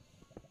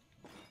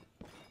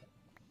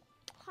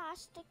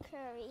 Plastic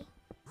curry.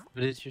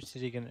 But is your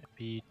city gonna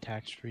be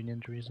tax-free,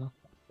 Ninja Weasel?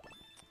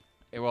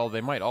 Well,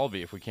 they might all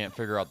be if we can't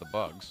figure out the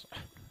bugs.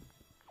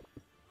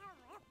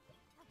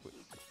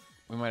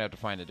 We might have to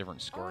find a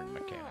different scoring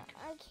mechanic.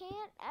 I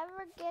can't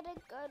ever get a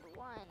good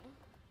one.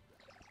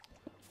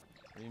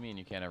 What do you mean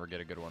you can't ever get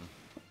a good one?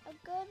 A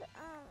good,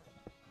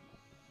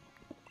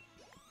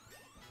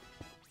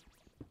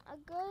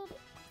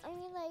 I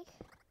mean, like,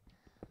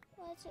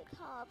 what's it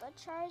called? A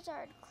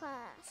Charizard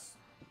class.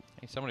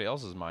 Hey, somebody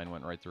else's mind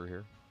went right through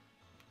here.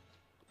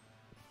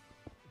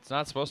 It's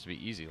not supposed to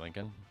be easy,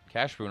 Lincoln.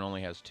 Cash Boon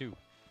only has 2.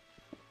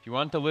 If you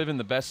want to live in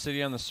the best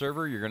city on the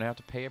server, you're going to have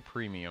to pay a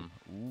premium.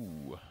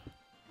 Ooh.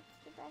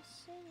 The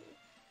best city.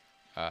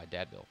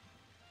 Dadville.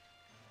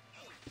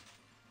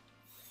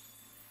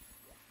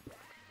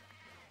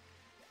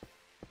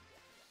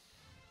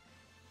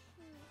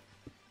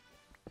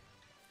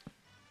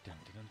 Dun,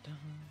 dun, dun, dun.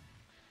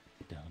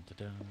 Dun, dun,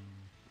 dun.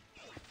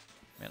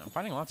 Man, I'm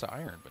finding lots of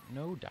iron, but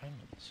no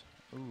diamonds.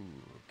 Ooh,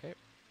 okay.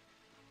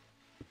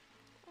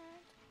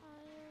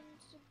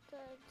 Iron's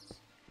goods.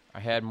 I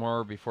had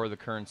more before the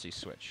currency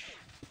switch.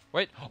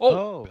 Wait.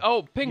 Oh, Oh,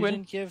 You penguin.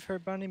 didn't give her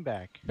bunny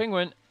back.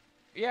 Penguin.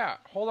 Yeah,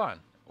 hold on.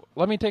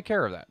 Let me take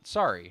care of that.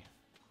 Sorry.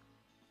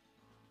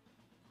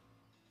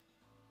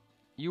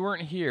 You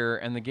weren't here,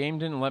 and the game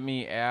didn't let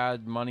me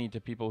add money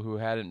to people who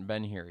hadn't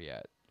been here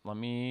yet. Let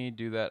me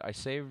do that. I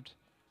saved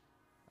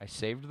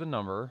the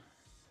number,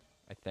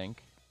 I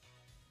think.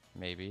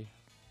 Maybe.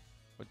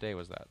 What day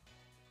was that?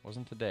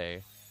 Wasn't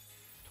today.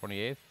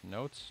 28th?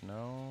 Notes?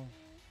 No.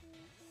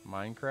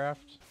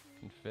 Minecraft?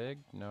 Config?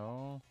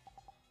 No.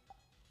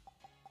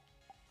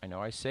 I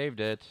know I saved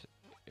it.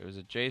 It was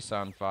a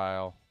JSON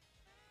file.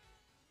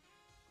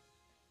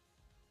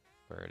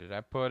 Where did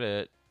I put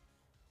it?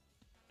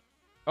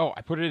 Oh,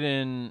 I put it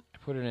in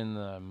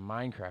the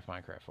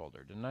Minecraft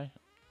folder, didn't I?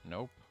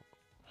 Nope.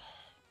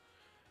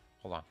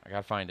 Hold on, I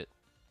gotta find it.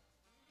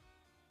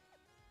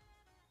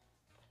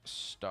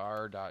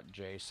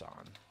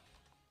 Star.json.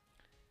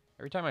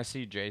 Every time I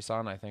see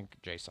JSON, I think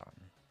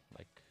JSON.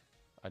 Like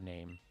a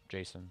name,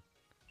 Jason.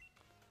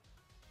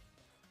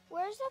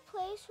 Where's the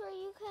place where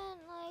you can,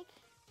 like,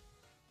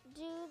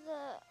 do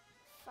the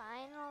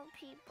final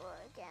people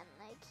again?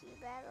 Like, you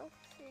battle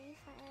 3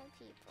 final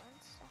people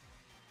and stuff.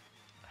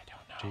 I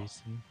don't know.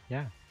 Jason?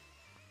 Yeah.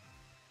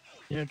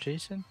 You know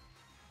Jason?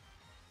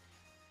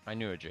 I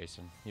knew a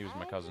Jason. He was I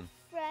my have cousin.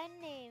 a friend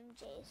named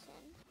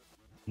Jason.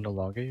 No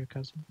longer your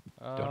cousin?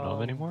 Don't know him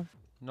Oh, anymore?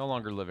 No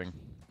longer living.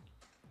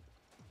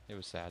 It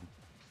was sad.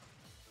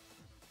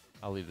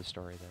 I'll leave the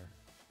story there.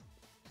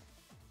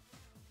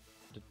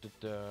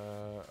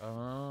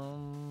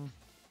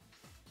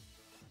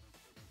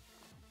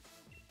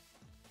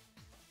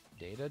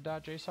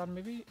 Data.json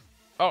maybe?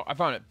 Oh, I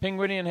found it.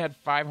 Penguinian had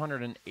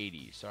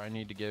 580, so I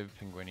need to give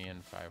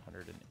Penguinian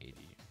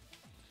 580.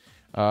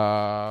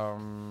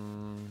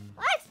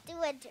 Let's do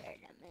a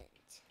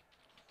tournament.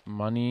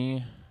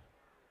 Money.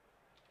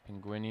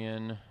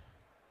 Penguinian.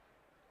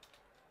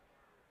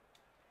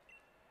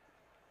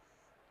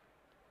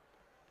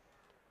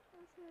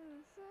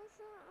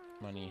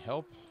 Money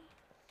help.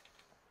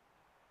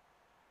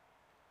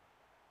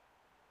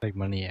 Like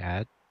money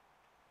ad?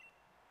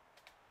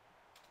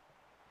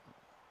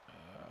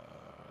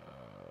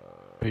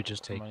 Or you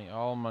just take money,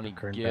 all money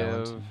current give.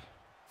 balance and-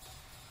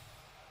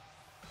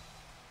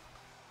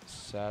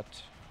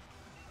 Set.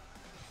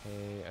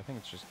 Pay. I think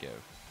it's just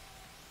give.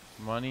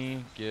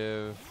 Money,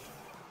 give.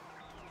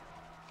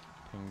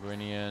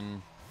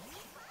 Penguinian.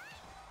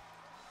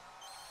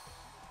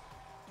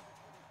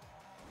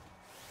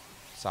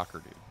 Soccer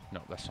dude.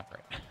 No, that's not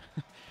right.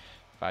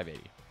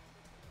 580.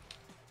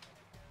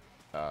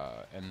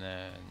 And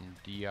then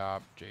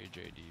Diop,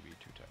 JJDB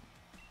 210.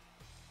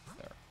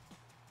 There.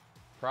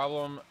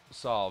 Problem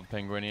solved,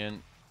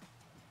 Penguinian.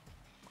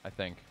 I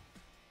think.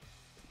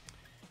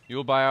 You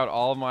will buy out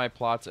all of my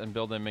plots and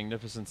build a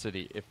magnificent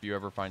city if you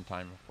ever find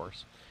time, of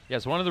course.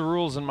 Yes, one of the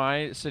rules in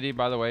my city,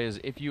 by the way, is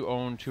if you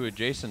own 2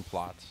 adjacent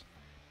plots,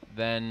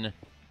 then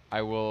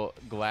I will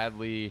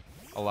gladly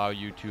allow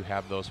you to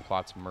have those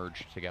plots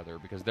merged together,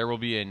 because there will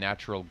be a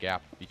natural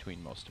gap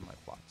between most of my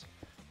plots,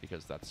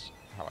 because that's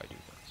how I do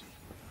things.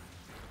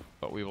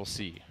 But we will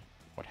see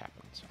what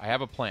happens. I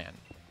have a plan,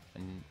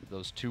 and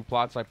those 2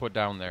 plots I put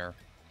down there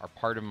are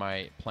part of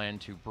my plan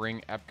to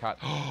bring Epcot...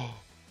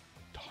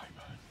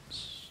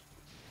 Diamonds.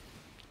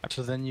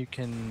 So then you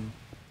can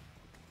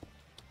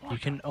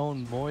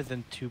own more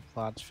than 2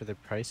 plots for the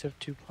price of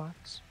 2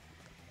 plots?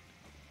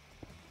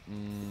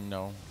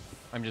 No.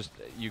 I'm just...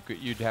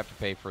 you'd have to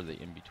pay for the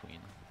in-between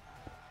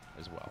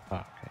as well. Oh,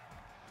 okay.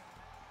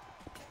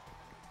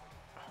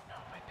 Oh no,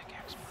 my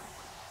pickaxe broke.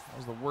 That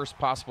was the worst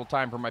possible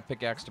time for my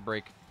pickaxe to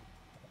break.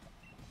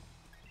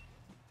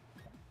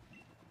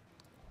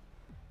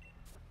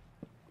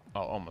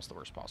 Oh, almost the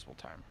worst possible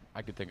time.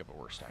 I could think of a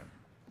worse time.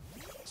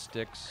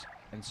 Sticks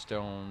and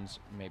stones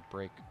may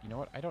break. You know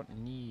what? I don't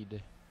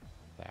need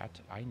that.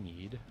 I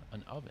need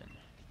an oven.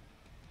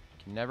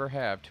 Can never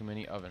have too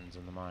many ovens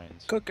in the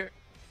mines. Cooker.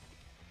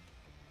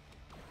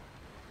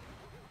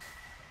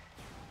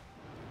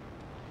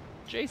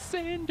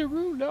 Jason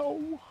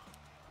Derulo.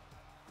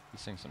 He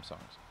sings some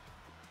songs.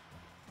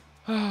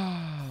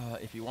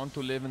 If you want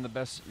to live in the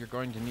best, you're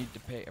going to need to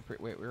pay.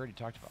 Wait, we already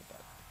talked about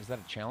that. Is that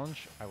a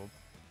challenge? I will.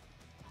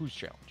 Whose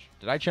challenge?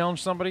 Did I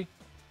challenge somebody?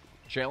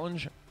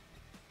 Challenge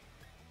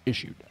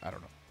issued. I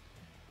don't know.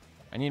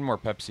 I need more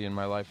Pepsi in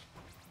my life.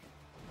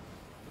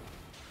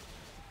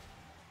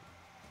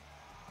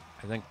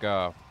 I think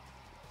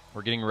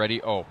we're getting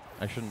ready. Oh,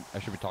 I should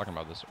be talking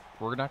about this.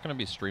 We're not going to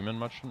be streaming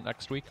much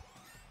next week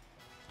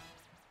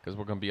because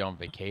we're going to be on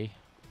vacay.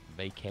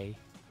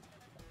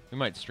 We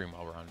might stream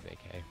while we're on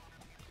vacay.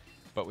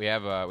 But we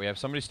have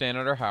somebody staying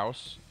at our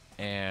house,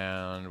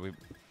 and we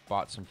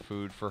bought some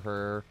food for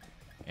her,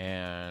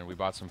 and we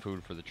bought some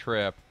food for the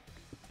trip,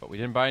 but we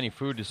didn't buy any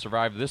food to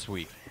survive this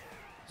week.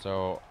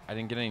 So I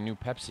didn't get any new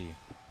Pepsi.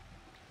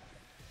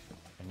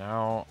 And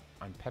now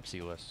I'm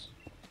Pepsi-less.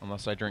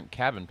 Unless I drink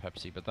cabin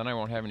Pepsi, but then I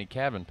won't have any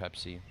cabin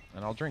Pepsi,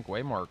 and I'll drink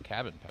way more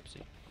cabin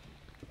Pepsi.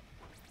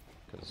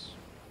 Because,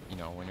 you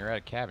know, when you're at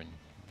a cabin,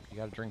 you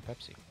gotta drink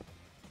Pepsi.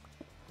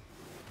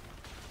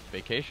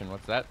 Vacation,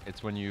 what's that?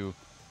 It's when you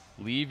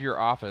leave your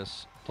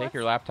office, take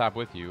your laptop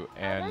with you,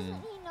 How and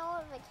doesn't he know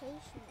what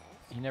vacation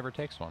is? he never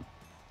takes one.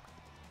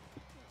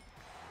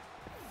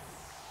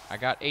 I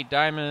got 8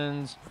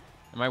 diamonds.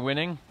 Am I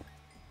winning?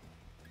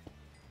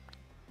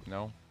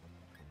 No.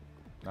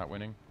 Not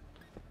winning.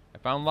 I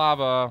found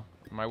lava.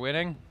 Am I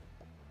winning?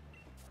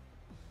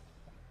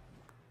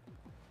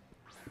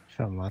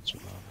 Found lots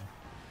of lava.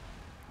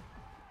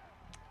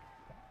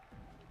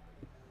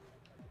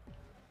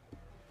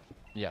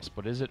 Yes,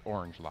 but is it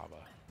orange lava?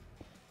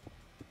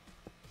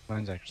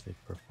 Mine's actually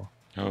purple.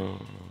 Oh.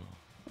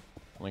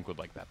 Link would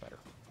like that better.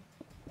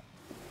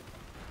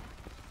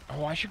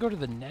 Oh, I should go to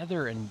the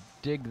Nether and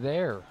dig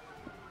there.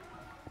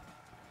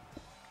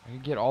 I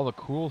could get all the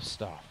cool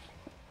stuff.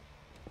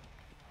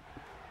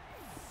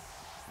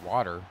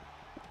 Water?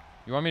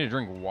 You want me to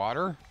drink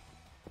water?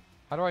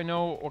 How do I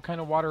know what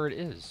kind of water it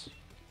is?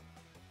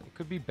 It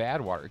could be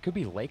bad water. It could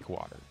be lake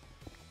water.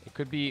 It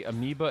could be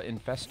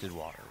amoeba-infested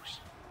waters.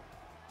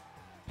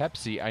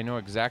 Pepsi, I know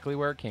exactly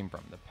where it came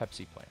from. The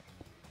Pepsi plant.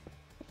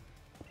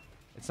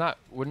 It's not,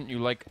 wouldn't you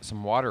like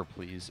some water,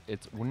 please?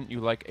 It's, wouldn't you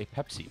like a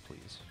Pepsi,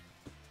 please?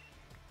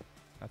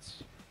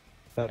 That's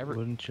But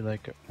wouldn't you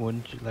like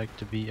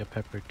to be a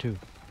pepper too?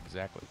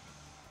 exactly.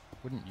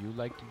 Wouldn't you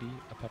like to be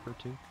a pepper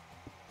too?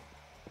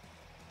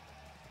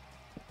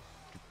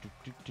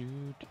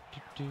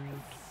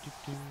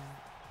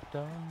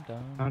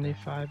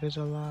 95 is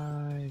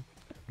alive.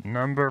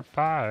 Number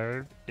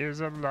 5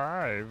 is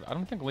alive. I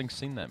don't think Link's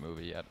seen that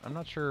movie yet. I'm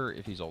not sure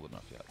if he's old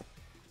enough yet.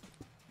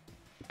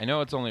 I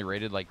know it's only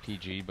rated like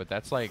PG, but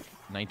that's like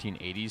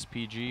 1980s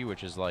PG,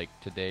 which is like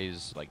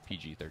today's like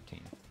PG-13.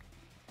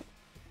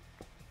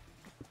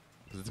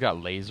 Because it's got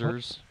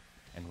lasers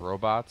and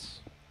robots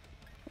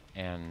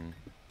and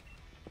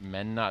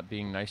men not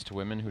being nice to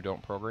women who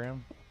don't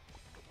program.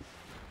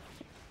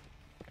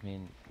 I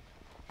mean,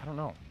 I don't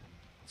know.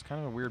 It's kind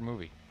of a weird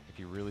movie if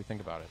you really think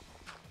about it.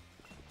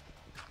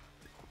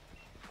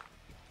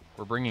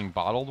 We're bringing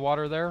bottled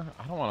water there?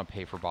 I don't want to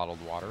pay for bottled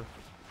water.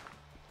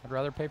 I'd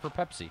rather pay for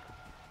Pepsi.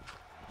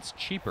 It's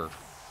cheaper.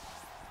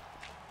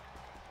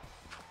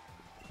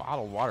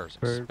 Bottled water is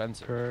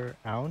expensive. Per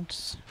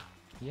ounce?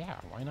 Yeah,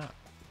 why not?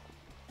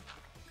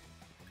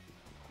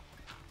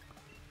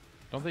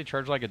 Don't they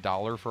charge like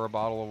 $1 for a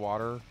bottle of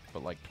water,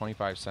 but like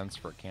 25 cents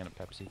for a can of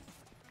Pepsi?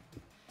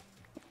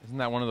 Isn't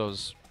that one of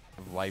those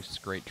of life's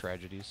great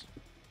tragedies?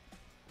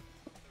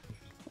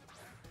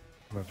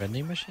 A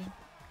vending machine?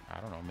 I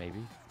don't know, maybe.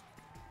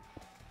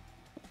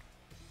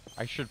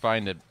 I should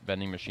find a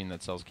vending machine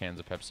that sells cans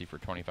of Pepsi for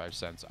 25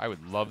 cents. I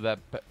would love that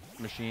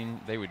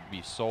machine. They would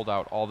be sold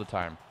out all the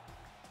time.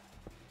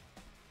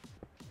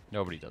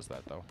 Nobody does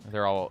that, though.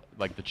 They're all,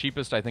 like, the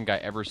cheapest I think I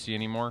ever see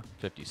anymore,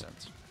 50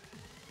 cents.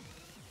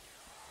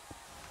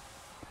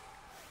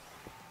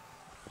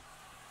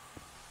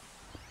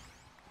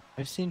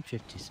 I've seen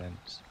 50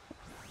 cents.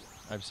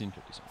 I've seen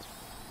 50 cents.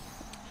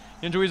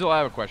 Ninja Weasel, I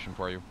have a question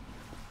for you.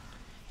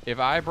 If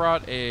I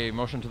brought a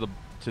motion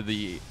to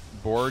the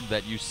board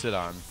that you sit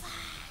on,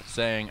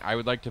 saying I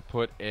would like to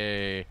put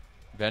a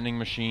vending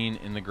machine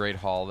in the Great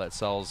Hall that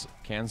sells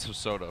cans of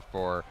soda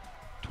for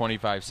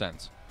 25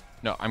 cents.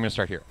 No, I'm going to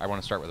start here. I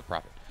want to start with a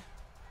profit.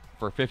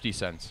 For 50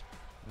 cents,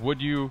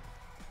 would you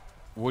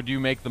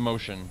make the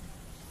motion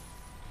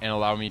and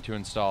allow me to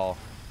install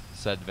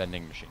said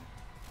vending machine?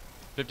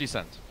 50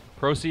 cents.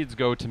 Proceeds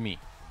go to me.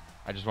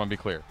 I just want to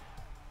be clear.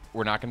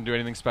 We're not going to do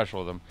anything special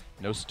with them.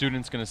 No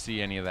student's going to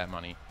see any of that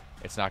money.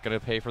 It's not going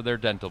to pay for their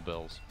dental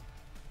bills.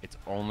 It's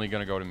only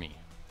going to go to me.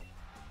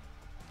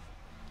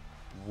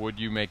 Would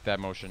you make that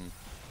motion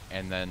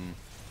and then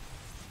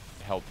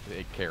help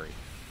it carry?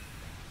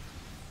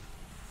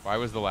 Why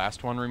was the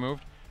last one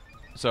removed?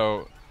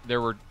 So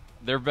there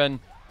have been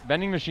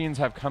vending machines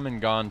have come and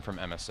gone from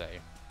MSA,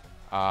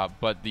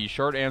 but the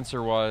short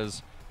answer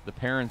was the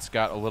parents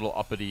got a little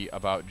uppity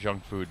about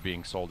junk food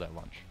being sold at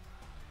lunch.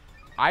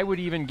 I would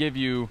even give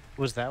you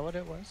Was that what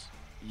it was?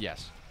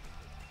 yes.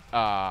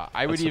 I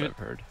would That's what even I've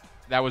heard.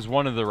 that was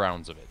one of the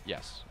rounds of it.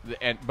 Yes,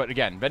 but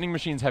again, vending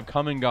machines have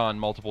come and gone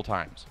multiple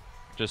times.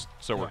 Just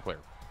so we're Yeah. clear.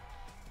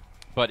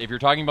 But if you're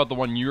talking about the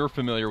one you're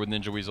familiar with,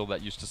 Ninja Weasel,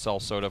 that used to sell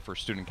soda for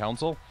student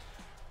council,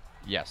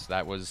 yes,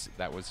 that was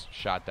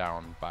shot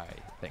down by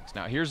things.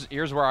 Now here's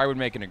where I would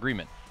make an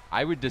agreement.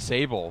 I would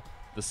disable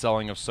the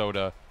selling of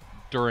soda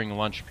during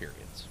lunch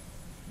periods,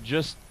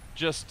 just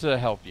to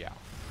help you out.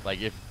 Like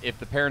if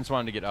the parents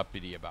wanted to get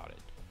uppity about it.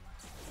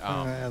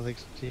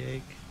 Alex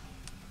Jake.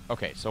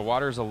 Okay, so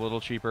water's a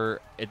little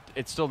cheaper.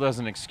 It still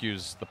doesn't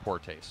excuse the poor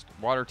taste.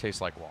 Water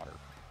tastes like water,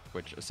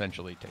 which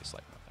essentially tastes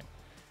like nothing.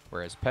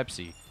 Whereas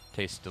Pepsi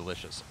tastes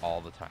delicious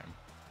all the time.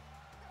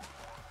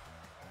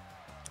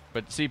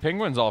 But see,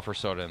 Penguin's all for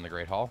soda in the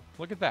Great Hall.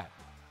 Look at that.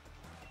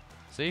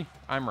 See?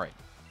 I'm right.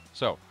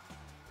 So,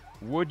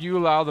 would you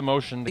allow the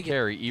motion to You get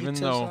carry even pizzas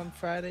though... on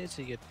Fridays,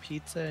 you get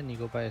pizza and you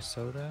go buy a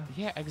soda.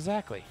 Yeah,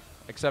 exactly.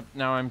 Except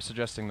now I'm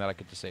suggesting that I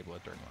could disable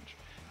it during lunch.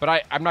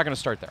 But I'm not going to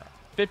start there.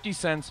 50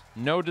 cents,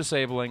 no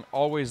disabling,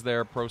 always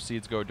there.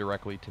 Proceeds go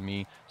directly to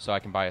me so I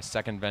can buy a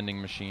second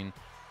vending machine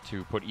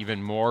to put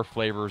even more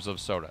flavors of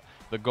soda.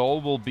 The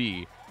goal will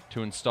be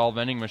to install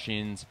vending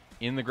machines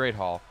in the Great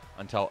Hall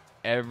until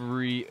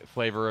every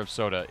flavor of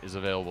soda is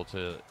available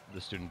to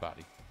the student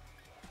body.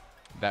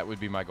 That would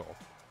be my goal.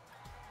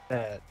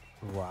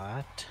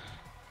 What?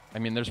 I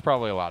mean, there's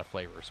probably a lot of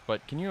flavors,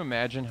 but can you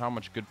imagine how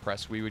much good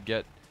press we would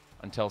get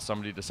until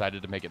somebody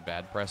decided to make it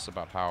bad press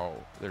about how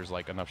there's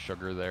like enough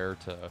sugar there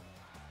to,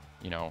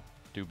 you know,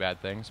 do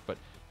bad things? But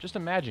just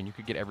imagine you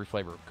could get every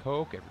flavor of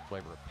Coke, every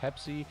flavor of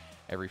Pepsi,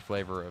 every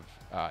flavor of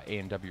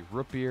A&W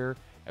root beer,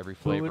 every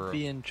flavor Who would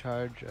be of in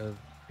charge of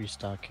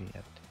restocking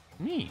it?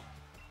 me.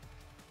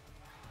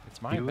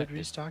 It's my You would ven-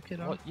 restock it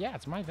all? well, yeah,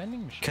 it's my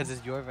vending machine. Because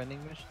it's your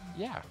vending machine?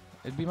 Yeah,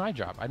 it'd be my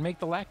job. I'd make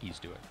the lackeys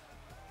do it.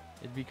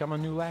 It'd become a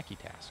new lackey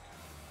task.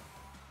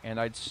 And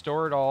I'd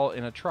store it all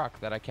in a truck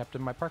that I kept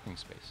in my parking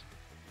space.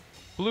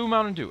 Blue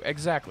Mountain Dew,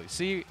 exactly.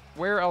 See,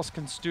 where else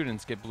can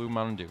students get Blue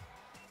Mountain Dew?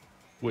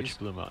 Which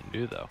Blue Mountain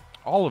Dew, though?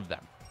 All of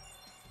them.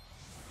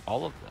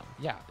 All of them.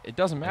 Yeah, it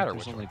doesn't I think matter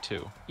There's which only one.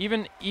 two.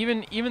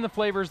 Even the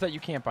flavors that you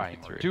can't buy Maybe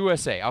anymore. three. Do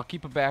SA. I'll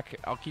keep a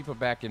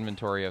back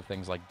inventory of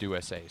things like Do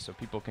SA so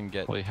people can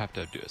get Well, you have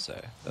to have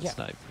DSA. That's Yeah.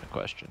 not even a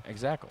question.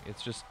 Exactly.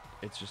 It's just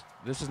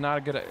this is not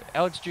a good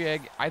Alex G.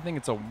 Egg, I think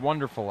it's a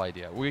wonderful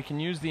idea. We can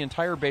use the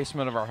entire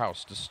basement of our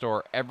house to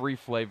store every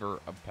flavor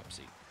of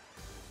Pepsi.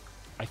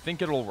 I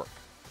think it'll work.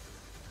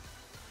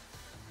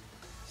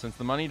 Since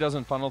the money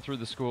doesn't funnel through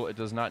the school, it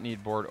does not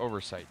need board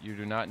oversight. You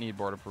do not need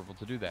board approval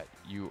to do that.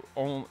 You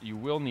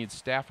will need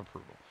staff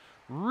approval.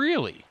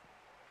 Really?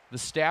 The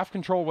staff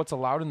control what's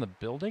allowed in the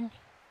building?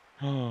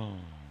 Oh,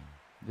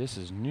 this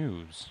is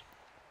news.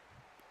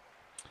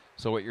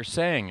 So what you're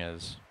saying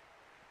is,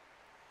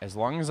 as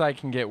long as I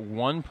can get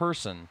one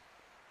person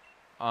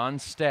on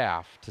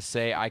staff to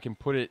say I can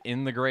put it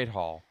in the Great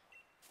Hall,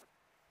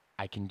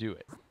 I can do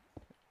it.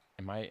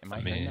 Am I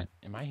hearing mean- that?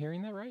 Am I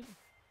hearing that right?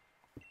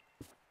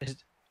 Is-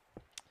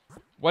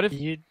 What if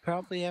You'd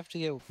probably have to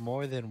get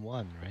more than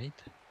one, right?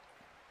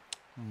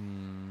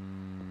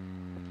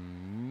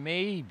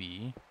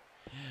 maybe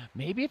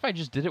if I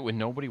just did it when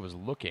nobody was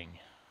looking.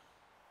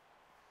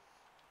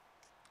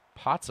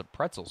 Pots of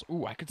pretzels.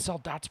 Ooh, I could sell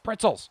Dot's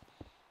pretzels.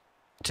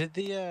 Did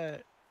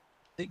the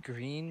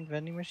green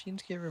vending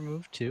machines get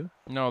removed too?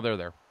 No, they're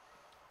there.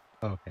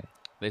 Okay.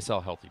 They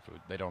sell healthy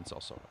food. They don't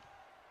sell soda.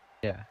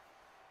 Yeah.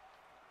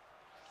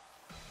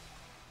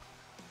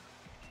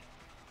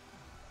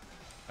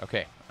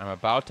 Okay, I'm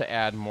about to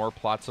add more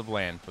plots of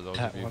land for those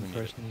That of you one who need it.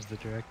 person is the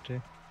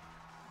director.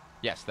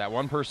 Yes, that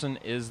one person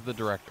is the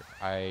director.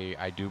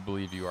 I do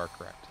believe you are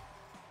correct.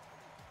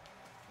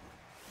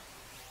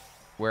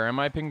 Where am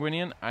I,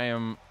 Penguinian?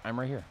 I'm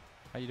right here.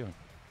 How you doing?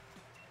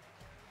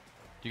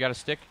 You got a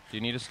stick? Do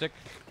you need a stick?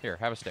 Here,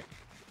 have a stick.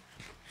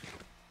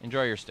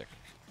 Enjoy your stick.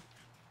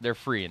 They're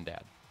free in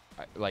Dad.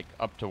 Like,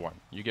 up to one.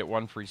 You get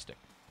one free stick.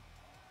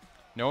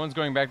 No one's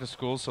going back to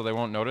school, so they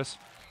won't notice.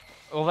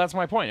 Well, that's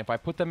my point. If I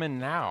put them in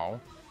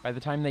now, by the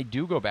time they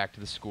do go back to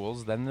the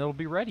schools, then they'll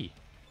be ready.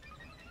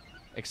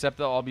 Except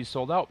they'll all be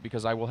sold out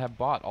because I will have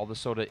bought all the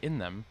soda in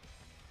them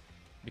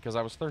because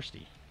I was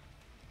thirsty.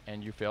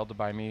 And you failed to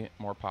buy me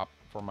more pop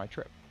for my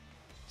trip.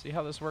 See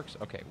how this works?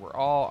 Okay, we're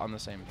all on the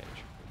same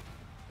page.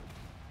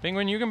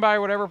 Penguin, you can buy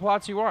whatever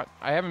plots you want.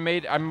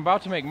 I'm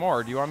about to make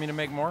more. Do you want me to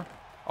make more?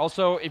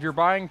 Also, if you're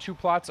buying 2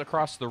 plots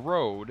across the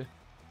road,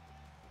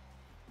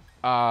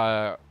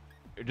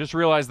 just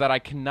realize that I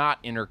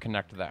cannot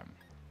interconnect them.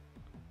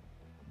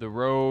 The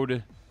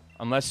road,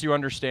 unless you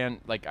understand,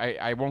 like,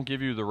 I won't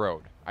give you the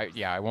road.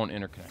 Yeah, I won't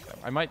interconnect them.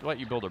 I might let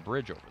you build a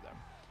bridge over them,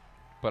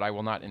 but I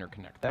will not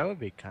interconnect them. That would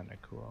be kind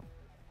of cool.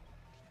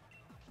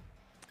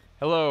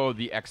 Hello,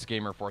 the X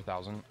Gamer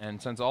 4000,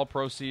 and since all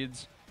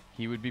proceeds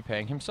he would be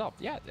paying himself.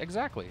 Yeah,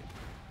 exactly.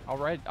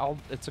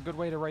 It's a good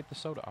way to write the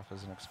soda off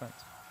as an expense.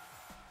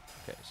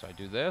 Okay, so I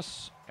do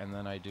this, and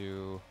then I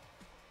do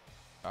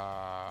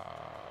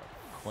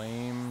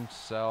claim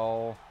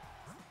sell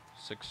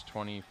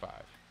 625.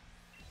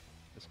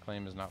 This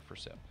claim is not for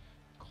sale.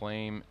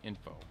 Claim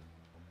info.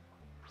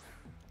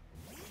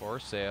 For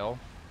sale.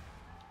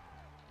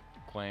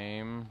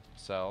 Claim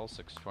sell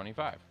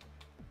 625.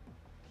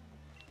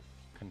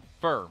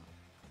 Confirm.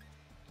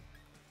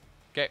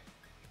 Okay,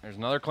 there's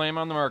another claim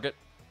on the market.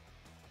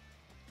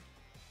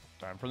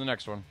 Time for the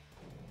next one.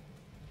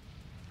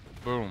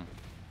 Boom.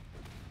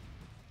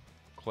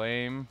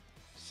 Claim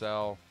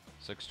sell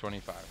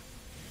 625.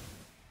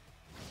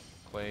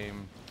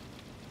 Claim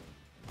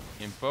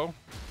info.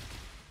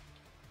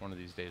 One of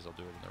these days I'll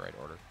do it in the right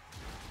order.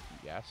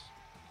 Yes.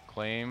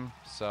 Claim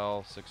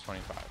sell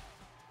 625.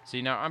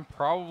 See, now I'm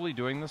probably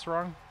doing this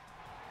wrong.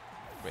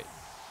 Wait.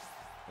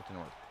 That didn't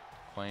work.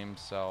 Claim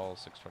sell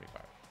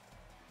 625.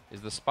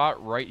 Is the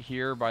spot right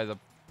here by the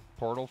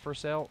portal for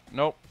sale?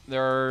 Nope.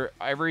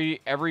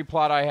 Every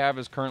plot I have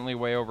is currently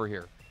way over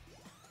here.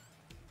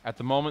 At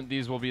the moment,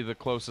 these will be the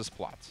closest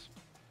plots.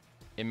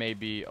 It may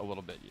be a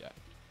little bit yet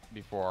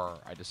before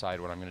I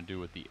decide what I'm going to do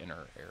with the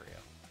inner area.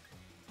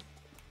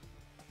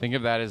 Think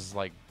of that as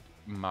like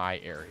my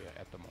area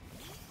at the moment.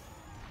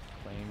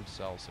 Claim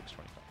sell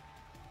 625.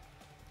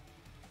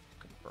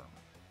 Confirm.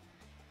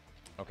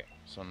 Okay,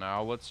 so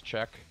now let's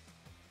check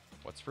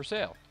what's for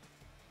sale.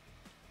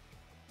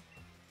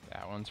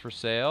 That one's for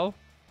sale.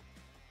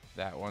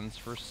 That one's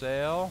for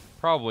sale.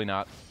 Probably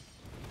not.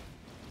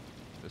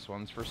 This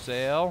one's for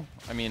sale.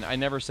 I mean, I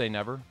never say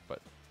never,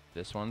 but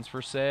this one's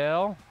for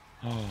sale.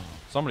 Oh,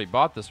 somebody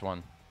bought this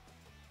one.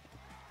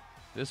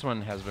 This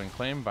one has been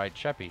claimed by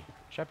Cheppy.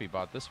 Cheppy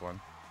bought this one.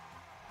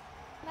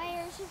 My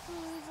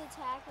Urshifuru's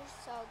attack is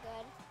so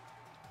good.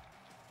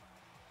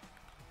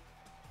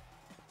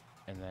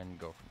 And then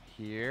go from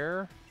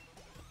here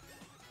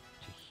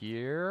to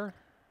here.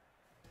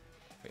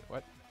 Wait,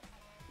 what?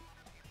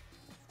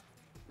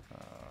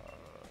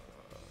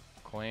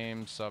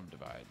 Claim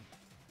subdivide.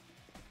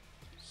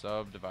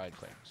 Subdivide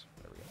claims.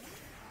 There we go.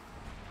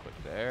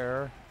 Click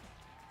there.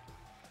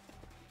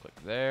 Click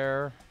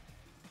there.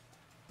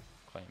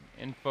 Claim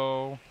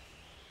info.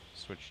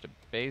 Switch to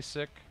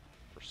basic.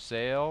 For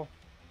sale.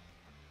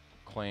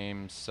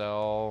 Claim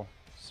sell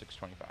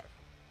 625.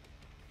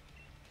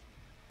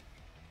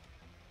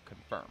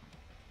 Confirm.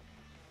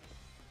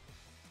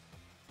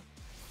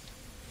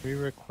 We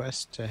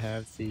request to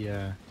have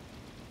the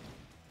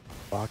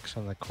box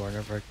on the corner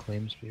of our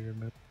claims be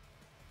removed.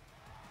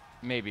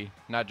 Maybe.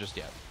 Not just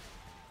yet.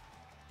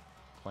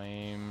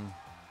 Claim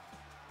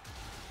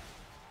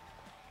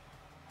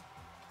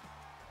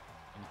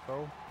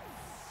info.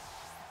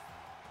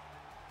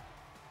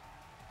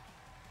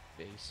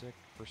 Basic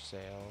for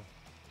sale.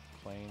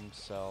 Claim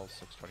sell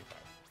 625.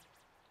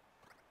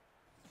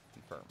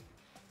 Confirm.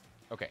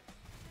 Okay.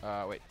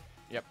 Wait.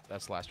 Yep,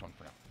 that's the last one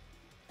for now.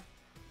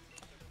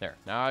 There.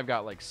 Now I've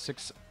got like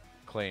 6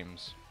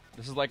 claims.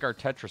 This is like our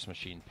Tetris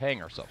machine,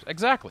 paying ourselves.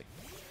 Exactly.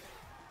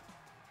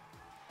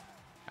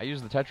 I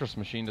use the Tetris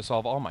machine to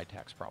solve all my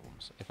tax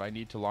problems. If I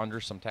need to launder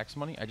some tax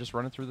money, I just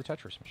run it through the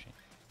Tetris machine.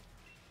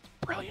 It's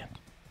brilliant.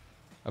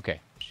 Okay.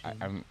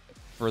 I'm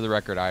for the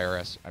record,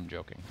 IRS, I'm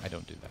joking. I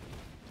don't do that.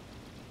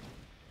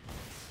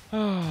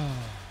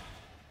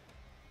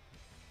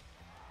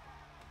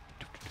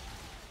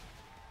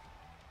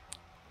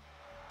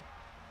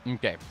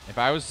 Okay, if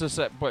I was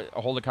to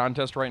hold a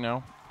contest right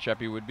now,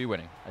 Cheppy would be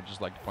winning. I'd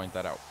just like to point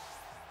that out.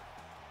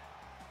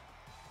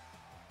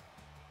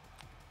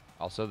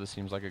 Also, this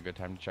seems like a good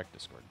time to check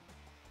Discord.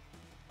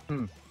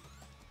 And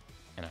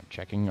I'm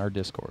checking our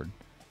Discord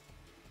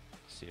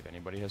to see if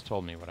anybody has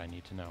told me what I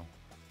need to know.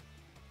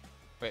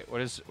 Wait, what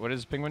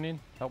does Penguin need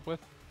help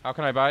with? How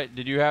can I buy it?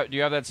 Do you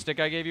have that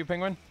stick I gave you,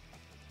 Penguin?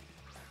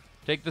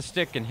 Take the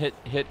stick and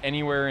hit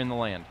anywhere in the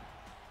land.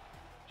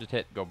 Just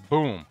hit, go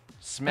boom,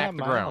 smack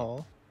the ground.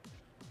 Hole.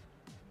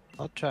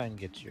 I'll try and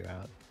get you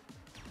out.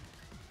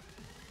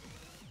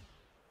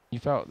 You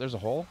found there's a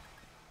hole?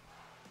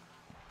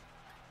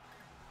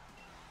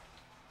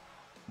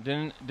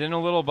 Didn't a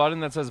little button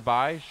that says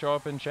buy show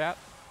up in chat?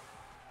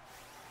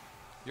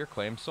 Your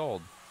claim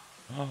sold.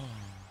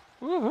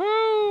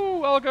 Woohoo!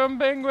 Welcome,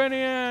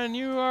 Penguinian!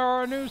 You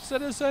are a new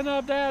citizen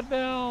of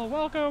Dadville.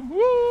 Welcome!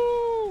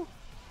 Woo!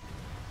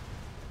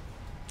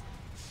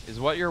 Is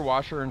what your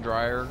washer and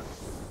dryer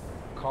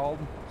called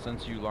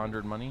since you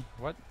laundered money?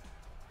 What?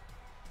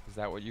 Is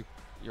that what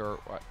your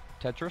what?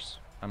 Tetris?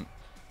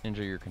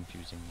 Ninja, you're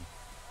confusing me.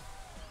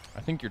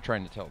 I think you're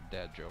trying to tell a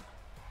dad joke.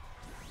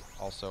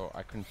 Also,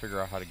 I couldn't figure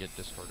out how to get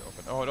Discord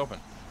open. Oh, it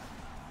opened.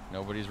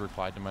 Nobody's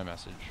replied to my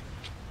message.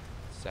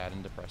 Sad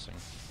and depressing.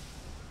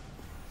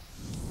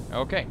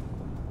 Okay.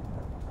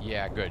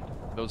 Yeah, good.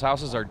 Those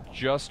houses are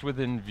just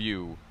within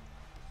view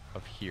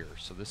of here,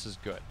 so this is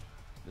good.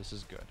 This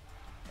is good.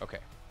 Okay,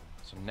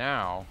 so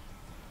now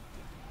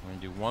I'm going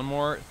to do one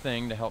more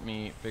thing to help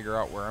me figure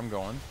out where I'm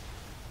going.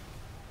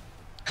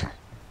 I'm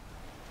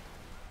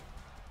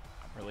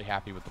really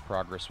happy with the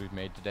progress we've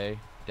made today.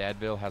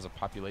 Dadville has a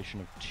population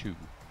of 2.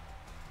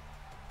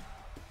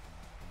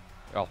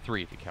 Well,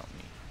 3 if you count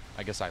me.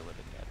 I guess I live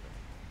in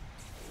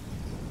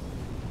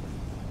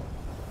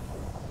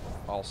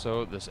Dadville.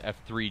 Also, this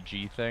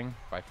F3G thing,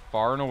 by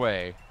far and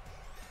away,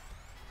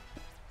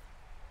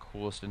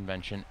 coolest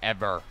invention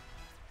ever.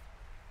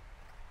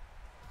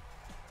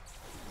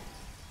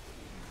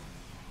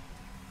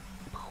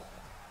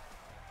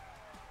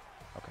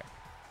 Okay,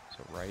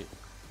 so right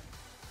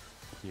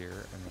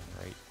here and then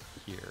right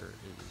here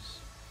is...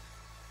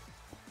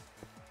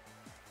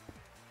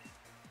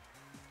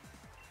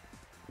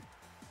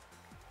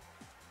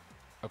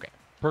 Okay,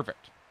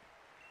 perfect.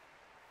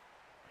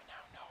 I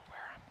now know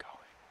where I'm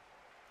going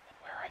and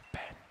where I've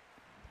been.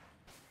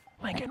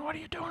 Lincoln, what are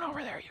you doing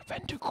over there? You've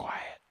been too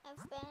quiet.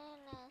 I've been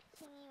in a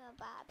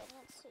thingy-ma-bob and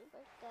it's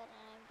super good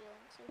and I'm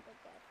doing super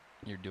good.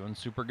 You're doing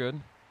super good?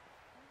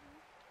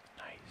 Mm-hmm.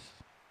 Nice.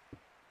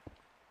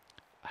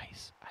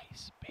 Ice,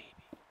 ice,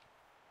 baby.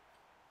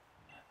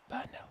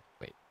 Vanilla.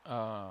 Wait.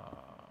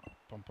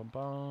 Bum bum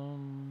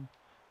bum.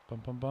 Bum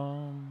bum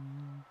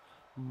bum.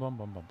 Bum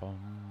bum bum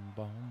bum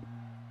bum.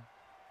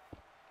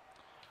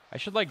 I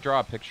should like draw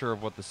a picture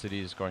of what the city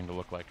is going to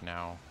look like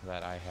now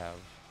that I have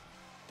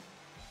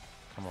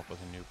come up with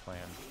a new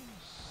plan.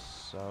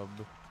 Subdivide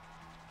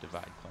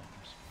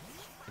claims.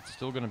 It's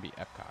still going to be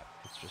Epcot.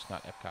 It's just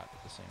not Epcot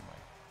the same way.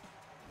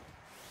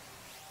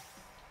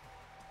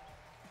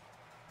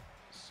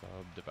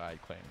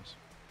 Subdivide claims.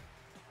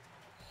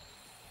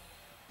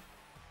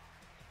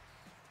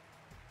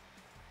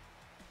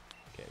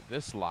 Okay,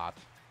 this lot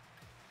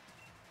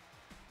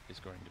is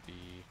going to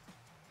be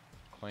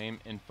claim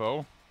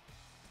info,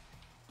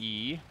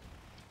 E,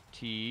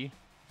 T,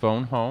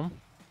 phone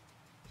home,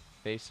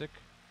 basic,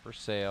 for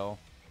sale,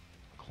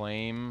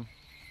 claim,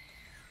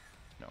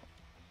 no,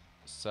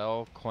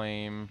 sell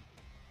claim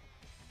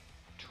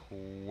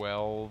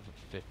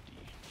 1250.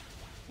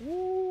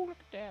 Ooh, look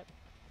at that.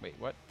 Wait,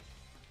 what?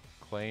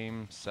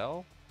 Claim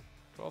sell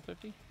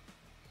 1250?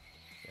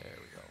 There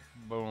we go.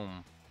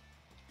 Boom.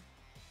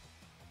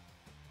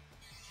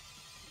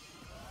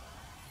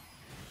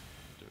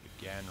 Do it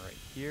again right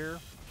here.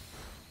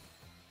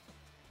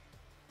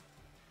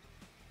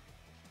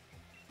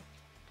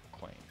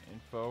 Claim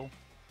info.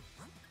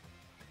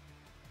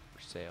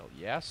 For sale,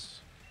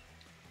 yes.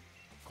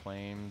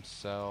 Claim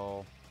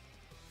sell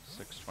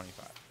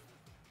 625.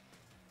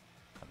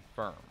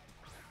 Confirm.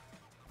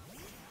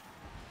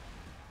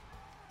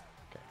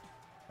 Okay.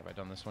 Have I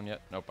done this one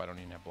yet? Nope, I don't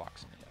even have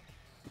blocks in it yet.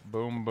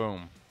 Boom,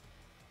 boom.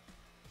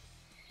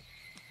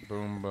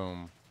 Boom,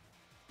 boom.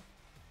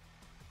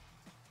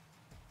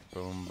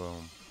 Boom,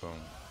 boom,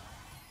 boom.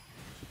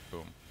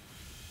 Boom.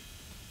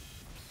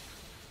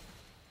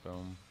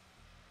 Boom.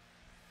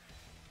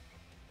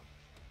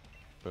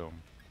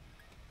 Boom.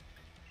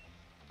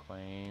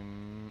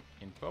 Claim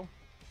info.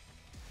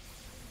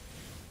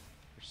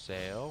 For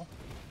sale.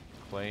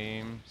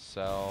 Claim,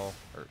 sell,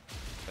 or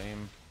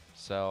claim,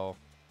 sell,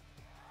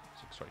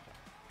 625.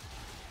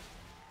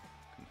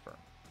 Confirm.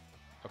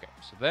 Okay,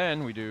 so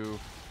then we're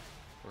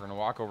gonna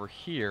walk over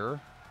here.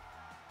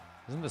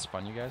 Isn't this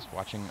fun, you guys?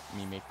 Watching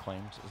me make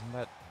claims. Isn't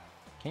that...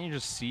 Can't you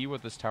just see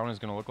what this town is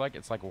gonna look like?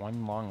 It's like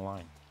one long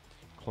line.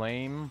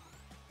 Claim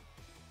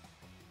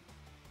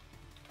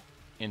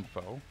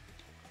info.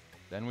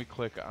 Then we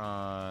click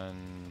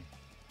on...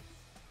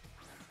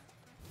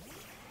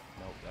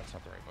 Nope, that's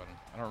not the right button.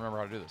 I don't remember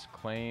how to do this.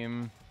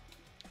 Claim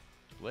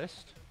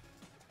list.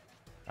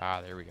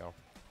 Ah, there we go.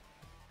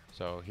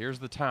 So here's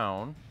the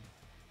town.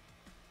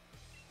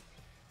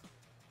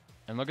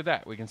 And look at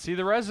that. We can see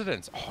the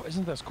residents. Oh,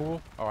 isn't this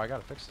cool? Oh, I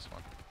gotta fix this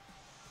one.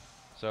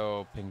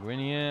 So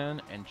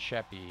Penguinian and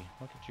Cheppy.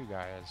 Look at you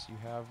guys.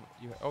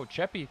 Oh,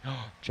 Cheppy.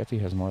 Cheppy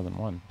has more than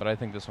one. But I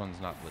think this one's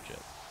not legit.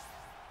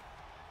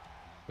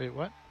 Wait,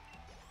 what?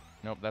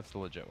 Nope, that's the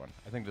legit one.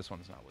 I think this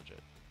one's not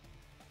legit.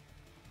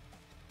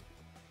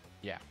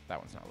 Yeah, that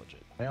one's not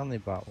legit. I only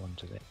bought one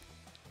today.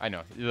 I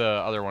know. The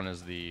other one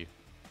is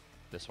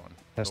this one.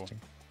 Testing.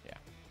 So, yeah.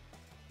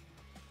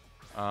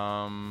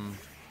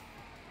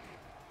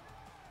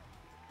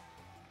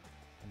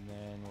 And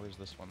then where's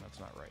this one that's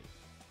not right?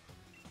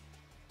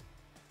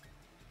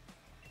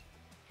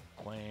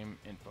 Claim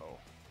info.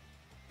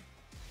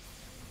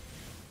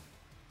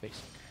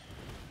 Basic.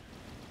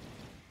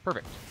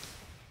 Perfect.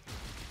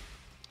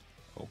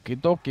 Okie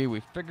dokie, we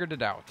figured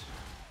it out.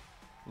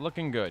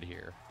 Looking good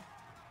here.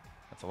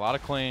 That's a lot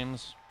of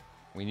claims.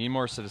 We need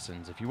more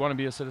citizens. If you want to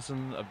be a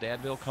citizen of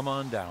Dadville, come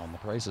on down. The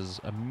price is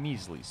a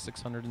measly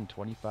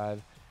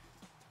 625,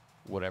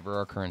 whatever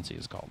our currency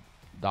is called.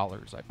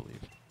 Dollars, I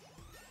believe.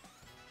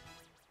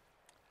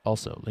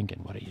 Also, Lincoln,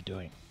 what are you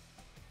doing?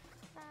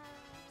 I'm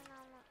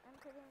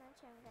pretty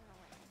much I'm gonna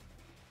win.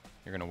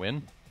 You're gonna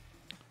win?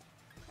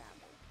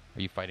 Probably.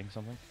 Are you fighting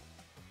something?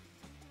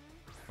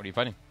 What are you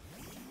fighting?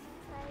 Fighting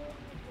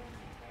the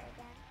Germans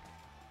again.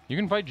 You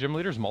can fight gym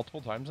leaders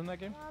multiple times in that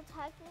game? Well,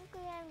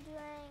 technically I'm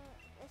doing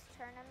this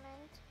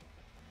tournament.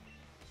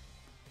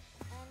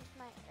 And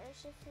my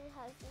Urshifu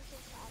has this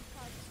attack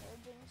called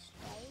Surging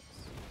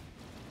Strikes.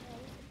 And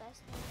it is the best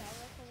thing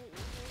ever because it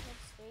usually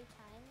hits 3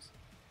 times.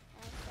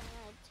 And it's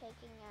kind of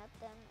taking out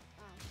them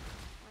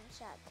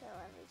one-shot kill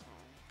every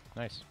time.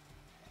 Nice.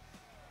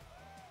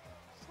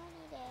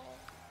 Sunny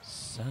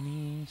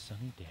day.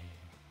 Sunny day.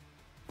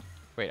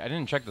 Wait, I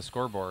didn't check the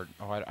scoreboard.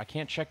 Oh, I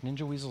can't check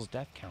Ninja Weasel's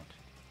death count.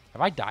 Have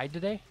I died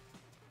today?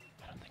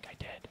 I don't think I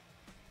did.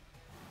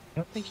 I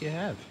don't think you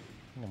have.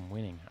 I think I'm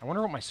winning. I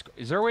wonder what my score...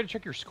 Is there a way to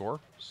check your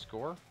score?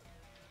 Score?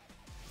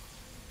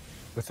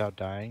 Without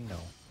dying? No.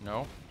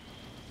 No?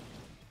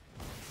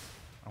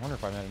 I wonder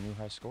if I'm at a new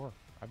high score.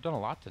 I've done a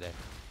lot today.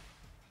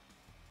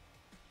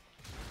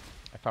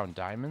 I found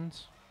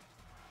diamonds.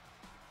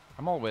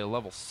 I'm all the way to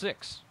level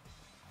 6.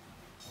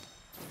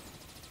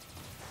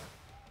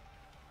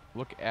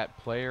 Look at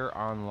player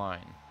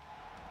online.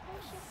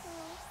 Urshifu.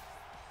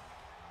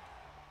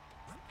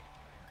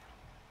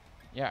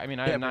 Yeah, I mean,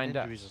 I Yeah, have but 9 Ninja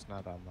deaths. Weasel's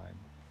not online.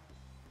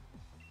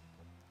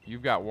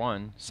 You've got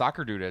 1.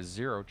 Soccer Dude has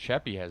 0.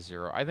 Cheppy has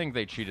 0. I think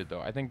they cheated, though.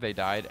 I think they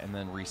died and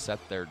then reset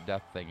their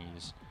death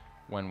thingies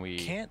when we...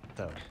 Can't,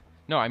 though.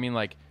 No, I mean,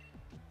 like,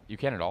 you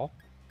can at all?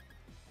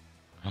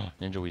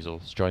 Ninja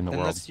Weasels, join the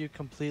world. Unless you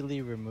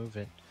completely remove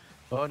it.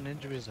 Oh,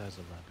 Ninja Weasel has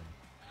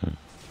 11.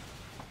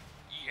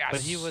 Yes!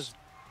 But he was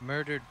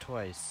murdered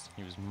twice.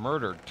 He was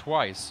murdered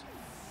twice.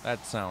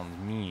 That sounds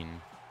mean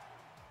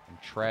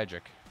and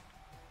tragic.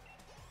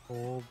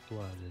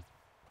 Cold-blooded.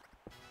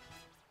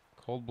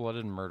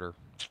 Cold-blooded murder.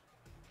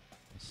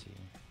 Let's see.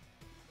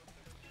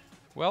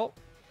 Well,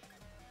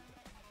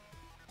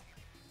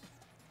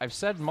 I've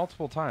said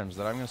multiple times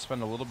that I'm going to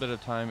spend a little bit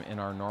of time in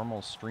our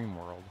normal stream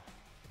world.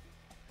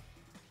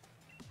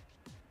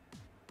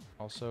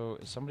 Also,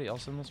 is somebody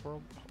else in this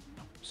world? Oh,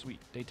 no, sweet,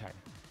 daytime.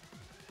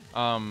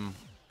 I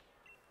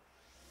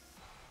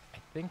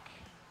think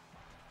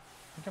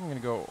I'm going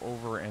to go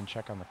over and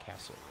check on the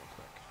castle real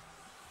quick.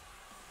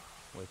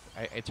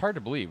 It's hard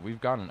to believe we've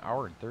gone 1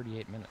 hour and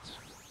 38 minutes.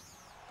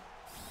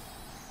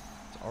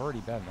 It's already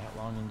been that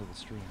long into the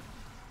stream.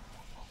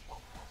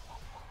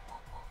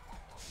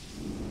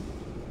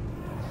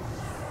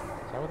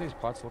 Is that what these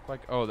plots look like?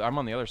 Oh, I'm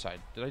on the other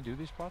side. Did I do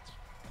these plots?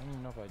 I don't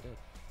even know if I did.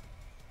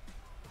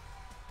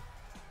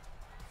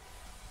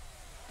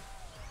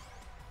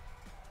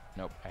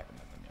 Nope, I haven't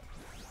done them yet.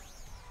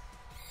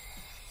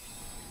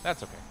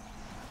 That's okay.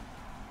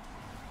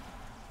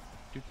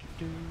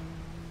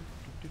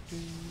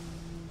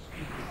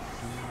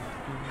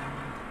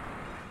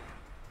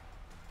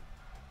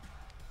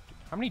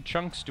 How many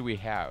chunks do we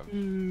have,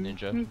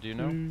 Ninja? Do you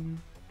know? Do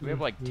we have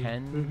like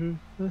 10?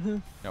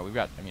 No, we've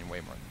got, I mean,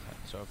 way more than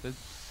 10. So if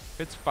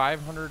it's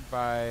 500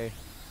 by...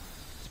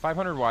 It's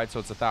 500 wide, so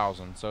it's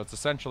 1,000. So it's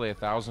essentially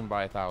 1,000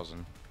 by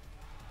 1,000.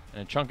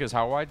 And a chunk is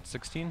how wide?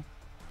 16?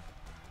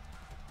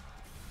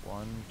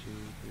 1, 2,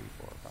 3,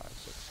 4, 5,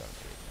 6, 7,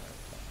 8, 9,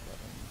 10,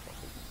 11, 12,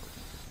 13,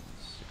 14, 15,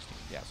 16.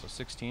 Yeah, so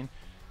 16.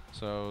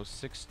 So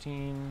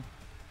 16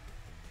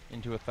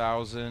 into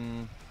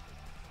 1,000.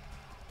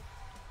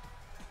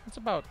 It's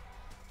about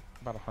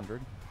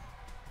 100.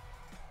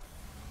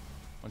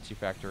 Once you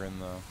factor in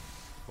the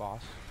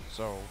loss.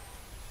 So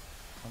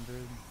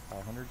 100,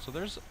 500. So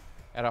there's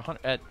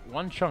at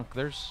one chunk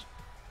there's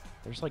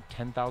like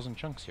 10,000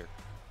 chunks here.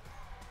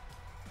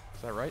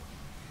 Is that right?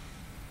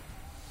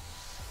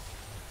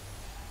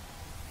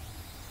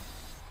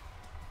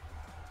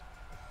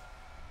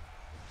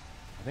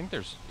 I think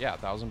there's, yeah,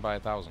 1,000 by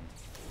 1,000.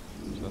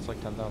 So that's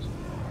like 10,000.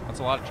 That's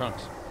a lot of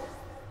chunks.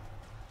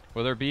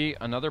 Will there be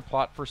another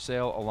plot for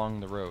sale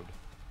along the road?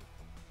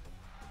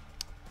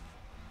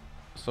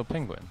 So,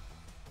 Penguin,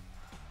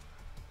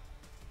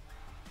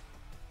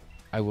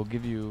 I will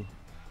give you...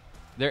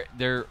 There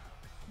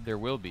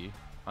will be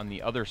on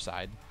the other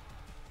side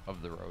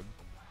of the road.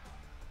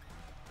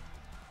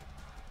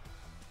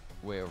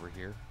 Way over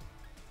here.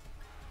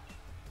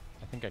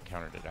 I think I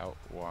counted it out.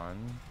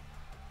 1,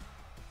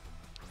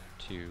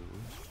 2,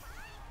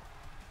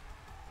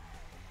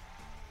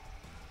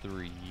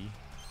 3,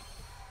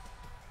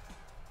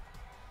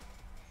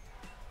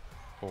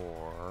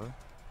 4,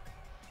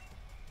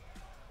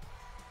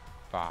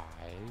 5,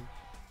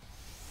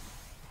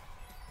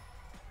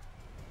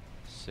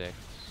 6.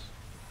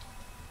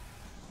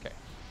 Okay,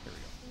 here we go.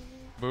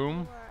 Boom.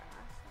 You are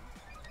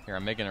awesome. Here,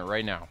 I'm making it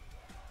right now.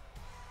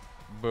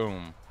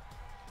 Boom.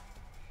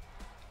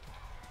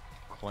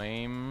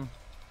 Claim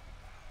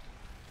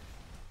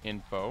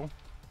info.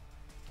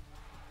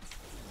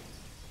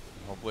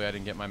 Hopefully I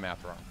didn't get my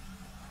math wrong.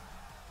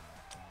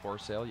 For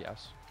sale,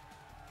 yes.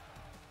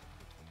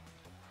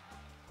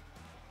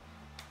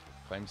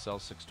 Claim sell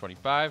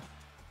 625.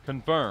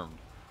 Confirmed.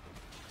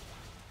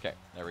 Okay,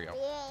 there we go.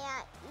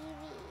 Yeah,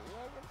 Evie,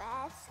 you're the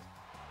best.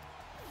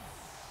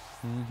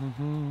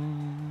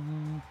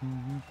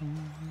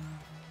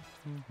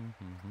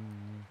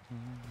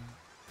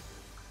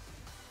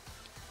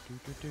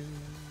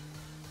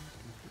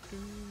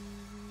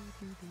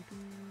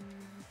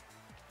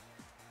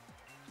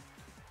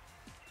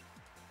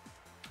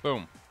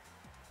 Boom.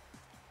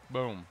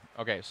 Boom.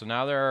 Okay, so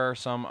now there are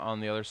some on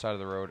the other side of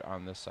the road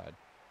on this side.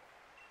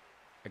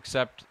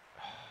 Except,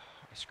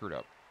 I screwed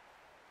up.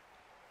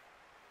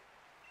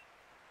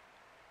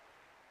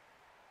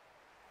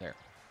 There.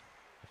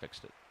 I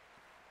fixed it.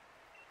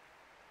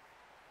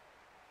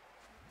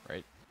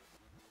 Right?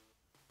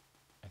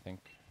 I think.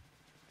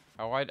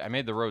 How wide? I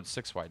made the road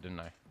 6 wide, didn't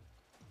I?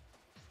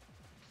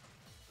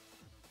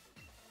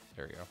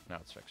 There we go. Now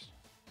it's fixed.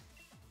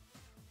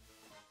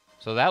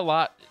 So that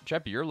lot,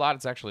 Jeppy, your lot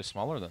is actually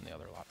smaller than the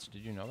other lots.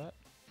 Did you know that?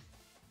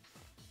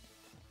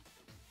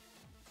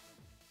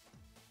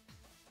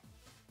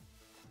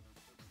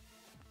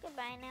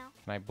 Goodbye now.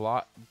 Can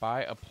I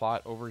buy a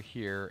plot over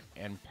here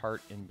and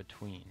part in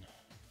between?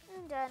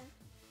 I'm done.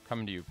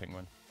 Coming to you,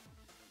 Penguin.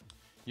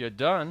 You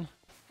done?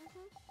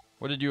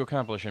 What did you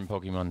accomplish in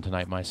Pokemon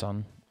tonight, my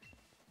son?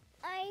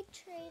 I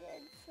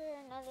traded for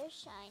another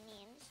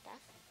shiny and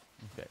stuff.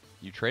 Okay.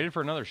 You traded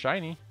for another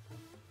shiny?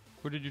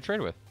 Who did you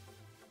trade with?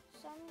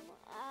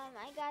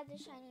 I got the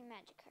shiny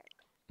Magikarp.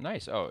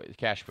 Nice. Oh,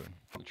 Cash Boon.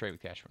 You trade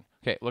with Cash Boon.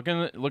 Okay,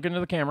 look into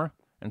the camera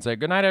and say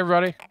good night,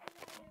 everybody.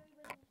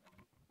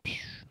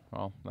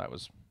 Well, that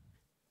was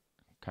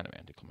kind of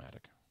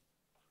anticlimactic.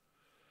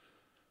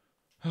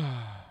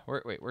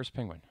 Wait, where's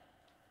Penguin?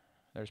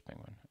 There's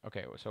Penguin.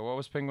 Okay, so what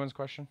was Penguin's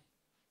question?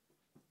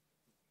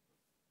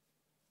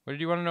 What did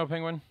you want to know,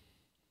 Penguin?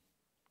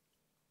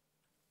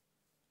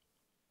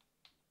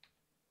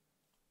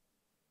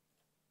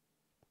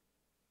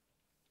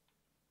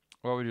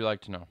 What would you like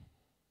to know?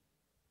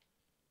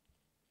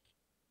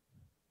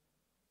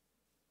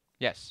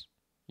 Yes.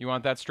 You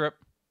want that strip?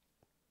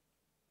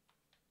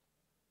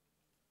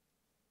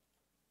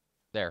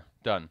 There.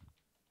 Done.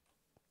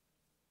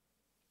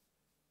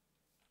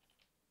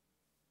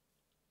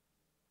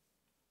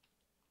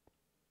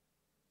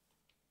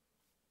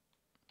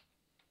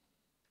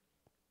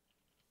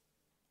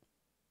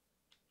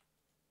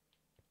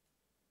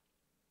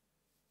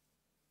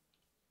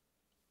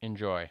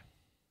 Enjoy.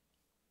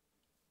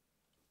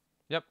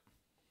 Yep.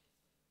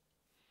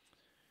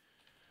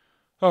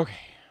 Okay.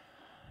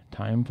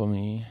 Time for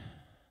me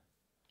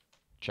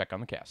check on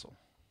the castle.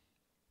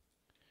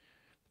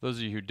 Those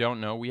of you who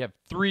don't know, we have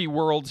 3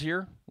 worlds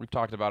here. We've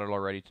talked about it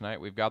already tonight.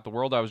 We've got the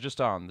world I was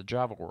just on, the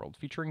Java world,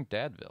 featuring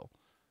Dadville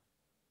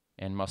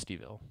and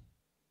Mustyville.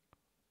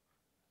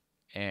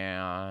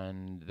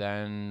 And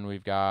then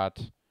we've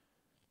got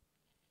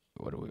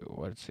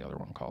what's the other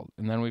one called?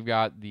 And then we've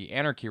got the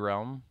Anarchy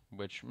realm,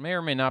 which may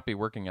or may not be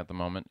working at the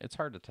moment. It's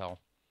hard to tell.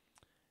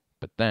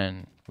 But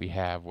then we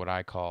have what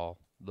I call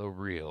the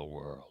real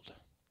world.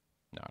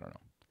 No, I don't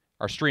know.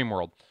 Our stream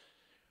world,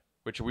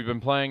 which we've been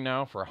playing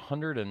now for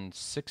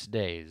 106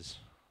 days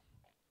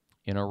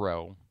in a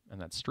row. And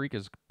that streak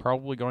is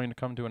probably going to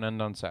come to an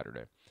end on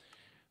Saturday,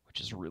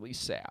 which is really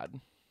sad.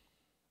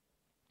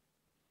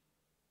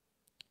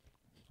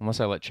 Unless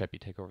I let Cheppy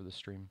take over the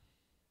stream.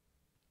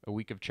 A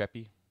week of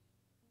Cheppy.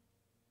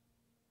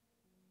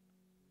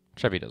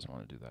 Cheppy doesn't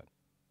want to do that.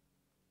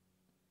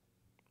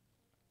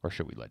 Or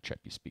should we let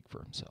Cheppy speak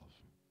for himself?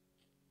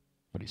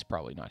 But he's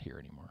probably not here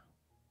anymore.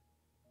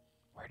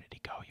 Where did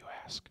he go, you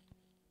ask?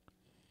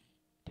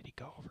 Did he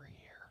go over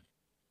here?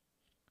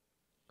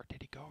 Or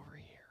did he go over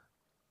here?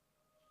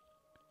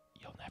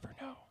 You'll never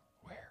know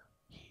where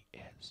he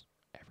is,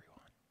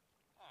 everyone.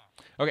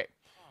 Okay,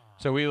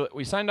 so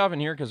we signed off in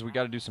here because we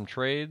got to do some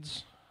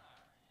trades.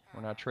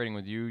 We're not trading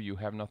with you. You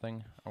have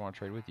nothing. I want to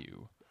trade with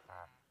you.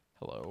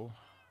 Hello.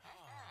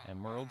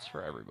 Emeralds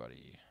for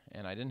everybody.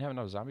 And I didn't have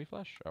enough zombie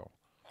flesh? Oh.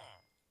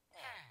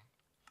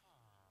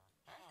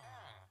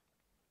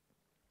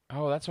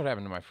 Oh, that's what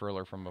happened to my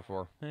furler from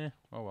before.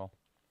 Oh well.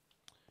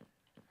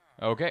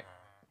 Okay.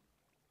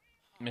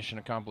 Mission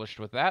accomplished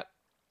with that.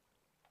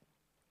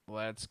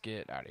 Let's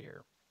get out of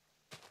here.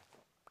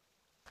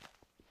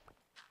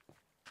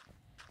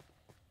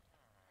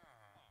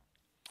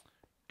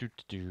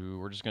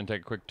 We're just going to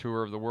take a quick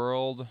tour of the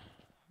world.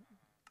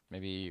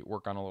 Maybe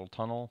work on a little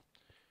tunnel.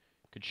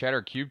 Could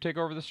Shatter Cube take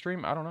over the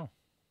stream? I don't know.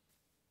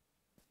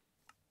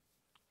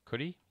 Could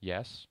he?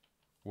 Yes.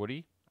 Would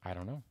he? I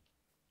don't know.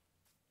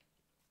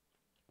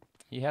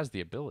 He has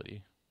the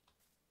ability.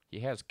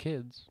 He has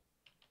kids.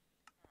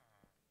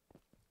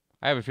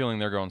 I have a feeling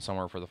they're going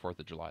somewhere for the 4th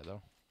of July,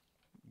 though.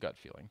 Gut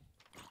feeling.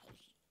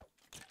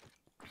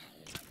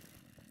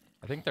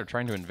 I think they're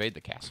trying to invade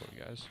the castle,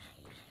 you guys.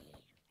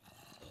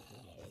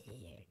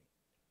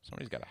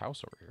 Somebody's got a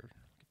house over here.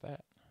 Look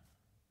at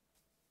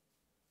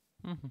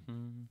that.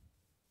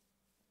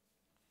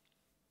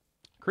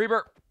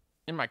 Creeper!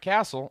 In my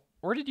castle?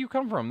 Where did you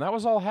come from? That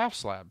was all half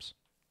slabs.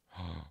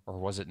 Or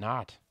was it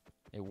not?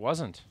 It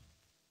wasn't.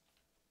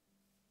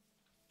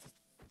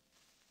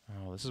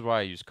 Oh, this is why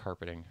I use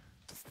carpeting.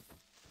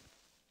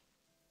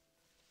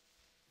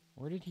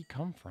 Where did he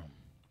come from?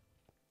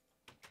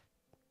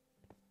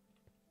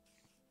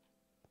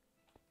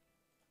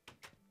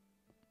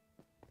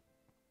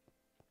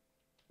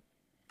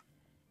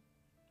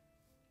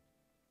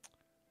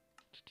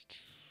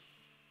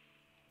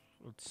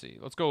 Let's see.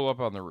 Let's go up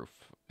on the roof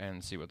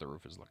and see what the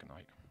roof is looking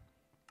like.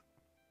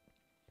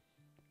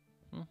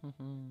 Doom,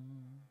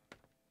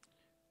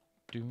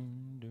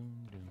 doom,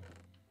 doom.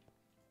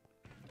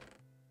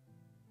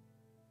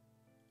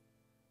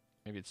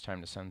 Maybe it's time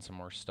to send some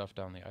more stuff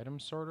down the item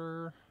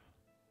sorter.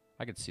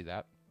 I could see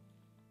that.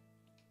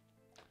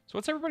 So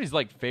what's everybody's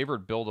like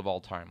favorite build of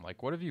all time?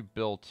 Like what have you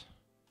built,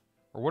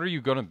 or what are you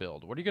gonna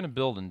build? What are you gonna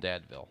build in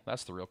Dadville?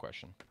 That's the real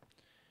question.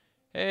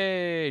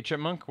 Hey,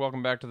 Chipmunk,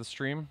 welcome back to the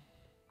stream.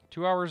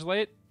 2 hours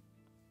late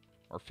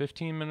or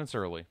 15 minutes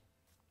early?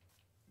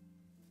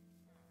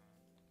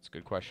 It's a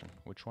good question.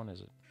 Which one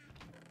is it?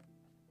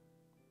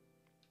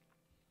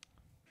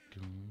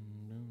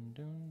 Doom, doom,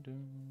 doom,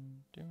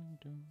 doom, doom,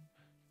 doom,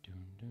 doom,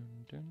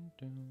 doom, doom,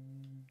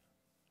 doom.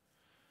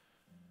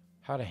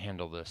 How to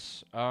handle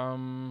this? I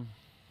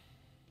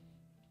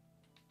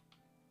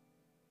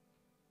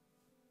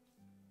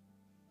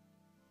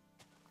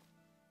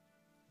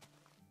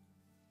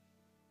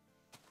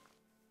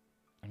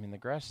mean, the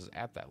grass is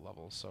at that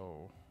level,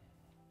 so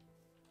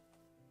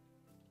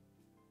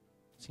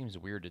it seems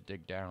weird to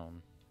dig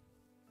down.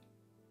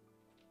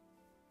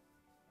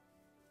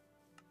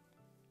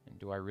 And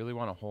do I really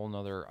want a whole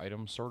nother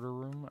item sorter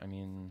room? I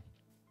mean,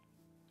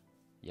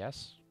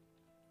 yes,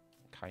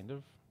 kind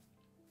of.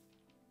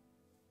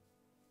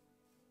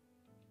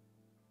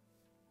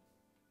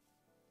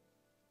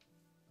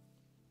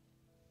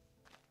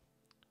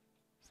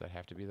 Does that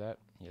have to be that?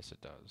 Yes,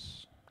 it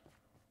does.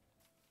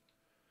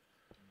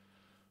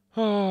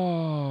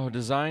 Oh,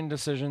 design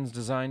decisions,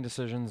 design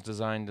decisions,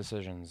 design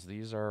decisions.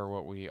 These are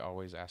what we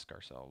always ask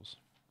ourselves.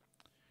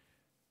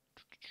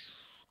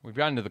 We've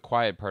gotten to the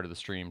quiet part of the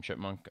stream,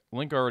 Chipmunk.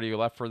 Link already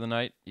left for the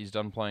night. He's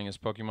done playing his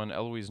Pokemon.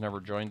 Eloise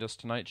never joined us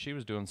tonight. She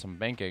was doing some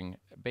baking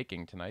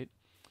tonight.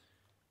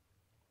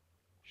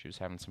 She was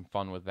having some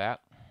fun with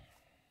that.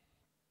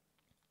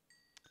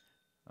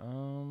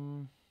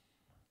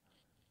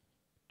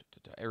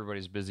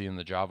 Everybody's busy in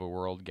the Java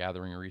world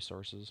gathering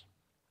resources.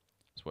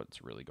 That's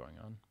what's really going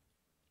on.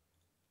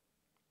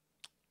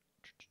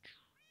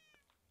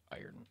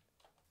 Iron.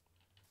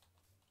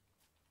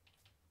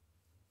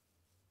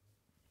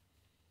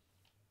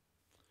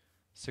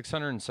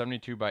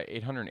 $672 by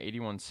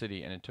 881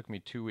 city, and it took me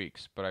 2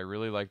 weeks, but I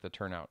really like the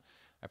turnout.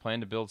 I plan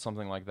to build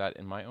something like that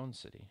in my own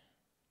city.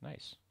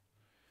 Nice.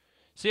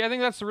 See, I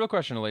think that's the real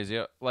question,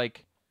 Alazia.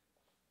 Like,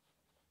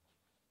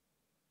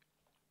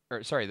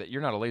 or sorry, that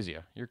you're not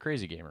Alazia. You're a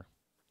crazy gamer.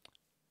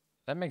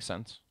 That makes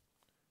sense.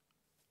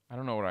 I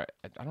don't know what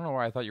I don't know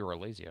why I thought you were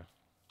Alazia.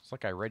 It's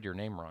like I read your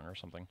name wrong or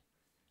something.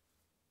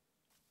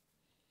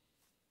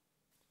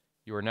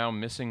 You are now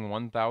missing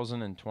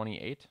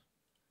 1,028?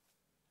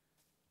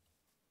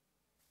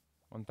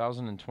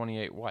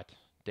 1,028 what?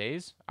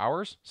 Days?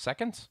 Hours?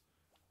 Seconds?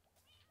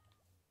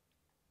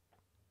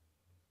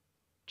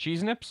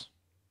 Cheese nips?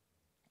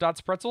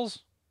 Dots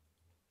pretzels?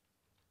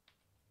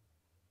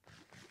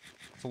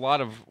 It's a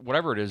lot of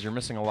whatever it is, you're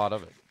missing a lot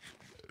of it.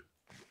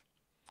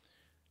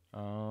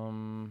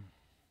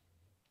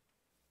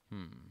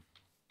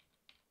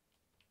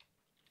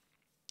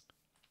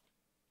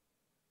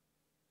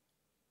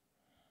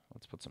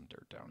 Let's put some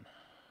dirt down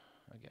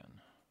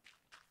again.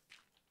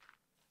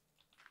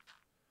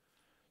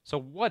 So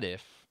what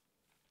if,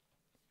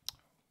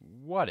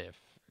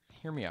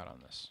 hear me out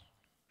on this.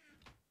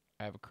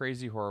 I have a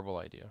crazy, horrible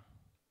idea.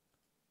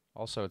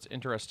 Also, it's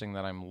interesting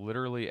that I'm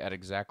literally at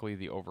exactly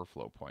the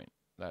overflow point.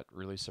 That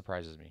really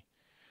surprises me.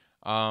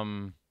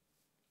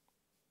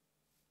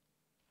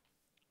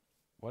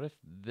 What if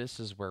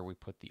this is where we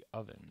put the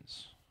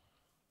ovens?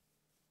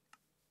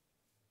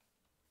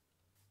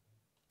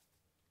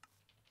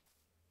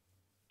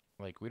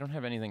 Like, we don't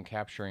have anything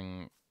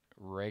capturing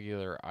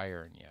regular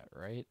iron yet,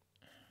 right?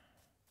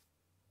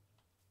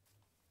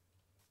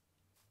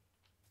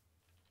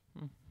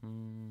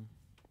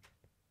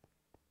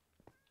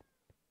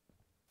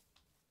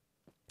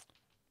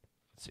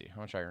 Let's see, how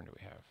much iron do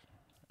we have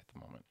at the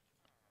moment?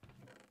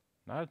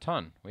 Not a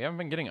ton. We haven't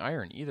been getting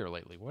iron either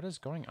lately. What is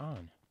going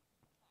on?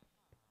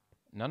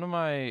 None of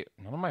my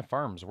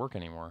farms work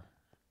anymore.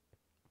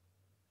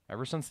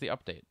 Ever since the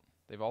update,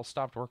 they've all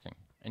stopped working.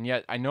 And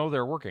yet I know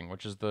they're working,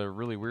 which is the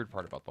really weird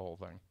part about the whole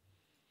thing.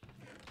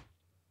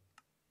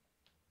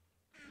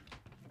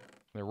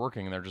 They're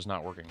working and they're just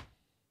not working.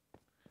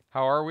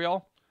 How are we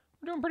all?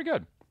 We're doing pretty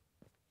good.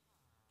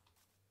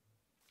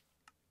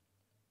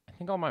 I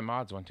think all my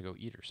mods went to go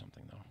eat or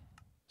something, though.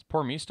 Is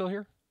poor me still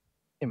here?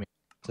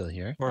 Still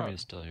here.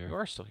 Mormy's still here. You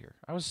are still here.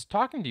 I was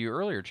talking to you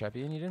earlier,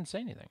 Cheppy, and you didn't say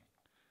anything.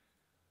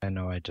 I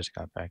know, I just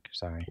got back.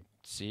 Sorry.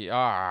 See,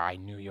 I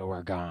knew you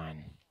were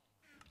gone.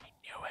 I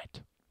knew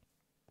it.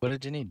 What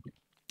did you need?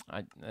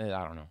 I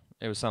don't know.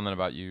 It was something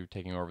about you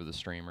taking over the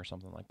stream or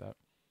something like that.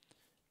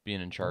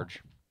 Being in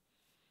charge.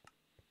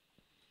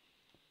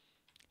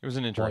 It was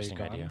an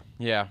interesting idea.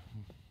 Yeah.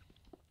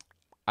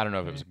 I don't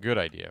know if it was a good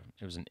idea.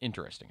 It was an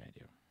interesting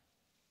idea.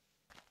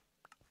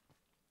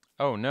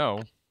 Oh,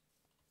 no.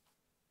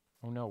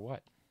 Oh, no,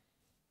 what?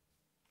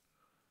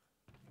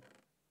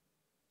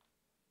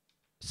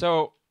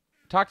 So,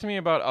 talk to me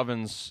about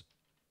ovens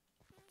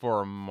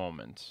for a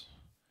moment.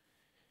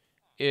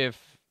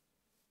 If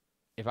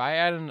if I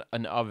add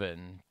an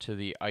oven to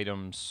the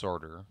item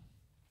sorter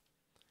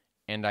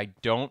and I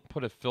don't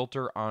put a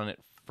filter on it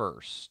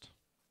first,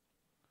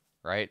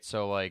 right?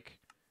 So like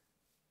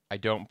I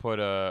don't put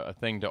a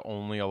thing to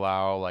only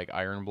allow like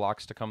iron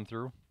blocks to come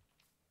through,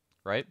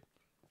 right?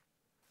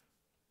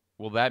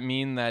 Will that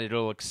mean that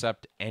it'll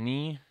accept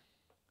any?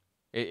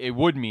 It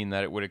would mean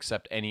that it would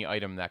accept any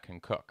item that can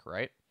cook,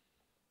 right?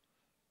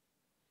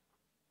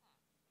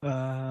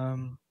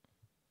 Um.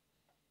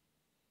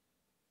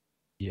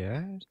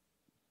 Yeah.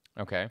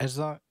 Okay. As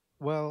long.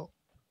 Well,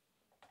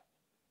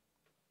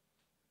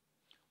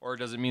 Or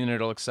does it mean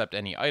it'll accept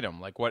any item?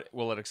 Like, what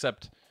will it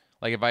accept?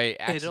 Like, if I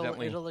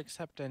accidentally, it'll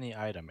accept any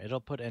item. It'll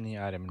put any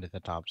item into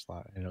the top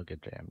slot, and it'll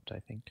get jammed, I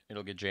think.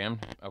 it'll get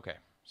jammed. Okay.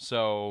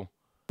 So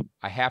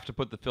I have to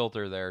put the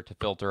filter there to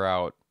filter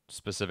out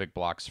specific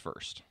blocks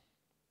first.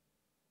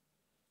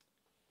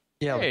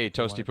 Yeah. Hey, like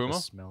the one Toasty that Puma.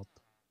 just smelt.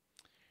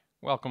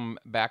 Welcome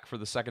back for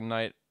the second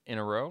night in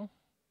a row.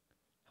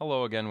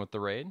 Hello again with the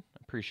raid.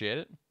 Appreciate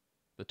it.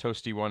 The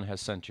Toasty One has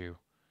sent you.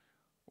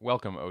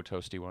 Welcome, oh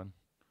Toasty One.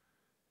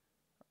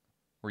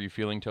 Were you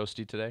feeling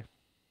toasty today?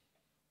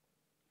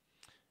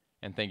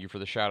 And thank you for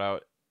the shout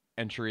out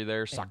entry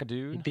there, He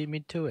Sockadude. beat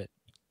me to it.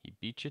 He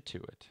beat you to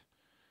it.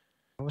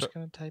 I was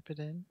gonna type it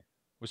in.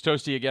 Was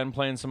Toasty again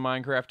playing some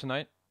Minecraft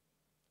tonight?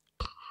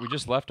 We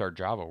just left our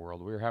Java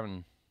world. We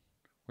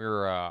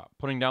were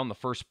putting down the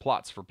first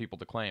plots for people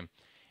to claim.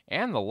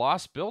 And the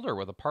Lost Builder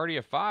with a party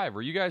of 5.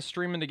 Were you guys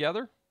streaming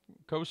together?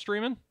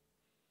 Co-streaming?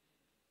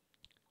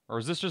 Or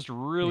is this just a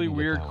really You can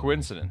get weird that one.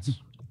 coincidence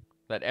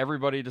that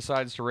everybody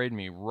decides to raid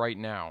me right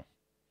now?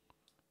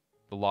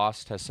 The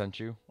Lost has sent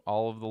you.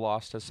 All of the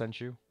Lost has sent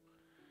you.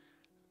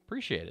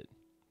 Appreciate it.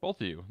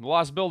 Both of you. The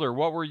Lost Builder,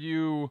 what were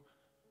you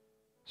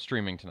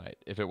streaming tonight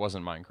if it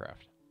wasn't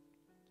Minecraft?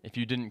 If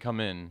you didn't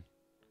come in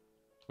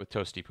with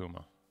Toasty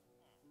Puma.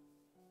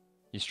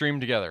 You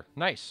streamed together.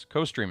 Nice.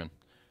 Co-streaming.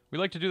 We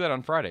like to do that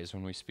on Fridays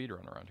when we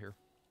speedrun around here.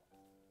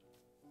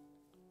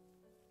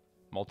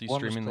 One was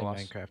Multi-streaming the playing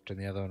Lost. Minecraft, and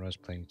the other one was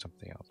playing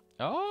something else.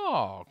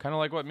 Oh, kind of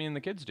like what me and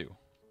the kids do.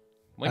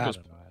 Link I was.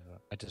 don't know.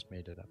 I just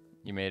made it up.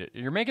 You made it.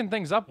 You're making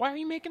things up. Why are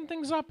you making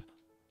things up?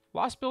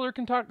 Lost Builder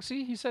can talk.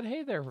 See, he said,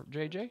 "Hey there,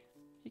 JJ."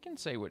 He can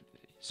say what.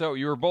 So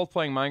you were both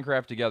playing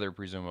Minecraft together,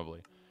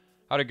 presumably.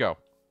 How'd it go?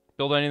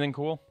 Build anything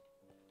cool?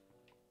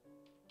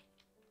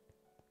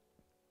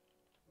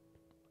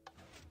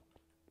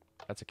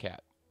 That's a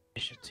cat.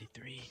 Efficiency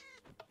 3.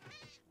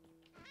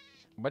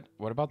 What?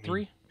 What about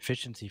 3?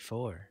 Efficiency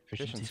 4.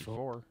 Efficiency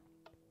 4.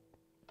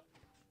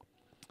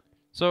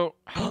 So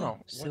I don't know.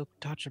 What- Silk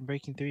Touch and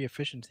Breaking 3.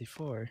 Efficiency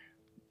 4.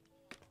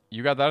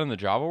 You got that in the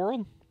Java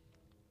world?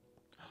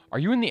 Are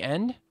you in the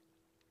end?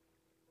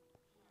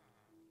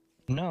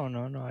 No.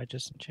 I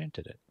just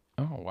enchanted it.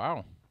 Oh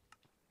wow,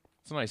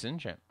 it's a nice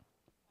enchant.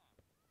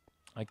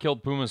 I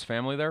killed Puma's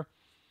family there.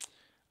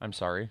 I'm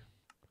sorry.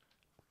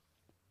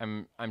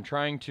 I'm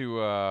trying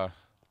to.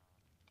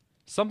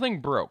 Something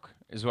broke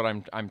is what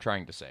I'm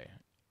trying to say.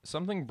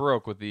 Something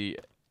broke with the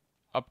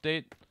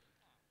update,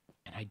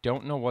 and I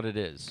don't know what it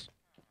is.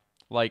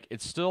 Like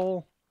it's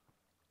still.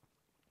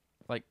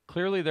 Like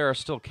clearly there are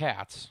still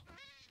cats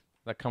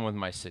that come with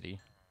my city.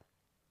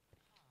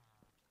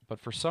 But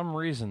for some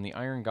reason, the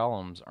iron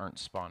golems aren't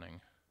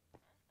spawning.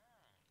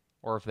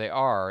 Or if they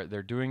are,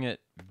 they're doing it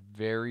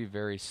very,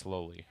 very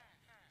slowly.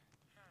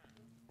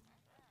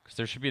 Because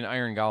there should be an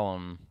iron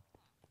golem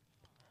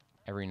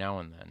every now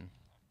and then.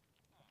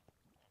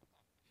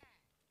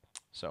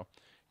 So,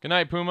 good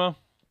night, Puma.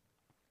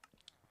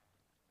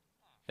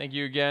 Thank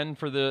you again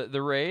for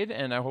the raid,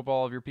 and I hope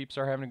all of your peeps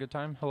are having a good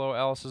time. Hello,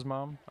 Alice's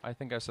mom. I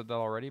think I said that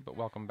already, but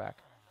welcome back.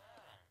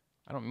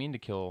 I don't mean to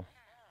kill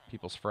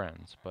people's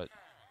friends, but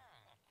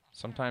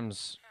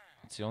sometimes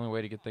it's the only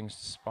way to get things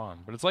to spawn.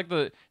 But it's like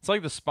the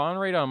spawn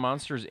rate on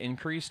monsters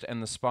increased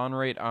and the spawn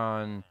rate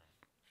on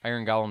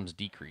iron golems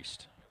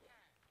decreased.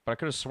 But I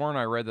could have sworn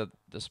I read that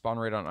the spawn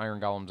rate on iron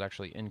golems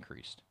actually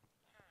increased.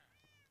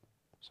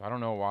 So I don't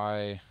know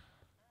why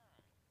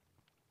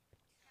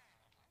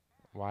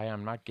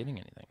I'm not getting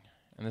anything.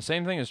 And the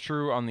same thing is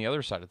true on the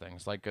other side of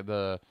things. Like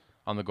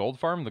on the gold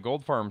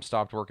farm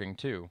stopped working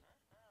too.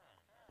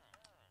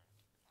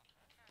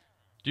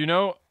 Do you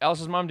know,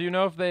 Alice's mom, do you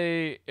know if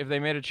they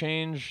made a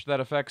change that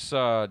affects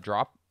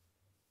drop?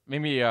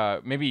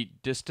 Maybe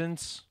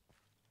distance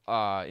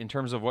in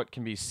terms of what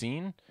can be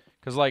seen?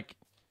 Because, like,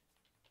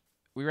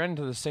 we ran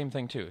into the same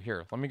thing, too.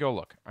 Here, let me go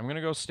look. I'm going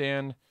to go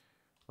stand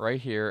right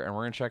here, and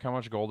we're going to check how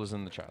much gold is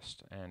in the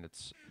chest. And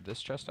it's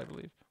this chest, I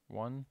believe.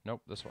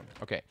 Nope, this one.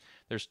 Okay,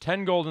 there's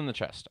 10 gold in the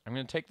chest. I'm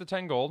going to take the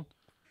 10 gold,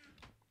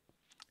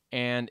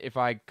 and if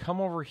I come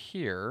over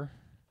here...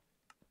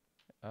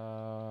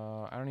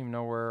 I don't even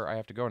know where I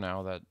have to go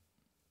now that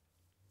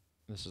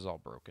this is all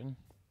broken.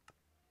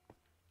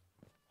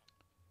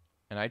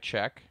 And I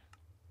check.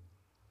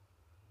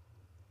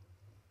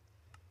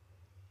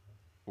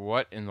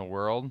 What in the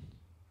world?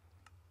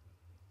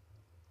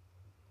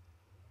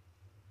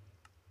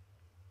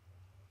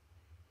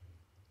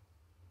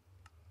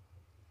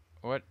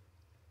 What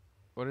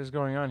is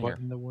going on What here?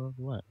 in the world?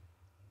 What?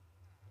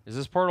 Is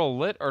this portal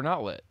lit or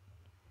not lit?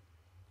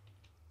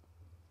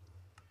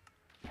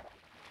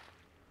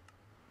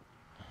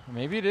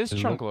 Maybe it is It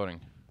chunk look-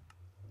 loading.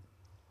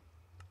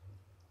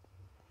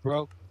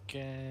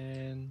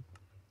 Broken.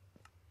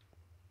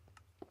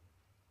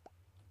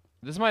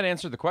 This might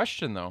answer the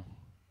question, though.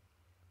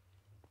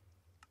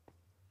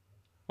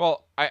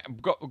 Well,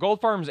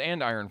 gold farms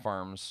and iron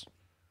farms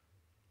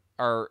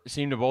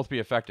seem to both be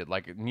affected.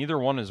 Like, neither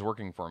one is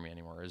working for me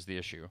anymore is the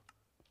issue.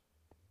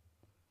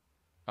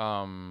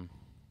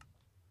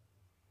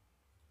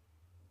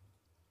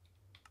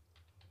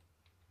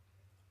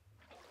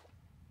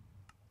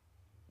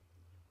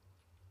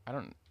 I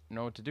don't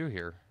know what to do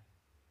here.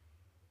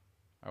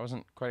 I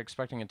wasn't quite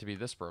expecting it to be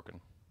this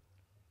broken.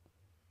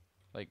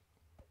 Like,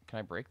 can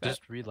I break that?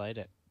 Just relight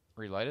it.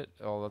 Relight it?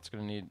 Oh, that's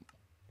going to need...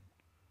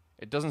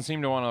 It doesn't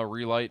seem to want to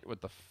relight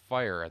with the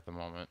fire at the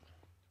moment.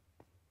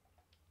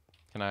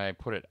 Can I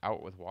put it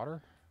out with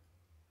water?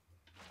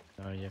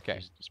 Oh, you have to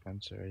use a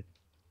dispenser, right?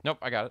 Nope,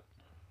 I got it.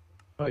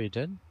 Oh, you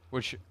did?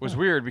 Which was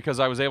weird because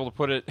I was able to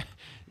put it...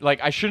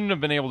 Like, I shouldn't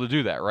have been able to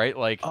do that, right?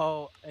 Like...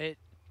 Oh, it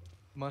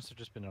must have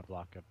just been a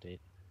block update.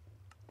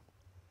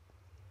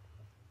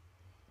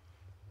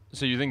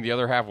 So you think the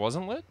other half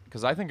wasn't lit?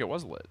 Because I think it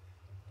was lit.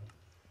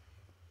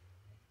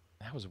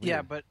 That was weird.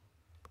 Yeah, but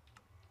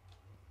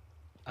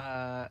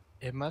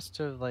it must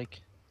have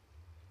like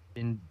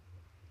been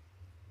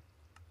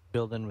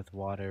filled in with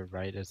water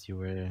right as you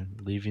were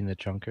leaving the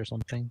chunk or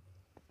something.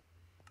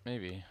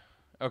 Maybe.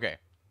 Okay,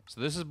 so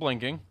this is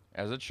blinking,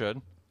 as it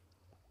should.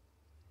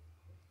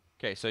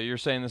 Okay, so you're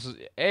saying this is...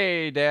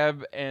 Hey,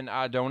 dab and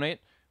I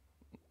donate.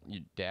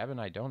 You dab and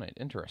I donate.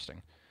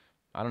 Interesting.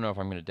 I don't know if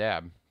I'm going to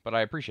dab, but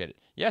I appreciate it.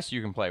 Yes,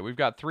 you can play. We've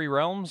got 3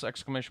 realms,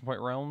 exclamation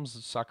point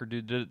realms. Soccer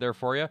Dude did it there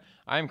for you.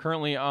 I am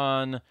currently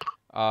on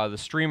the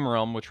stream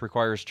realm, which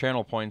requires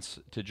channel points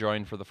to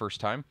join for the first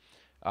time.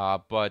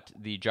 But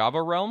the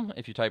Java realm,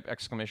 if you type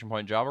exclamation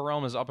point Java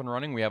realm, is up and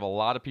running. We have a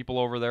lot of people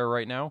over there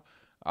right now.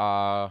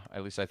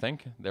 At least I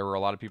think. There were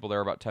a lot of people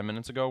there about 10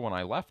 minutes ago when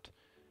I left.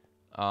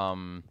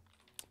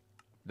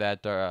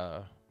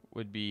 That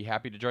would be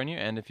happy to join you.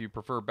 And if you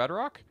prefer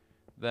Bedrock,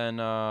 then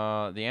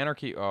the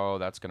Anarchy... Oh,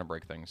 that's going to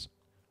break things.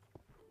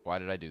 Why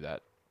did I do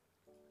that?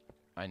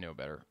 I know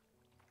better.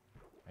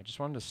 I just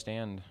wanted to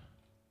stand...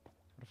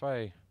 What if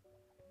I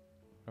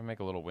make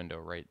a little window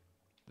right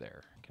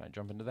there? Can I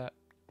jump into that?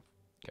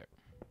 Okay.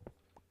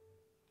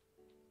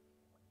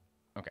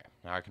 Okay,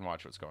 now I can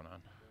watch what's going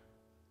on.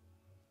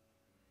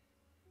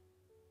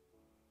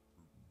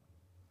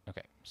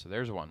 Okay, so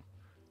there's one.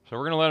 So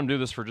we're going to let him do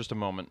this for just a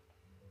moment,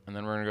 and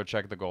then we're going to go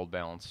check the gold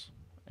balance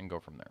and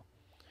go from there.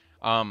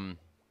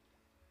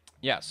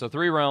 Yeah, so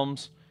 3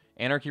 realms,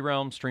 Anarchy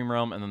realm, Stream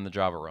realm, and then the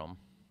Java realm.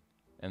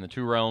 And the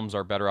 2 realms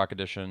are Bedrock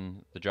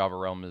Edition. The Java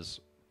realm is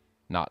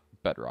not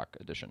Bedrock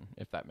Edition,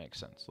 if that makes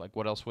sense. Like,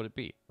 what else would it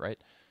be, right?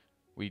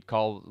 We'd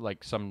call,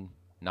 like, some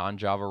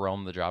non-Java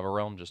realm the Java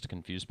realm just to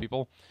confuse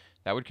people.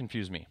 That would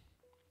confuse me.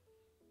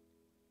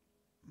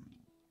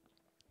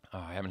 Oh,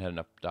 I haven't had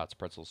enough Dots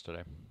pretzels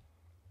today.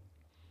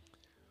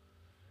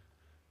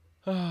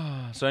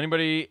 So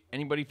anybody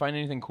find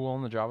anything cool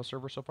on the Java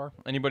server so far?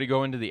 Anybody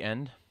go into the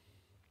end?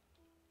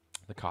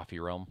 The Coffee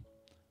Realm.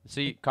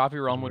 See, Coffee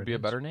Realm would be a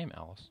better name,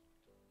 Alice.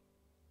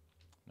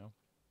 No?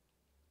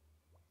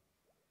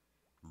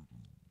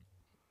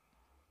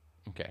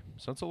 Okay,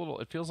 so it's a little...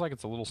 It feels like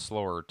it's a little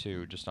slower,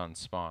 too, just on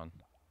spawn.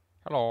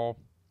 Hello.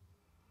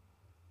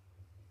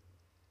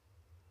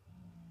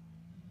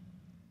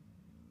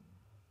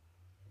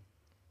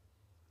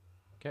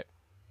 Okay,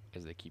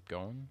 as they keep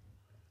going.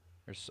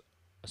 There's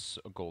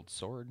a gold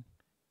sword.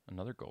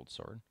 Another gold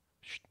sword.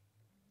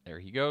 There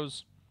he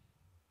goes.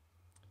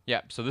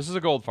 Yeah, so this is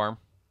a gold farm.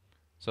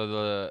 So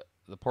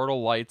the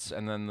portal lights,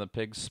 and then the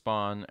pigs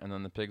spawn, and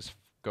then the pigs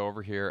go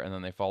over here, and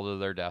then they fall to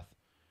their death.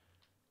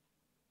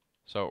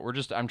 So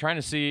I'm trying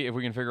to see if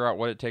we can figure out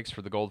what it takes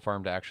for the gold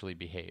farm to actually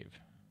behave.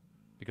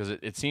 Because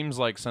it seems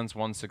like since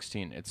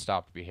 1.16 it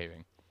stopped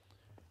behaving.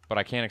 But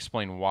I can't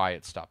explain why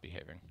it stopped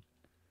behaving.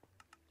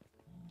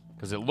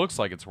 Because it looks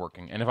like it's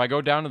working. And if I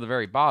go down to the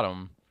very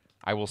bottom,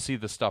 I will see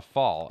the stuff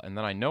fall, and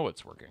then I know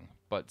it's working.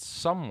 But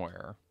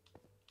somewhere...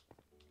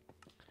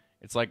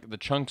 It's like the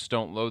chunks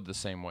don't load the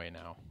same way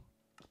now.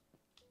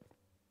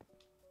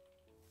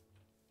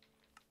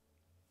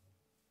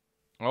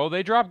 Oh,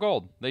 they drop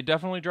gold. They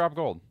definitely drop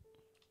gold.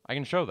 I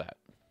can show that.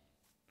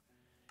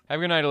 Have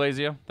a good night,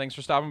 Alazia. Thanks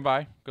for stopping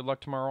by. Good luck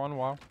tomorrow on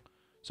WoW.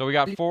 So we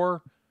got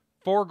 4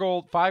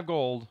 gold, 5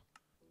 gold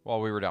while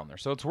we were down there.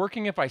 So it's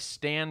working if I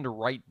stand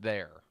right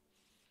there.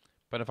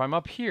 But if I'm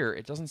up here,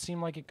 it doesn't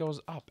seem like it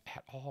goes up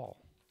at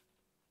all.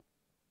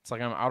 It's like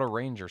I'm out of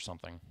range or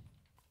something.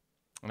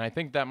 And I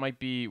think that might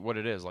be what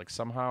it is. Like,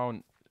 somehow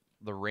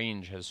the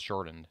range has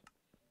shortened.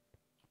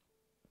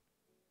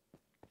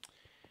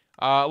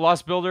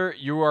 Lost Builder,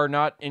 you are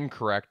not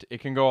incorrect. It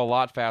can go a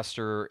lot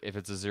faster if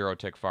it's a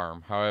 0-tick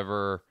farm.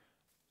 However,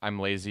 I'm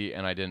lazy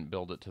and I didn't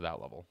build it to that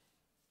level.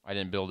 I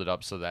didn't build it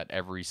up so that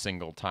every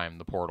single time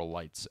the portal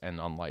lights and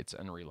unlights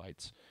and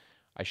relights.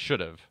 I should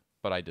have,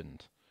 but I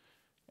didn't.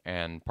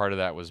 And part of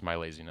that was my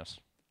laziness.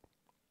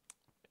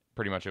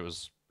 Pretty much it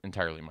was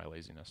entirely my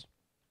laziness.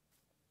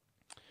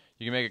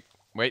 You can make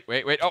it...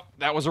 Wait. Oh,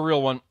 that was a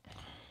real one.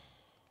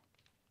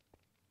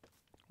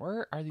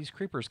 Where are these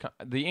creepers?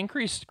 The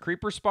increased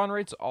creeper spawn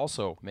rate's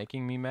also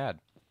making me mad.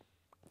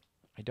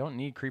 I don't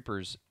need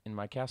creepers in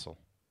my castle.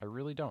 I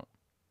really don't.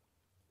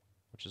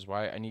 Which is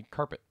why I need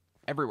carpet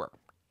everywhere.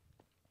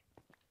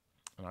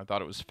 And I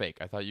thought it was fake.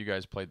 I thought you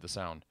guys played the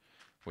sound,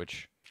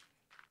 which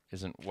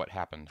isn't what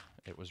happened.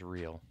 It was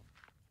real.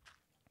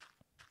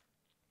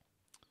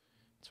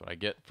 That's what I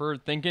get for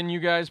thinking you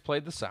guys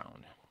played the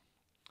sound.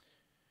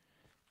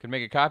 Could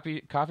make a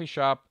coffee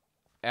shop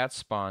at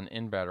spawn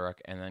in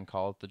Bedrock and then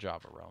call it the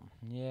Java Realm.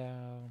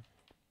 Yeah.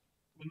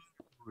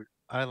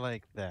 I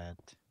like that.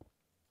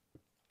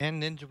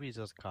 And Ninja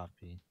Weasel's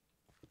coffee.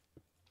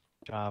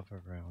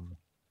 Java Realm.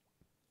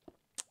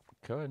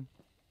 Could.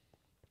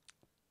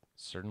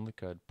 Certainly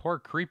could. Poor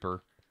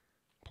creeper.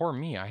 Poor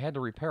me. I had to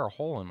repair a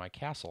hole in my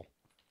castle.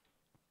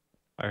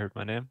 I heard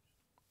my name.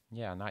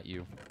 Yeah, not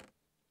you.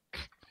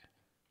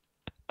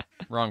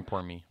 Wrong,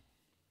 poor me.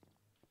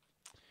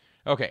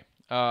 Okay.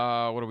 What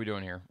are we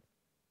doing here?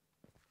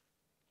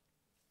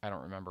 I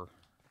don't remember.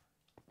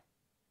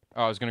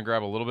 Oh, I was going to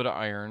grab a little bit of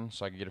iron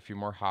so I could get a few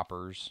more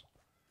hoppers.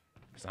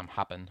 Because I'm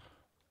hopping.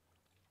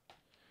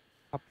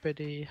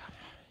 Hoppity.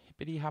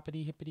 Hippity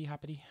hoppity hippity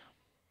hoppity.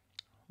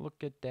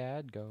 Look at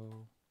Dad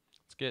go.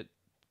 Let's get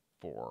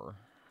 4.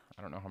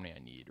 I don't know how many I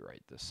need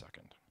right this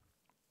second.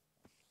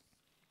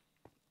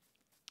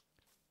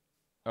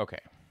 Okay.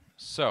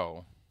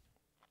 So,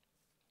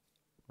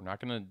 we're not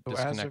going to So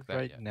disconnect as of that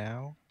right yet.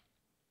 now,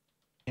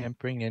 can't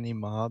bring any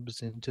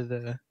mobs into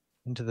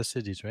the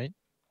cities, right?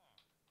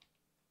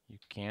 You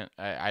can't.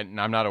 I'm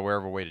not aware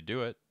of a way to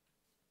do it.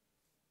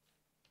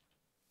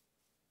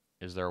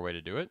 Is there a way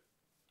to do it?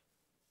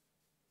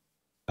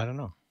 I don't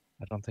know.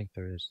 I don't think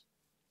there is.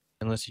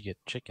 Unless you get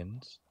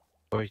chickens.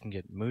 Or you can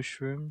get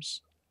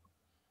mushrooms.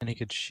 And you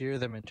could shear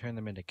them and turn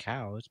them into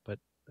cows, but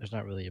there's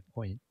not really a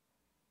point.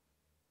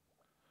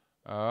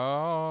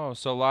 Oh,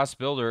 so Lost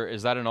Builder,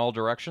 is that in all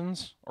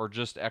directions or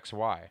just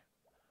XY?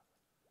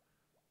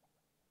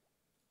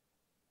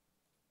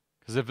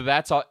 Because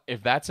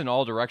if that's in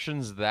all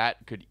directions,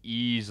 that could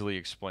easily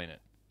explain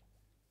it.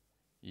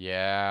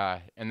 Yeah,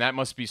 and that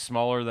must be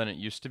smaller than it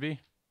used to be.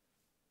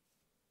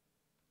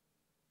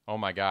 Oh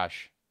my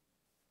gosh,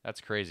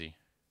 that's crazy.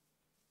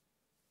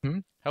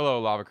 Hello,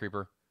 Lava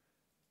Creeper.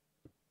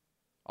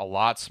 A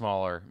lot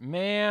smaller,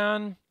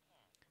 man.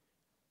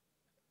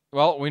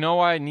 Well, we know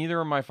why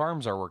neither of my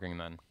farms are working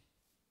then.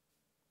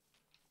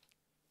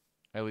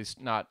 At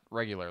least not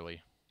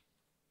regularly.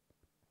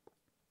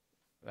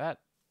 That's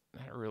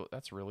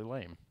really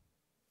lame.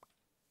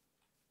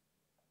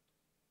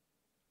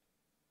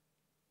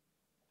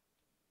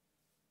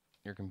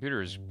 Your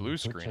computer is blue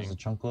Twitch has screening. a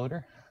chunk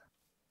loader.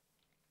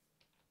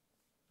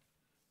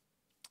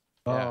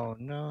 Yeah. Oh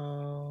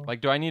no.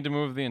 Like, do I need to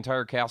move the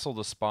entire castle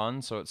to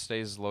spawn so it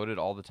stays loaded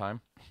all the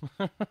time?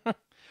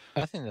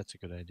 I think that's a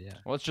good idea.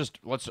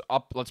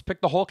 Let's pick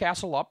the whole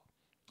castle up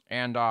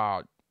and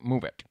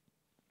move it.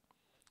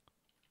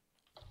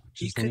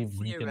 Just could leave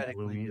Weekend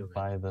theoretically do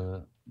Bloom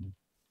it.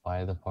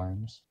 by the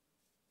farms.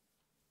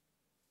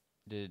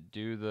 Did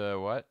do the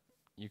what?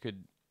 You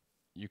could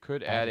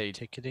Add add a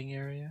ticketing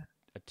area?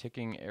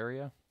 ticking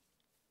area.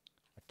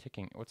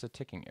 What's a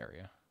ticking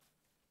area?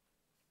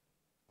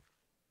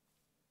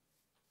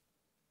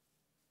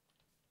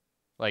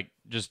 Like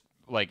just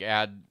like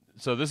add.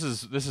 So this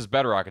is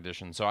Bedrock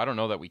Edition. So I don't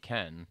know that we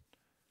can.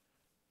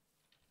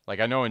 Like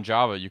I know in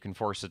Java you can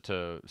force it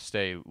to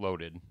stay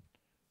loaded,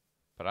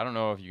 but I don't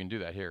know if you can do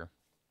that here.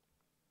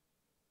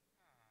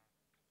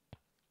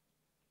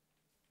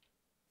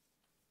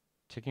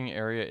 Ticking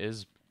area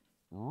is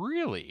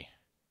really.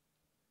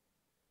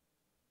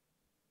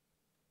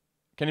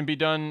 Can it be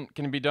done?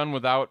 Can it be done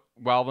without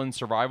while in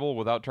survival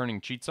without turning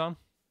cheats on?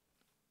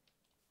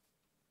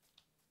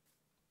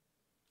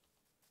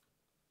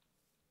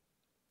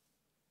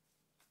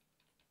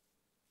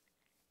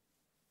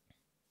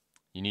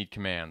 You need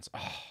commands.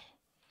 Oh,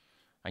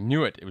 I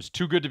knew it. It was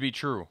too good to be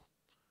true.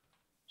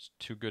 It's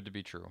too good to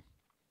be true.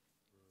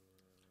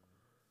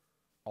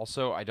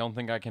 Also, I don't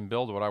think I can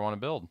build what I want to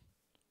build.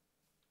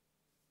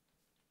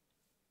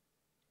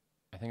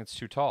 I think it's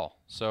too tall.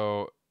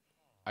 So,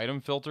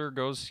 item filter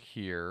goes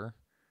here.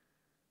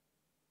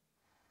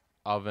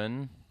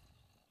 Oven.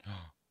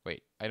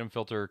 Wait, item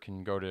filter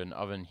can go to an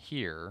oven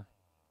here.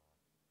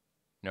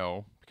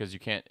 No, because you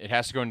can't. It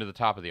has to go into the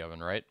top of the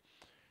oven, right?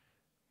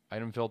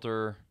 Item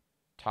filter,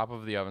 top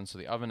of the oven. So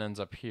the oven ends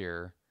up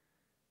here.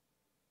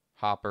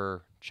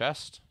 Hopper,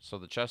 chest. So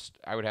the chest,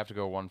 I would have to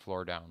go 1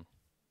 floor down,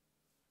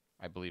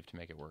 I believe, to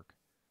make it work.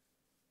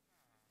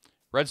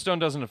 Redstone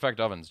doesn't affect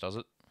ovens, does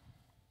it?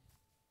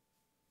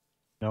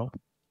 No.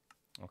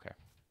 Okay.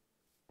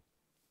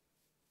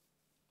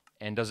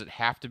 And does it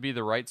have to be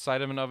the right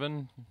side of an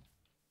oven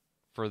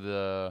for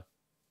the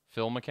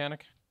fill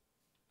mechanic?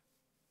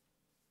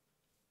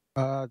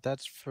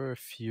 That's for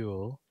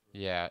fuel.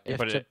 Yeah, You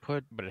but have to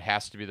put it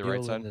has to be the right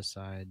fuel side. in the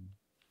side.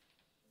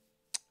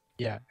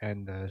 Yeah,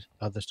 and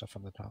other stuff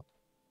on the top.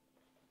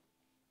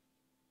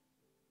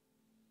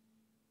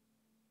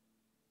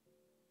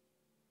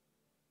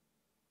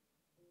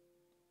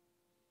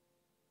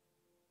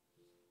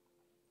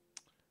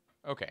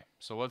 Okay,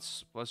 so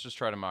let's just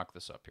try to mock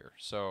this up here.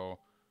 So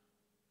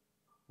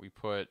we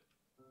put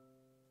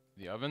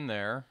the oven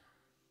there.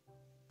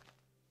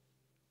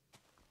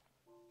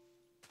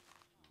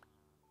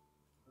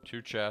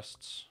 Two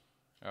chests.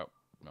 Oh,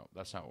 no,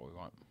 that's not what we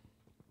want.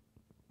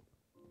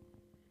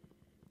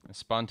 A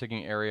spawn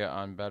ticking area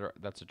on better.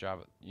 That's a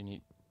Java. You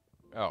need.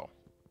 Oh.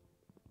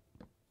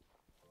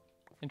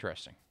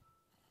 Interesting.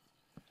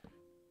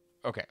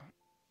 Okay.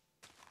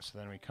 So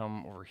then we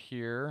come over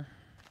here.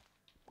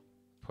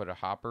 Put a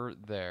hopper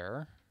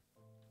there.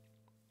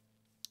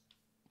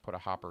 Put a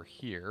hopper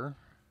here.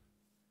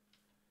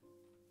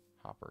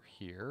 Hopper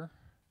here.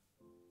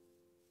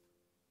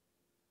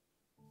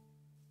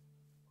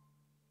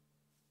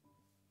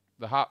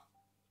 The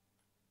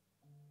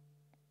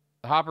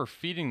hopper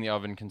feeding the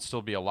oven can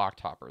still be a locked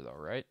hopper though,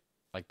 right?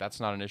 Like that's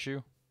not an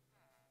issue?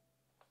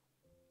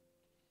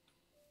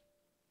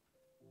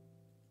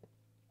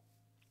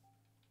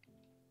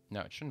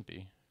 No, it shouldn't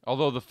be.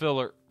 Although the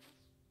filler...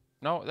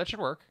 No, that should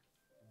work.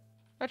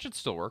 That should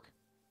still work.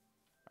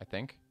 I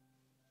think.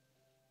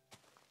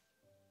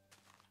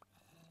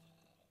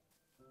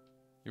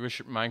 You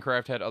wish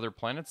Minecraft had other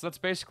planets? That's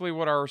basically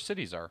what our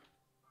cities are.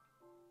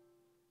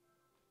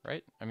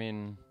 Right? I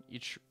mean,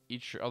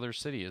 each other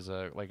city is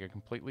like a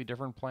completely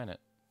different planet.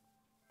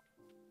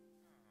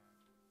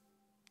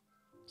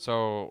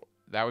 So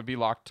that would be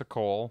locked to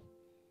coal.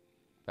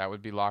 That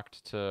would be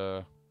locked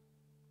to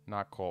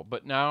not coal.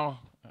 But now,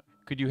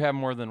 could you have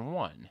more than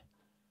one?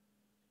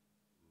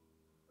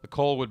 The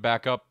coal would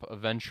back up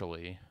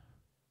eventually.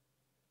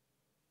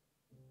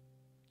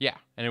 Yeah,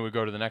 and it would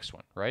go to the next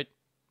one, right?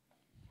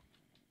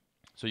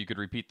 So you could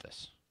repeat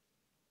this.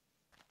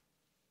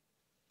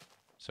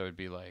 So it'd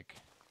be like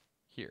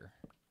here.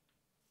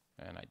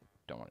 And I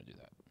don't want to do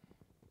that.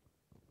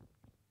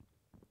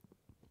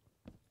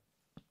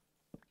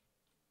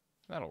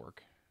 That'll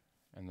work.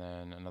 And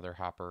then another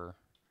hopper,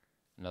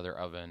 another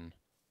oven,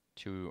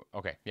 two.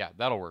 Okay, yeah,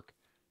 that'll work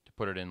to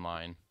put it in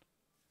line.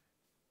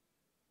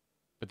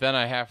 But then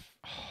I have,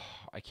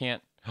 I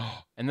can't,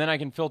 and then I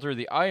can filter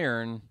the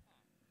iron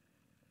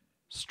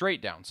straight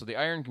down. So the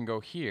iron can go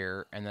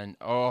here, and then,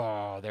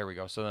 oh, there we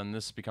go. So then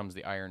this becomes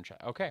the iron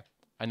chest. Okay,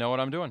 I know what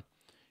I'm doing.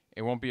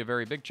 It won't be a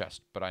very big chest,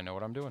 but I know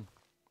what I'm doing.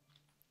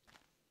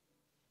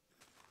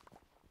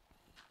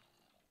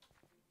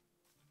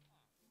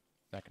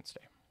 That can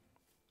stay.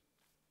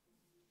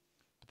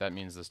 But that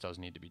means this does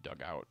need to be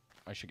dug out.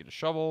 I should get a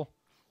shovel.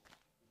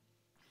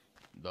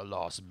 The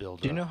Lost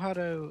Builder. Do you know how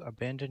to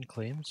abandon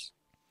claims?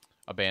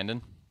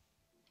 Abandon?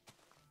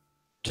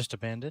 Just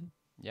abandon?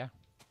 Yeah.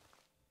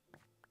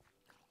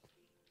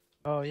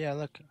 Oh yeah,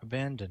 look,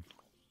 abandon.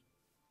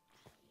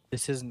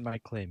 This isn't my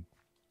claim.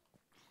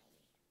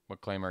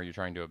 What claim are you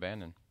trying to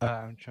abandon?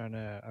 I'm trying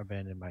to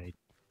abandon my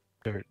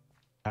dirt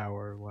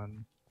tower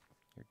one.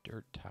 Your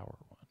dirt tower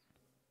one.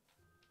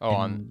 Oh,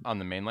 on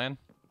the mainland?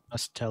 A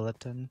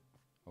skeleton.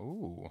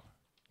 Ooh.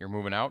 You're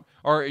moving out?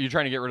 Or are you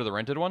trying to get rid of the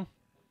rented one?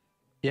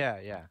 Yeah,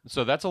 yeah.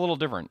 So that's a little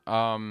different.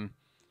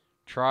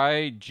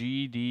 Try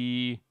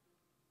GD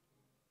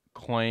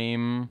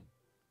claim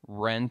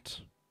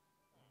rent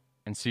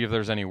and see if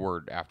there's any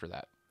word after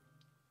that.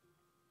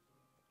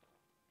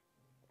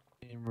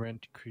 Name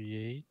rent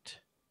create.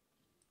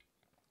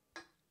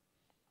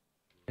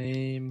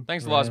 Name.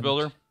 Thanks, rent, Lost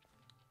Builder.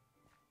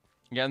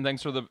 Again,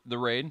 thanks for the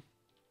raid.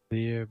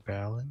 Clear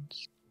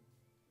balance.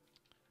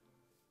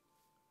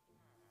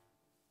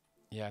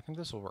 Yeah, I think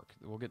this will work.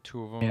 We'll get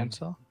two of them.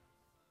 Cancel.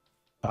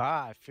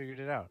 Ah, I figured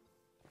it out.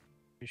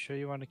 You sure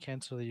you want to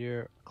cancel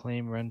your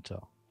claim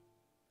rental?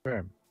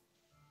 Firm.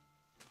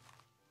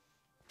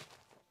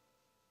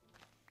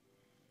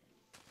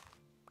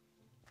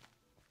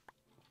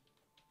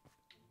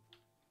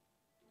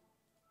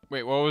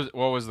 Wait, what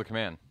was the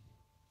command?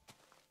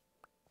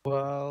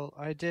 Well,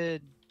 I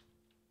did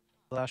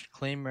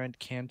 /claim rent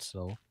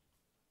cancel,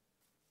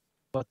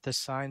 but the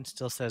sign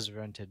still says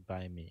rented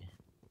by me.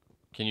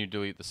 Can you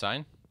delete the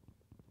sign?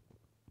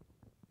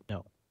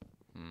 No.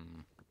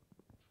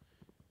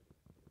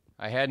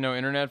 I had no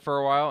internet for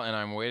a while, and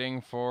I'm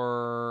waiting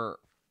for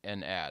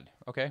an ad.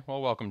 Okay,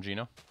 well, welcome,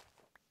 Gino.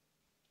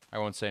 I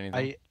won't say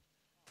anything.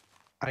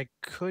 I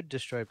could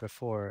destroy it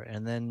before,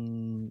 and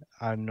then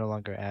I'm no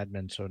longer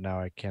admin, so now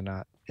I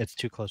cannot. It's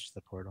too close to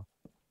the portal.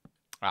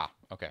 Ah,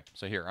 okay.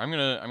 So here, I'm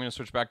gonna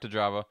switch back to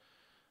Java.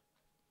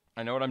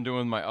 I know what I'm doing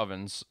with my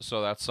ovens,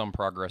 so that's some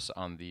progress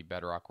on the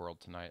Bedrock world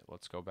tonight.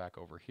 Let's go back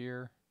over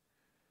here.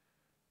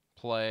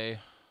 Play.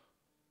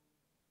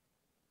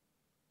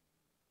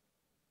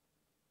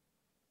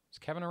 Is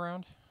Kevin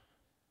around?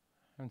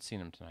 I haven't seen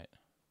him tonight.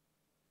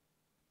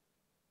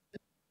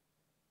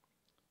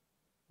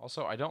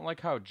 Also, I don't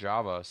like how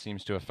Java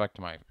seems to affect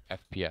my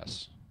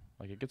FPS.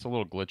 Like, it gets a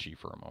little glitchy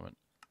for a moment.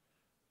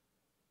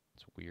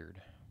 It's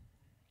weird.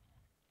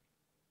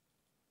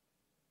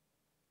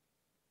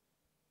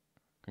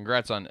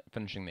 Congrats on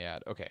finishing the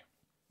ad. Okay.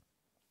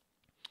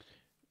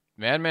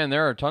 Madman,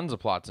 there are tons of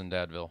plots in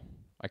Dadville.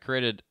 I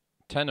created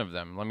 10 of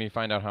them. Let me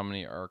find out how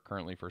many are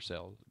currently for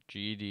sale.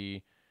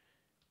 GD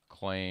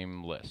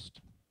claim list.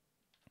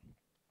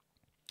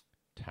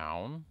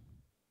 Town.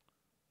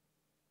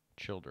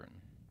 Children.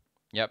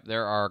 Yep,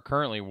 there are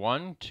currently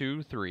 1,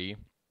 2, 3,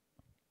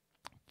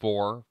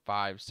 4,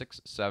 5,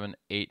 6, 7,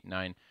 8,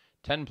 9,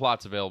 10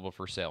 plots available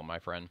for sale, my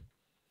friend.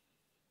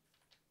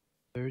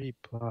 30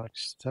 block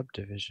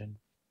subdivision.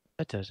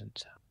 That doesn't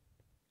sound.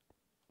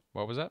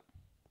 What was that?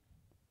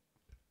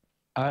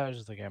 I was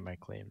just looking at my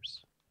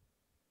claims.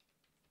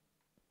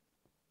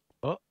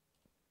 Oh.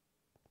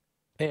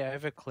 Hey, I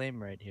have a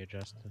claim right here,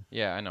 Justin.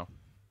 Yeah, I know.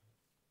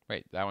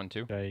 Wait, that one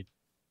too? Should I...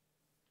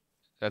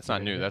 That's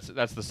not Wait, new. what?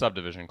 That's the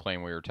subdivision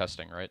claim we were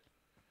testing, right?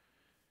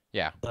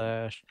 Yeah.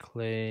 Slash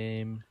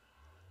claim.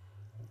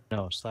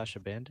 No, slash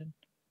abandon?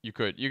 You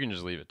can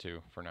just leave it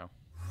too for now.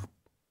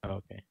 Oh,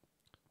 okay.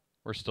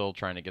 We're still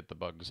trying to get the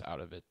bugs out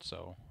of it,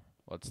 so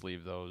let's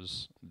leave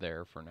those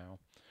there for now.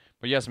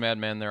 But yes,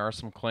 Madman, there are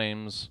some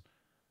claims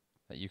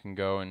that you can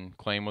go and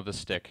claim with a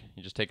stick.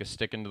 You just take a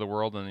stick into the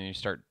world and then you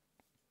start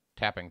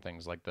tapping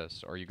things like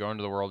this. Or you go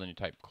into the world and you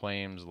type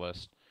claims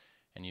list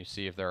and you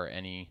see if there are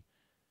any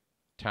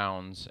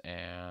towns.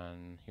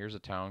 And here's a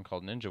town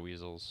called Ninja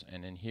Weasels.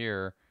 And in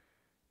here,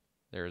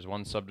 there's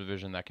one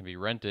subdivision that can be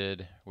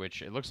rented,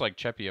 which it looks like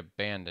Cheppy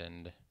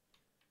abandoned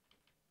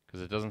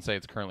because it doesn't say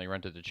it's currently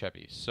rented to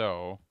Cheppy.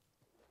 So,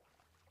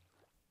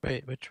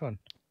 Wait, which one?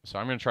 so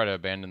I'm going to try to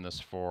abandon this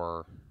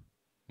for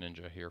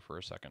Ninja here for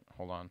a second.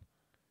 Hold on.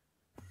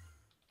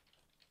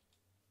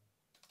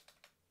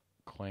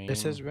 Claim.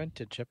 This says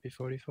rented, Cheppy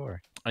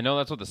 44. I know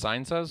that's what the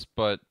sign says,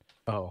 but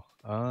Oh.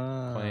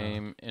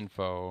 claim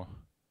info.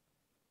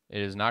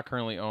 It is not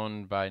currently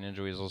owned by Ninja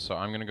Weasel, so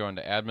I'm going to go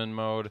into admin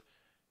mode,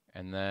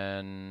 and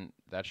then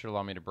that should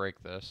allow me to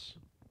break this.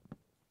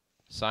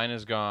 Sign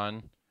is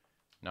gone.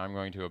 Now I'm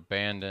going to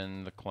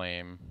abandon the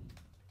claim.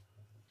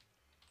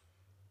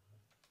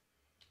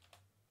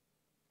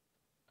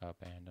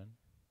 Abandon.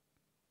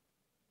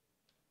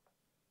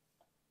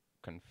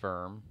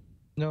 Confirm.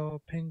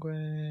 No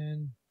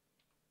penguin.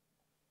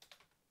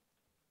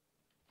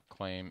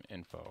 Claim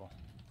info.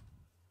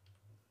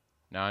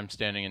 Now I'm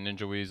standing in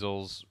Ninja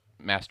Weasel's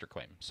master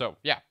claim. So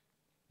yeah,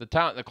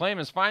 the claim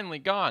is finally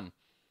gone.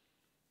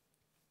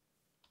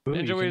 Ooh,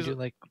 Ninja you can Weasel- do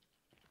like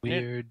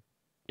weird.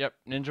 Yep,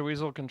 Ninja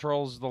Weasel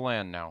controls the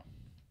land now.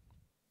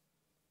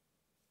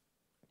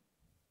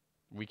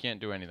 We can't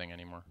do anything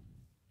anymore.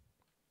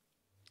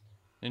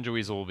 Ninja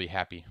Weasel will be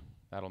happy.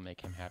 That'll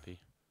make him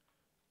happy.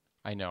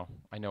 I know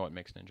what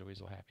makes Ninja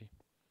Weasel happy.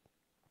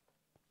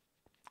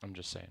 I'm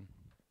just saying.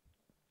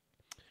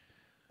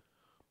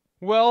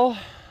 Well,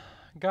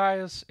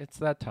 guys, it's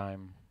that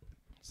time.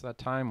 It's that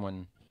time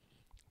when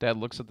Dad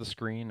looks at the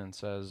screen and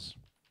says,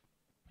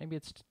 maybe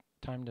it's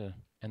time to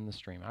end the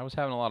stream. I was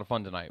having a lot of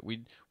fun tonight.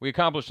 We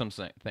accomplished some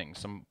things.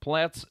 Some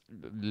plats.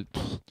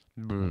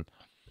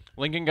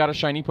 Lincoln got a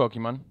shiny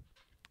Pokemon.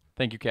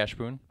 Thank you,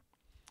 Cashpoon.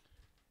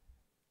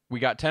 We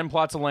got 10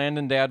 plots of land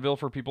in Dadville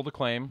for people to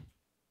claim.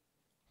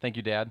 Thank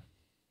you, Dad.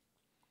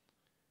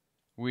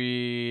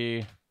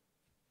 We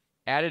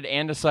added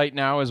andesite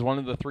now as one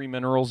of the 3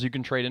 minerals you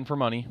can trade in for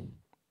money.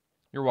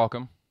 You're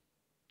welcome.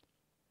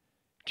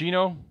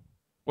 Gino,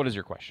 what is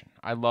your question?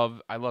 I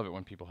love it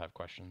when people have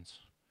questions.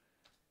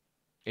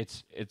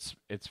 It's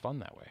fun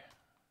that way.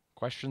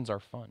 Questions are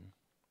fun.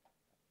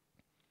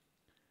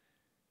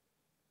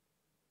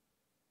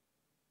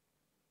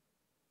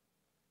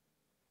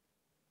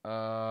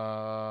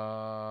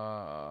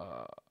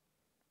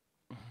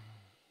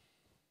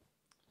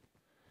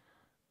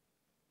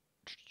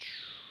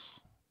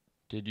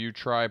 Did you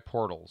try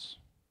portals?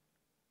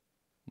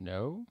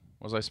 No?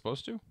 Was I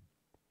supposed to?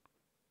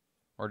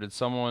 Or did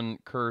someone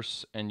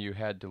curse and you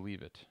had to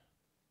leave it?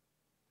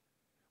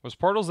 Was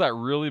portals that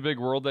really big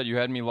world that you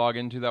had me log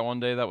into that one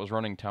day that was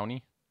running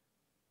Townie?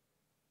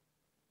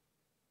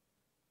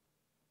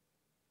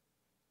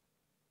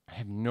 I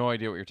have no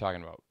idea what you're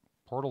talking about.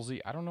 Portal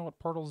Z? I don't know what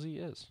Portal Z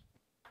is.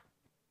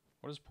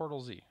 What is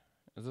Portal Z?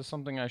 Is this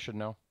something I should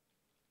know?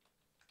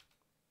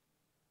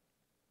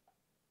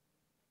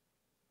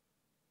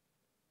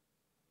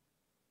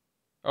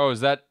 Oh,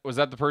 was that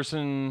the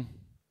person?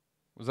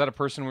 Was that a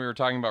person we were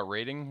talking about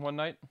raiding one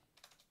night?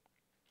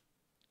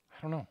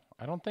 I don't know.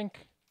 I don't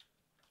think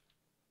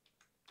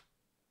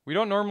we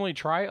don't normally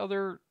try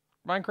other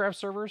Minecraft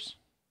servers.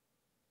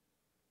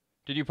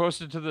 Did you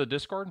post it to the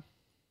Discord?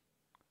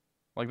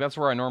 Like, that's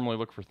where I normally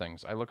look for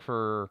things. I look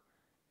for,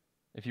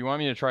 if you want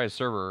me to try a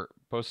server,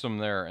 post them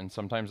there, and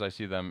sometimes I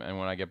see them, and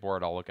when I get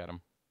bored, I'll look at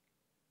them.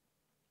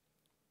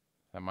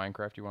 That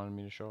Minecraft you wanted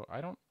me to show? I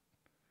don't...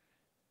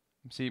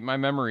 See, my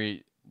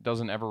memory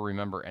doesn't ever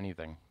remember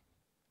anything.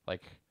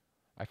 Like,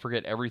 I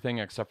forget everything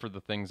except for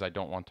the things I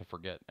don't want to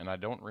forget, and I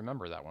don't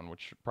remember that one,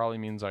 which probably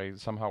means I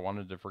somehow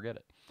wanted to forget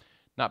it.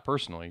 Not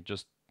personally,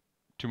 just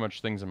too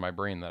much things in my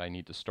brain that I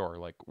need to store,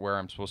 like where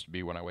I'm supposed to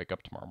be when I wake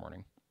up tomorrow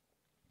morning.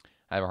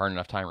 I have a hard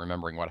enough time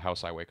remembering what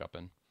house I wake up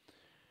in.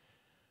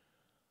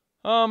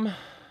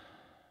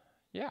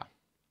 Yeah.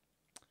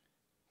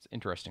 It's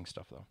interesting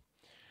stuff, though.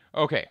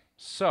 Okay,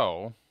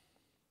 so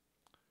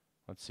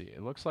let's see.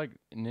 It looks like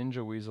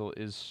Ninja Weasel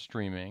is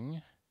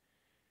streaming.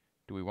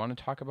 Do we want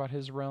to talk about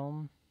his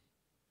realm?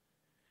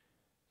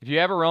 If you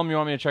have a realm you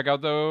want me to check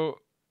out, though,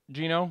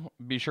 Gino,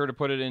 be sure to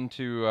put it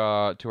into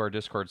to our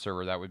Discord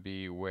server. That would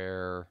be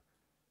where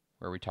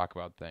we talk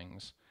about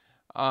things.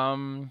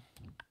 I'm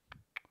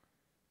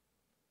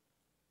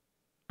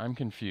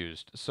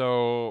confused.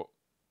 So,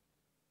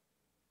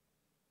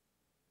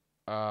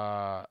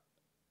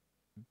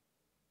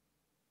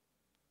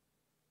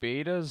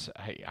 betas.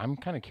 Hey, I'm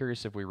kind of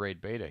curious if we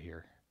raid beta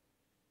here.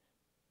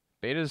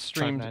 Beta's Five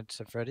streamed. Nights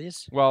at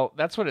Freddy's. Well,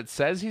 that's what it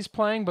says he's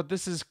playing, but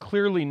this is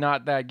clearly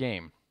not that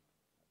game.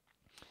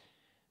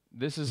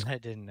 This is I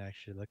didn't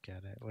actually look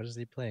at it. What is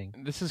he playing?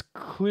 this is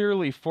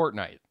clearly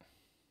Fortnite.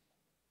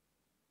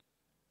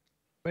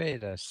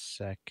 Wait a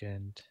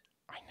second.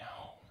 I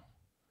know.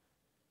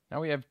 Now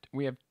we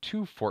have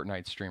two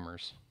Fortnite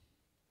streamers.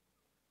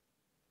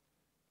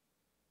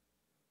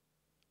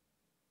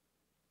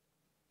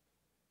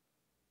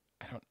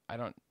 I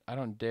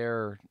don't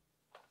dare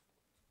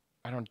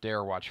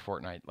watch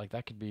Fortnite. Like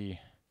that could be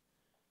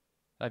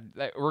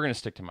we're going to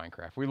stick to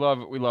Minecraft. We love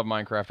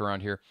Minecraft around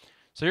here.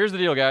 So here's the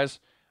deal, guys.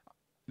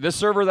 This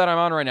server that I'm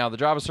on right now, the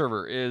Java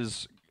server,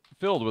 is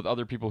filled with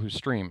other people who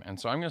stream. And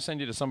so I'm going to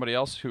send you to somebody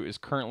else who is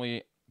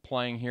currently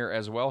playing here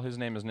as well. His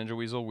name is Ninja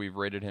Weasel. We've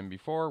raided him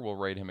before. We'll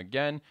raid him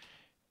again.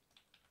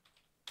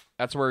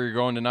 That's where you're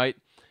going tonight.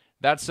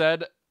 That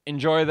said,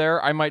 enjoy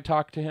there. I might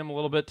talk to him a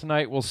little bit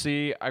tonight. We'll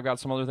see. I've got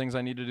some other things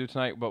I need to do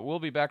tonight. But we'll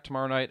be back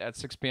tomorrow night at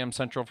 6 p.m.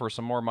 Central for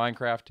some more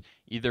Minecraft,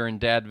 either in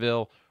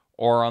Dadville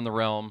or on the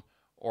realm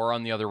or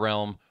on the other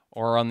realm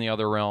or on the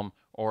other realm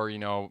or, you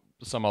know,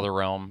 some other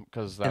realm,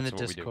 because that's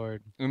what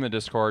Discord. we do. In the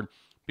Discord.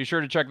 Be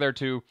sure to check there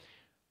too.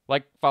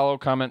 Like, follow,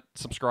 comment,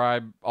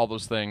 subscribe, all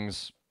those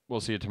things.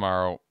 We'll see you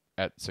tomorrow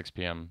at 6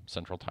 p.m.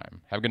 Central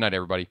Time. Have a good night,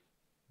 everybody.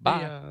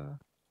 Bye. Yeah.